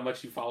don't know how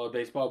much you follow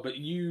baseball, but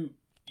you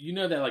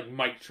know that like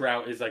Mike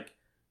Trout is like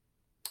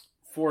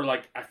for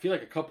like I feel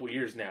like a couple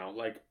years now,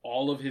 like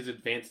all of his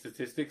advanced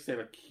statistics say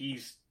like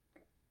he's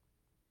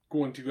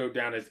going to go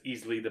down as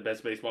easily the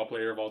best baseball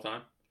player of all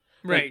time.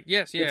 Right. Like,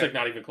 yes. Yeah. It's like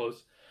not even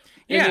close.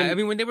 Yeah, then, I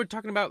mean, when they were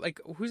talking about, like,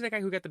 who's that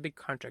guy who got the big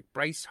contract?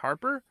 Bryce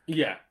Harper?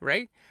 Yeah.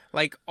 Right?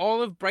 Like,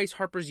 all of Bryce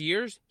Harper's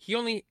years, he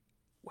only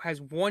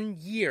has 1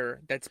 year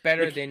that's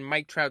better than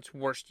Mike Trout's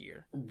worst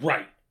year.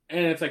 Right.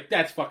 And it's like,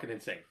 that's fucking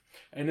insane.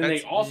 And then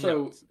they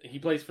also, he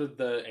plays for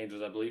the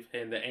Angels, I believe,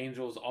 and the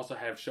Angels also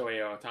have Shohei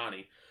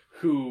Ohtani,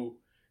 who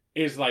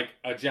is like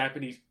a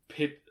Japanese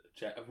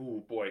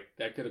oh boy,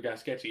 that could have got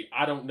sketchy.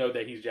 I don't know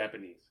that he's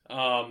Japanese.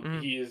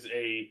 He is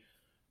a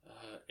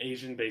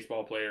Asian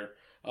baseball player.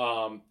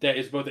 That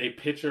is both a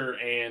pitcher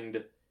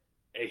and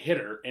a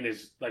hitter, and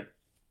is like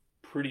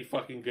pretty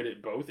fucking good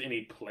at both, and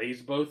he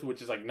plays both,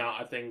 which is like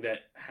not a thing that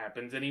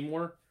happens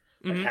anymore.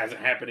 Like hasn't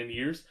happened in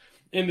years.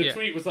 And the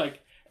tweet was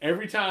like,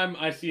 every time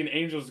I see an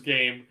Angels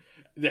game,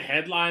 the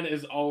headline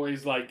is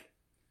always like,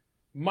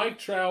 Mike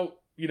Trout,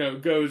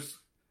 goes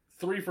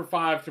 3 for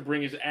 5 to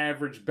bring his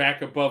average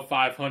back above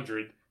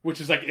 500,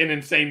 which is like an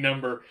insane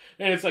number.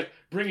 And it's like,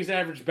 bring his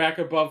average back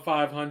above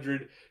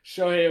 500.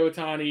 Shohei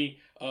Ohtani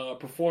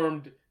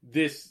performed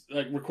this,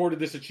 recorded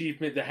this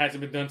achievement that hasn't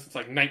been done since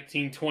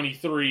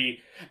 1923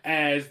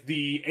 as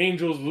the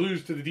Angels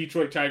lose to the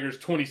Detroit Tigers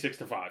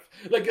 26-5.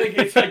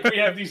 It's like we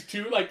have these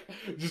two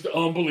just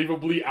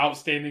unbelievably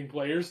outstanding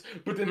players,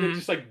 but then they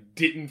just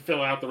didn't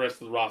fill out the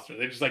rest of the roster.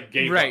 They just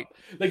gave up.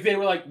 They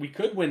were like, we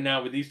could win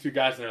now with these two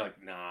guys, and they're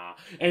like, nah,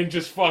 and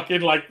just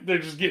fucking they're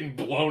just getting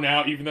blown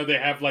out, even though they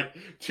have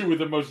two of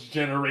the most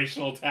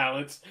generational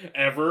talents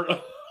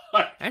ever.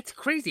 That's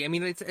crazy. I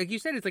mean, it's like you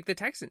said, it's like the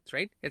Texans,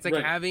 right? It's like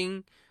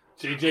having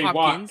J.J.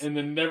 Watt and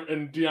then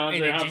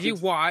DeAndre Hopkins, J.J.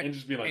 Watt and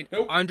just be like,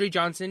 nope. Andre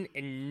Johnson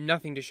and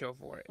nothing to show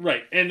for it.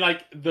 Right, and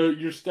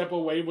your step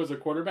away was a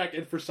quarterback,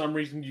 and for some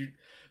reason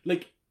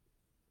I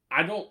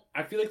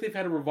feel like they've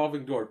had a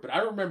revolving door, but I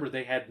remember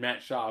they had Matt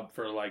Schaub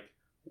for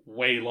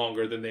way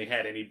longer than they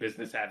had any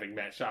business having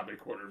Matt Schaub at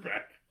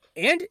quarterback.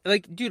 And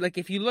dude,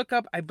 if you look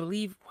up, I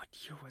believe, what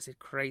year was it?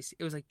 Christ,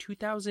 it was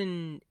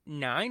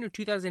 2009 or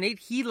 2008.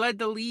 He led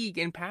the league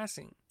in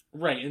passing.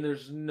 Right, and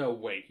there's no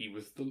way he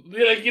was the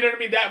you know what I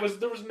mean.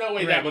 There was no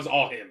way that was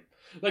all him.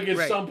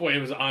 At some point,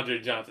 it was Andre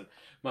Johnson.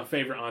 My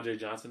favorite Andre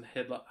Johnson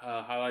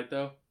highlight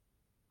though,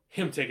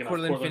 him taking off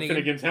Cortland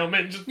Finnegan's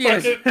helmet and just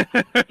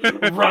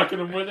fucking rocking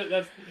him with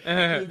it.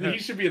 He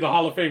should be in the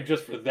Hall of Fame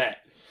just for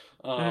that.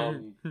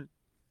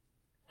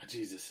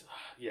 Jesus,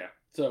 yeah.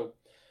 So.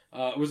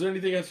 Was there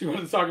anything else you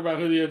wanted to talk about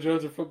Julio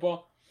Jones or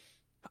football?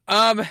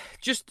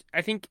 Just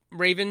I think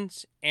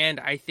Ravens, and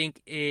I think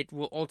it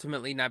will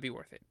ultimately not be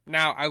worth it.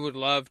 Now, I would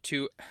love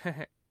to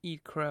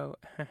eat crow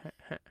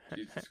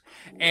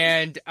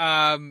and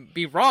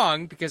be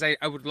wrong, because I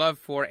would love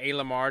for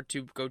Lamar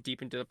to go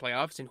deep into the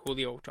playoffs and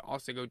Julio to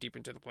also go deep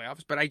into the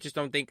playoffs, but I just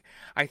don't think.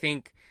 I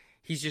think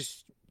he's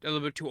just a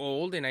little bit too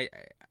old, and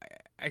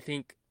I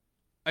think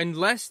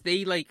unless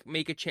they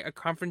make a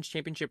conference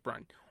championship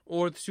run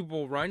or the Super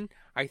Bowl run,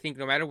 I think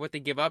no matter what they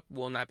give up,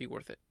 will not be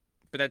worth it.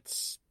 But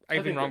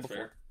I've been wrong before.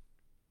 Fair.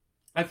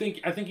 I think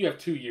you have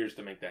 2 years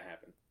to make that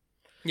happen.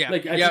 Yeah,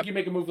 I think you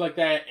make a move like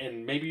that,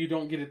 and maybe you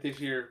don't get it this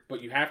year,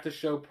 but you have to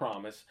show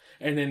promise,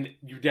 and then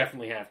you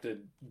definitely have to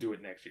do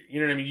it next year. You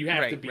know what I mean? You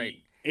have to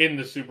be in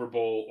the Super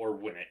Bowl or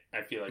win it.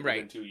 I feel like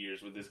within 2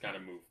 years with this kind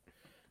of move,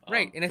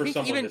 right? And I think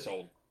someone even this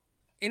old,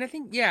 and I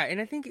think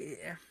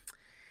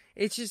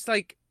it's just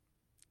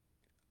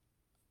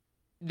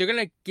they're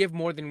going to give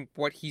more than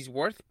what he's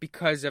worth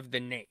because of the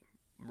name,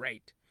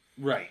 right?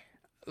 Right.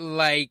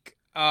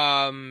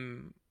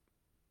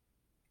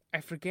 I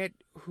forget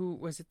who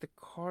was it, the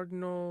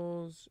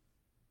Cardinals,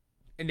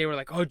 and they were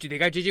like, "Oh, dude, they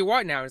got J.J.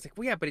 Watt now." It's like,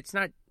 well, yeah, but it's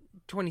not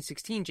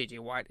 2016 J.J.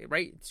 Watt,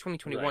 right? It's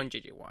 2021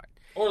 J.J. Watt.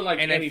 Or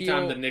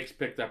anytime the Knicks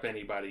picked up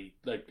anybody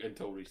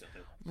until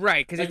recently,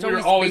 right? Because it's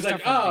always based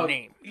off of the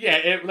name.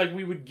 Yeah,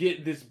 we would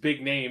get this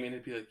big name and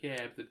it'd be but at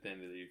the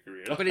end of your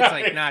career, but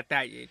it's not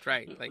that age,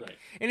 right?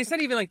 And it's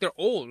not even they're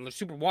old and they're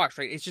super washed,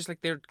 right? It's just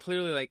they're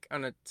clearly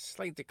on a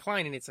slight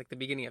decline, and it's the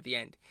beginning of the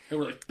end. And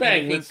we're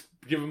bang, let's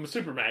give him a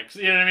supermax.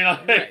 You know what I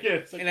mean?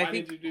 Right. And why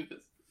did you do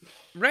this?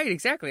 Right,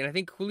 exactly. And I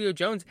think Julio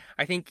Jones,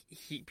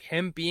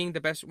 him being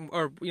the best,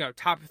 or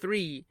top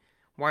 3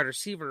 wide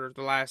receiver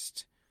the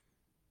last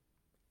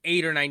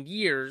 8 or 9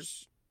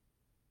 years,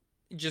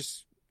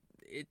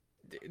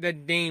 that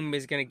name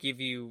is going to give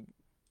you.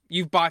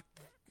 You've bought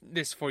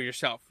this for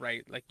yourself,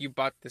 right? Like you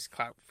bought this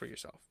clout for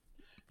yourself.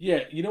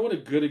 Yeah, you know what a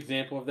good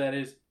example of that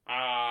is?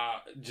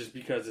 Just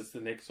because it's the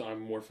Knicks, so I'm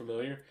more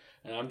familiar.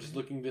 And I'm just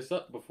looking this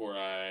up before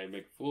I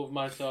make a fool of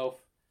myself.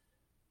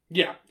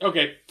 Yeah,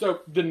 okay.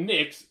 So the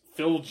Knicks,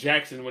 Phil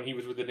Jackson, when he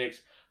was with the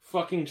Knicks,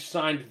 fucking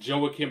signed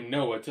Joakim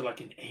Noah to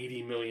like an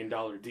 $80 million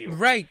deal.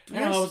 Right.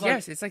 And I was like,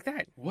 yes, it's like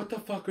that. What the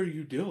fuck are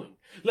you doing?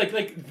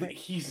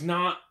 He's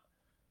not...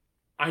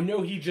 I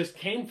know he just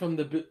came from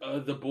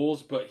the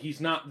Bulls, but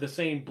he's not the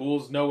same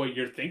Bulls Noah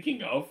you're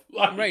thinking of.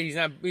 Right,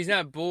 he's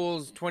not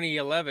Bulls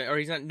 2011, or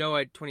he's not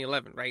Noah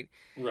 2011, right?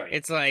 Right.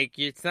 It's like,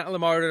 it's not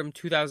Lamar Odom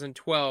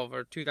 2012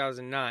 or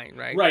 2009,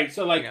 right? Right,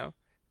 so like...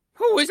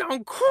 who is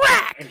on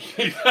crack?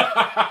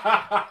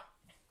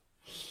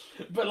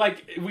 But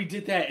like, we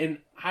did that, and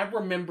I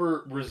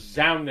remember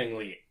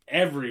resoundingly,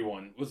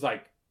 everyone was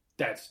like,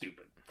 that's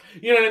stupid.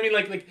 You know what I mean?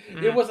 Like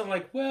It wasn't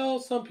like, well,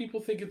 some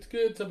people think it's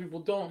good, some people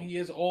don't. He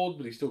is old,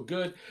 but he's still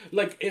good.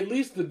 Like, at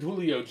least the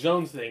Julio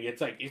Jones thing,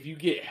 it's like, if you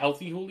get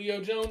healthy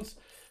Julio Jones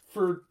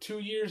for 2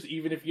 years,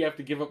 even if you have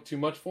to give up too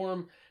much for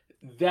him,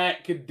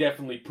 that could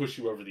definitely push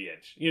you over the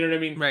edge. You know what I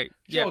mean? Right.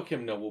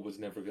 Joakim Noah was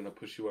never going to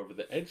push you over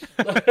the edge.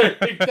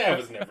 That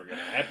was never going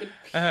to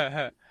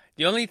happen.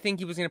 The only thing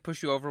he was going to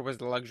push you over was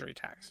the luxury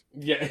tax.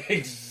 Yeah,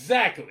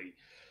 exactly.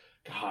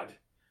 God.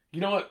 You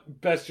know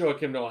what? Best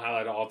Joakim Noah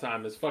highlight of all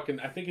time is fucking,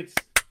 I think it's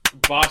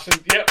Bosch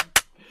and,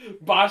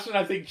 Bosch and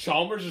I think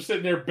Chalmers are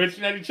sitting there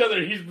bitching at each other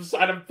and he's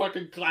beside them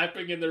fucking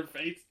clapping in their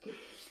face.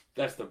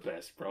 That's the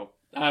best, bro.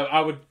 I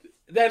would,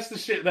 that's the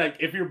shit, like,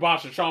 if you're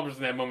Bosch and Chalmers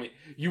in that moment,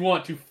 you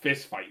want to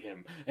fist fight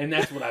him. And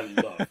that's what I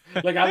love.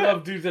 Like, I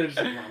love dudes that are just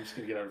like, I'm just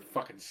gonna get out of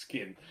fucking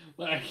skin.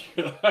 Like,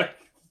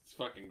 it's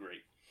fucking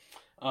great.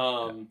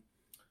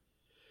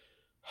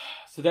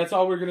 So that's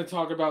all we're going to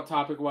talk about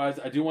topic-wise.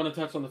 I do want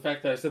to touch on the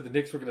fact that I said the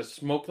Knicks were going to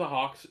smoke the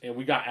Hawks, and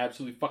we got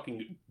absolutely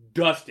fucking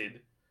dusted.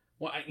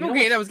 Well,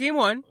 that was game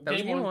one. That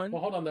was game one.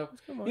 Well, hold on, though.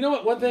 You know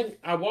what? One thing,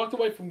 I walked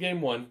away from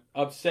game one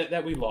upset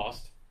that we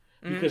lost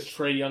because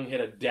Trae Young hit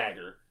a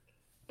dagger.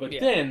 But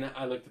then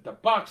I looked at the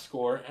box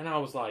score, and I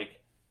was like,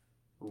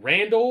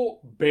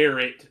 Randall,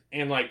 Barrett,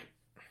 and like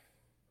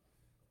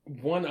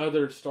one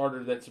other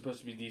starter that's supposed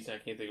to be decent.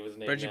 I can't think of his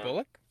name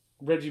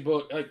Reggie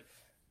Bullock, like,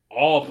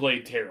 all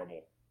played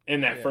terrible.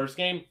 In that first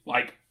game,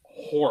 like,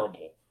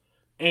 horrible.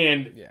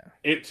 And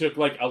it took,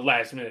 like, a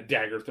last-minute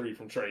dagger 3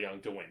 from Trae Young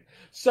to win.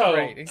 So,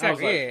 right,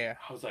 exactly. I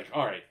was like,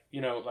 all right,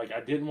 like, I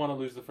didn't want to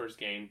lose the first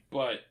game,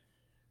 but,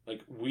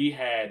 like, we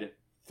had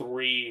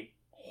 3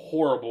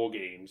 horrible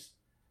games.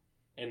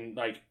 And,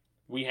 like,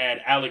 we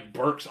had Alec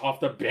Burks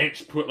off the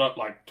bench put up,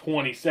 like,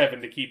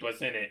 27 to keep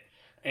us in it.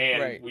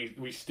 And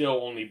we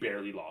still only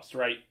barely lost,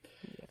 right?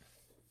 Yeah.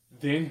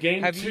 Then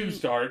game 2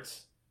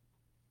 starts...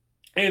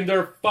 And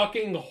they're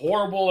fucking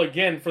horrible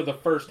again for the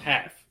first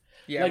half.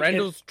 Yeah, like,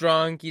 Randall's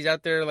drunk. He's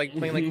out there, like,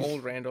 playing like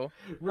old Randall.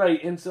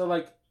 Right, and so,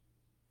 like,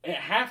 at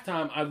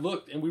halftime, I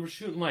looked, and we were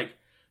shooting, like,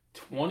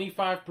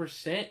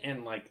 25%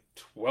 and, like,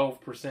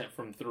 12%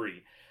 from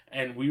 3.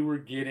 And we were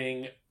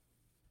getting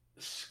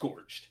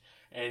scorched.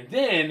 And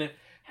then,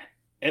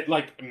 at,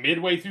 like,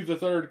 midway through the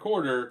third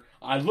quarter,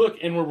 I look,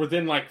 and we're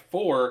within, like,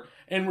 4,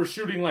 and we're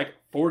shooting, like,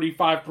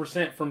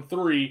 45% from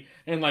 3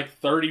 and like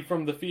 30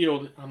 from the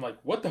field. I'm like,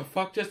 what the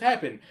fuck just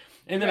happened?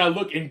 And then I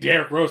look and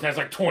Derrick Rose has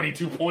like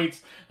 22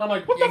 points. I'm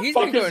like, what the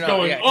fuck is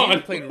going on?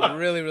 He played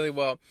really, really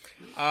well.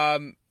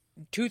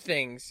 2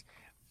 things.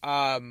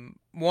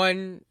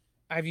 One,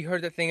 have you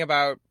heard that thing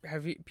about,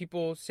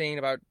 people saying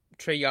about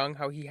Trae Young,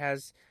 how he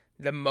has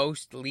the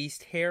most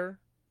least hair?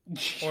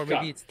 Or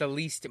maybe it's the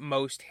least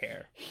most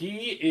hair.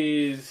 He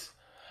is,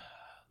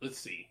 let's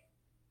see.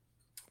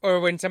 Or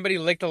when somebody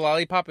licked a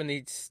lollipop and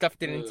they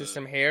stuffed it into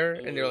some hair,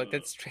 and they're like,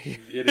 "That's straight."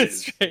 It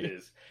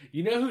is.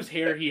 You know whose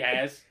hair he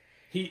has?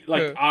 He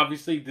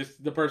obviously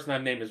the person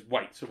I've named is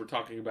white, so we're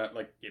talking about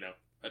like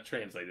a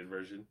translated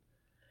version.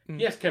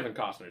 He has Kevin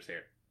Costner's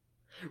hair,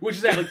 which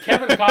is that like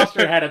Kevin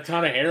Costner had a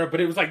ton of hair,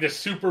 but it was like this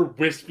super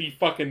wispy,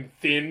 fucking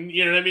thin.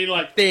 You know what I mean?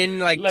 Like thin,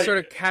 like sort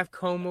of calf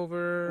comb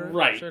over,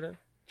 right? Sort of.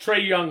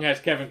 Trae Young has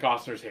Kevin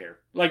Costner's hair.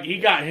 Like, he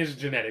got his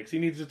genetics. He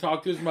needs to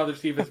talk to his mother,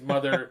 see if his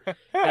mother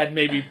had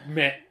maybe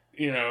met,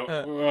 Kevin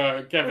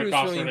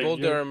Costner. Bull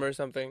Durham or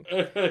something.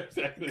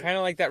 Exactly. Kind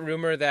of like that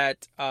rumor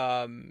that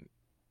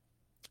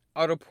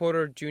Otto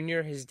Porter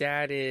Jr., his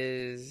dad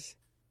is...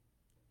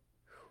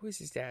 Who is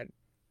his dad?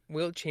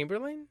 Wilt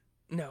Chamberlain?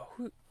 No.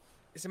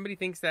 Somebody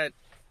thinks that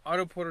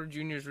Otto Porter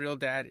Jr.'s real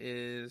dad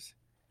is...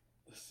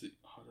 Let's see.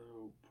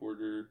 Otto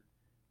Porter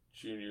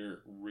Jr.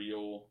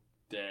 real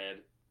dad...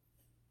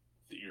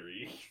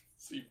 theory.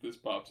 See if this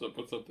pops up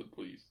with something,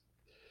 please.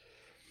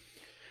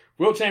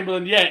 Wilt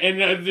Chamberlain, yeah,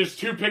 and there's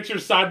 2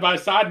 pictures side by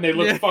side, and they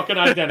look fucking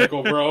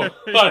identical, bro.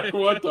 Like,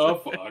 what the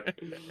fuck?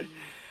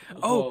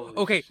 Oh,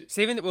 okay.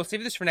 We'll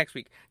save this for next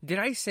week. Did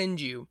I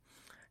send you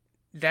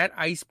that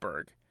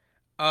iceberg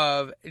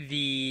of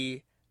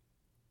the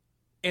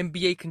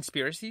NBA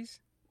conspiracies?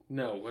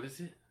 No, what is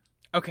it?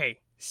 Okay,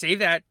 save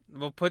that.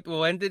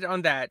 We'll end it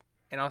on that,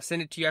 and I'll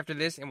send it to you after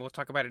this, and we'll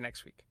talk about it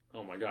next week.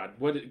 Oh my god!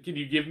 What can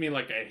you give me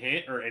like a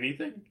hint or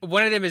anything?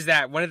 One of them is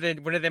that one of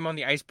them on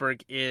the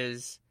iceberg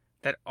is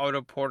that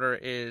Otto Porter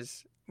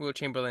is Will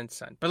Chamberlain's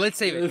son. But let's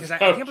save it because I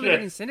can't believe I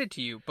didn't send it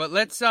to you. But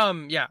let's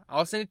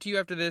I'll send it to you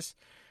after this.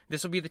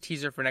 This will be the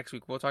teaser for next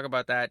week. We'll talk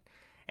about that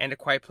and A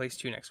Quiet Place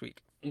 2 next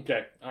week.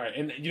 Okay, all right,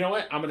 and you know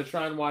what? I'm gonna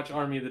try and watch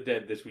Army of the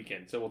Dead this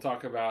weekend, so we'll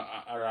talk about,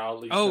 or I'll at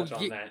least touch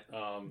on that.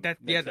 That's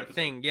the other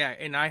thing, yeah.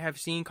 And I have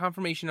seen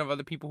confirmation of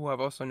other people who have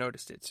also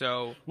noticed it.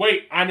 So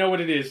wait, I know what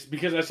it is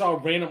because I saw a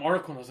random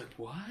article and I was like,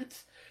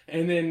 "What?"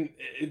 And then,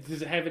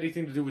 does it have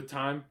anything to do with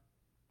time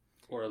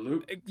or a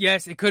loop?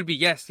 Yes, it could be.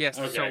 Yes. Okay.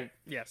 So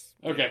yes.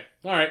 Okay,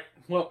 all right.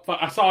 Well,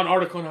 I saw an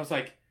article and I was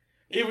like,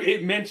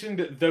 it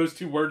mentioned those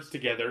two words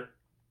together,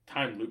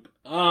 time loop.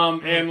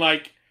 And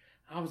like,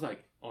 I was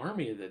like,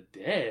 Army of the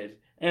Dead,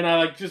 and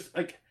I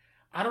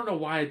I don't know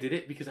why I did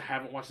it because I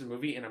haven't watched the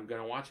movie and I'm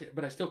gonna watch it,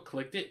 but I still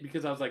clicked it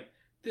because I was like,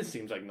 this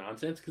seems like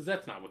nonsense because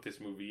that's not what this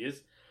movie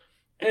is.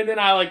 And then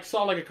I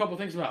saw a couple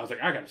things about it. I was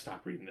like, I gotta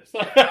stop reading this.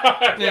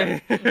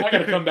 I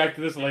gotta come back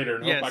to this later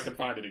and hope I can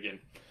find it again.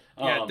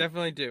 Yeah,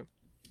 definitely do.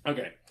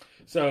 Okay,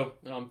 so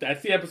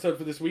that's the episode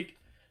for this week.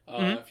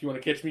 If you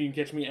want to catch me, you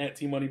can catch me at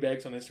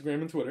TMoneybags on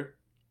Instagram and Twitter.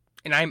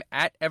 And I'm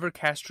at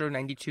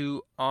EverCastro92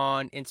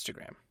 on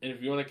Instagram. And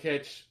if you want to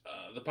catch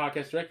the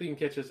podcast directly, you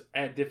can catch us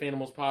at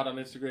DiffAnimalsPod on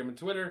Instagram and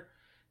Twitter.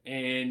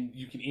 And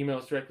you can email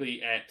us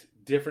directly at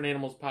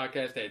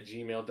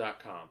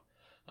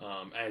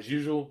differentanimalspodcast@gmail.com. As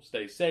usual,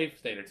 stay safe,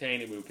 stay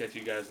entertained, and we will catch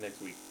you guys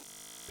next week.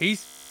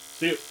 Peace.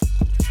 See you.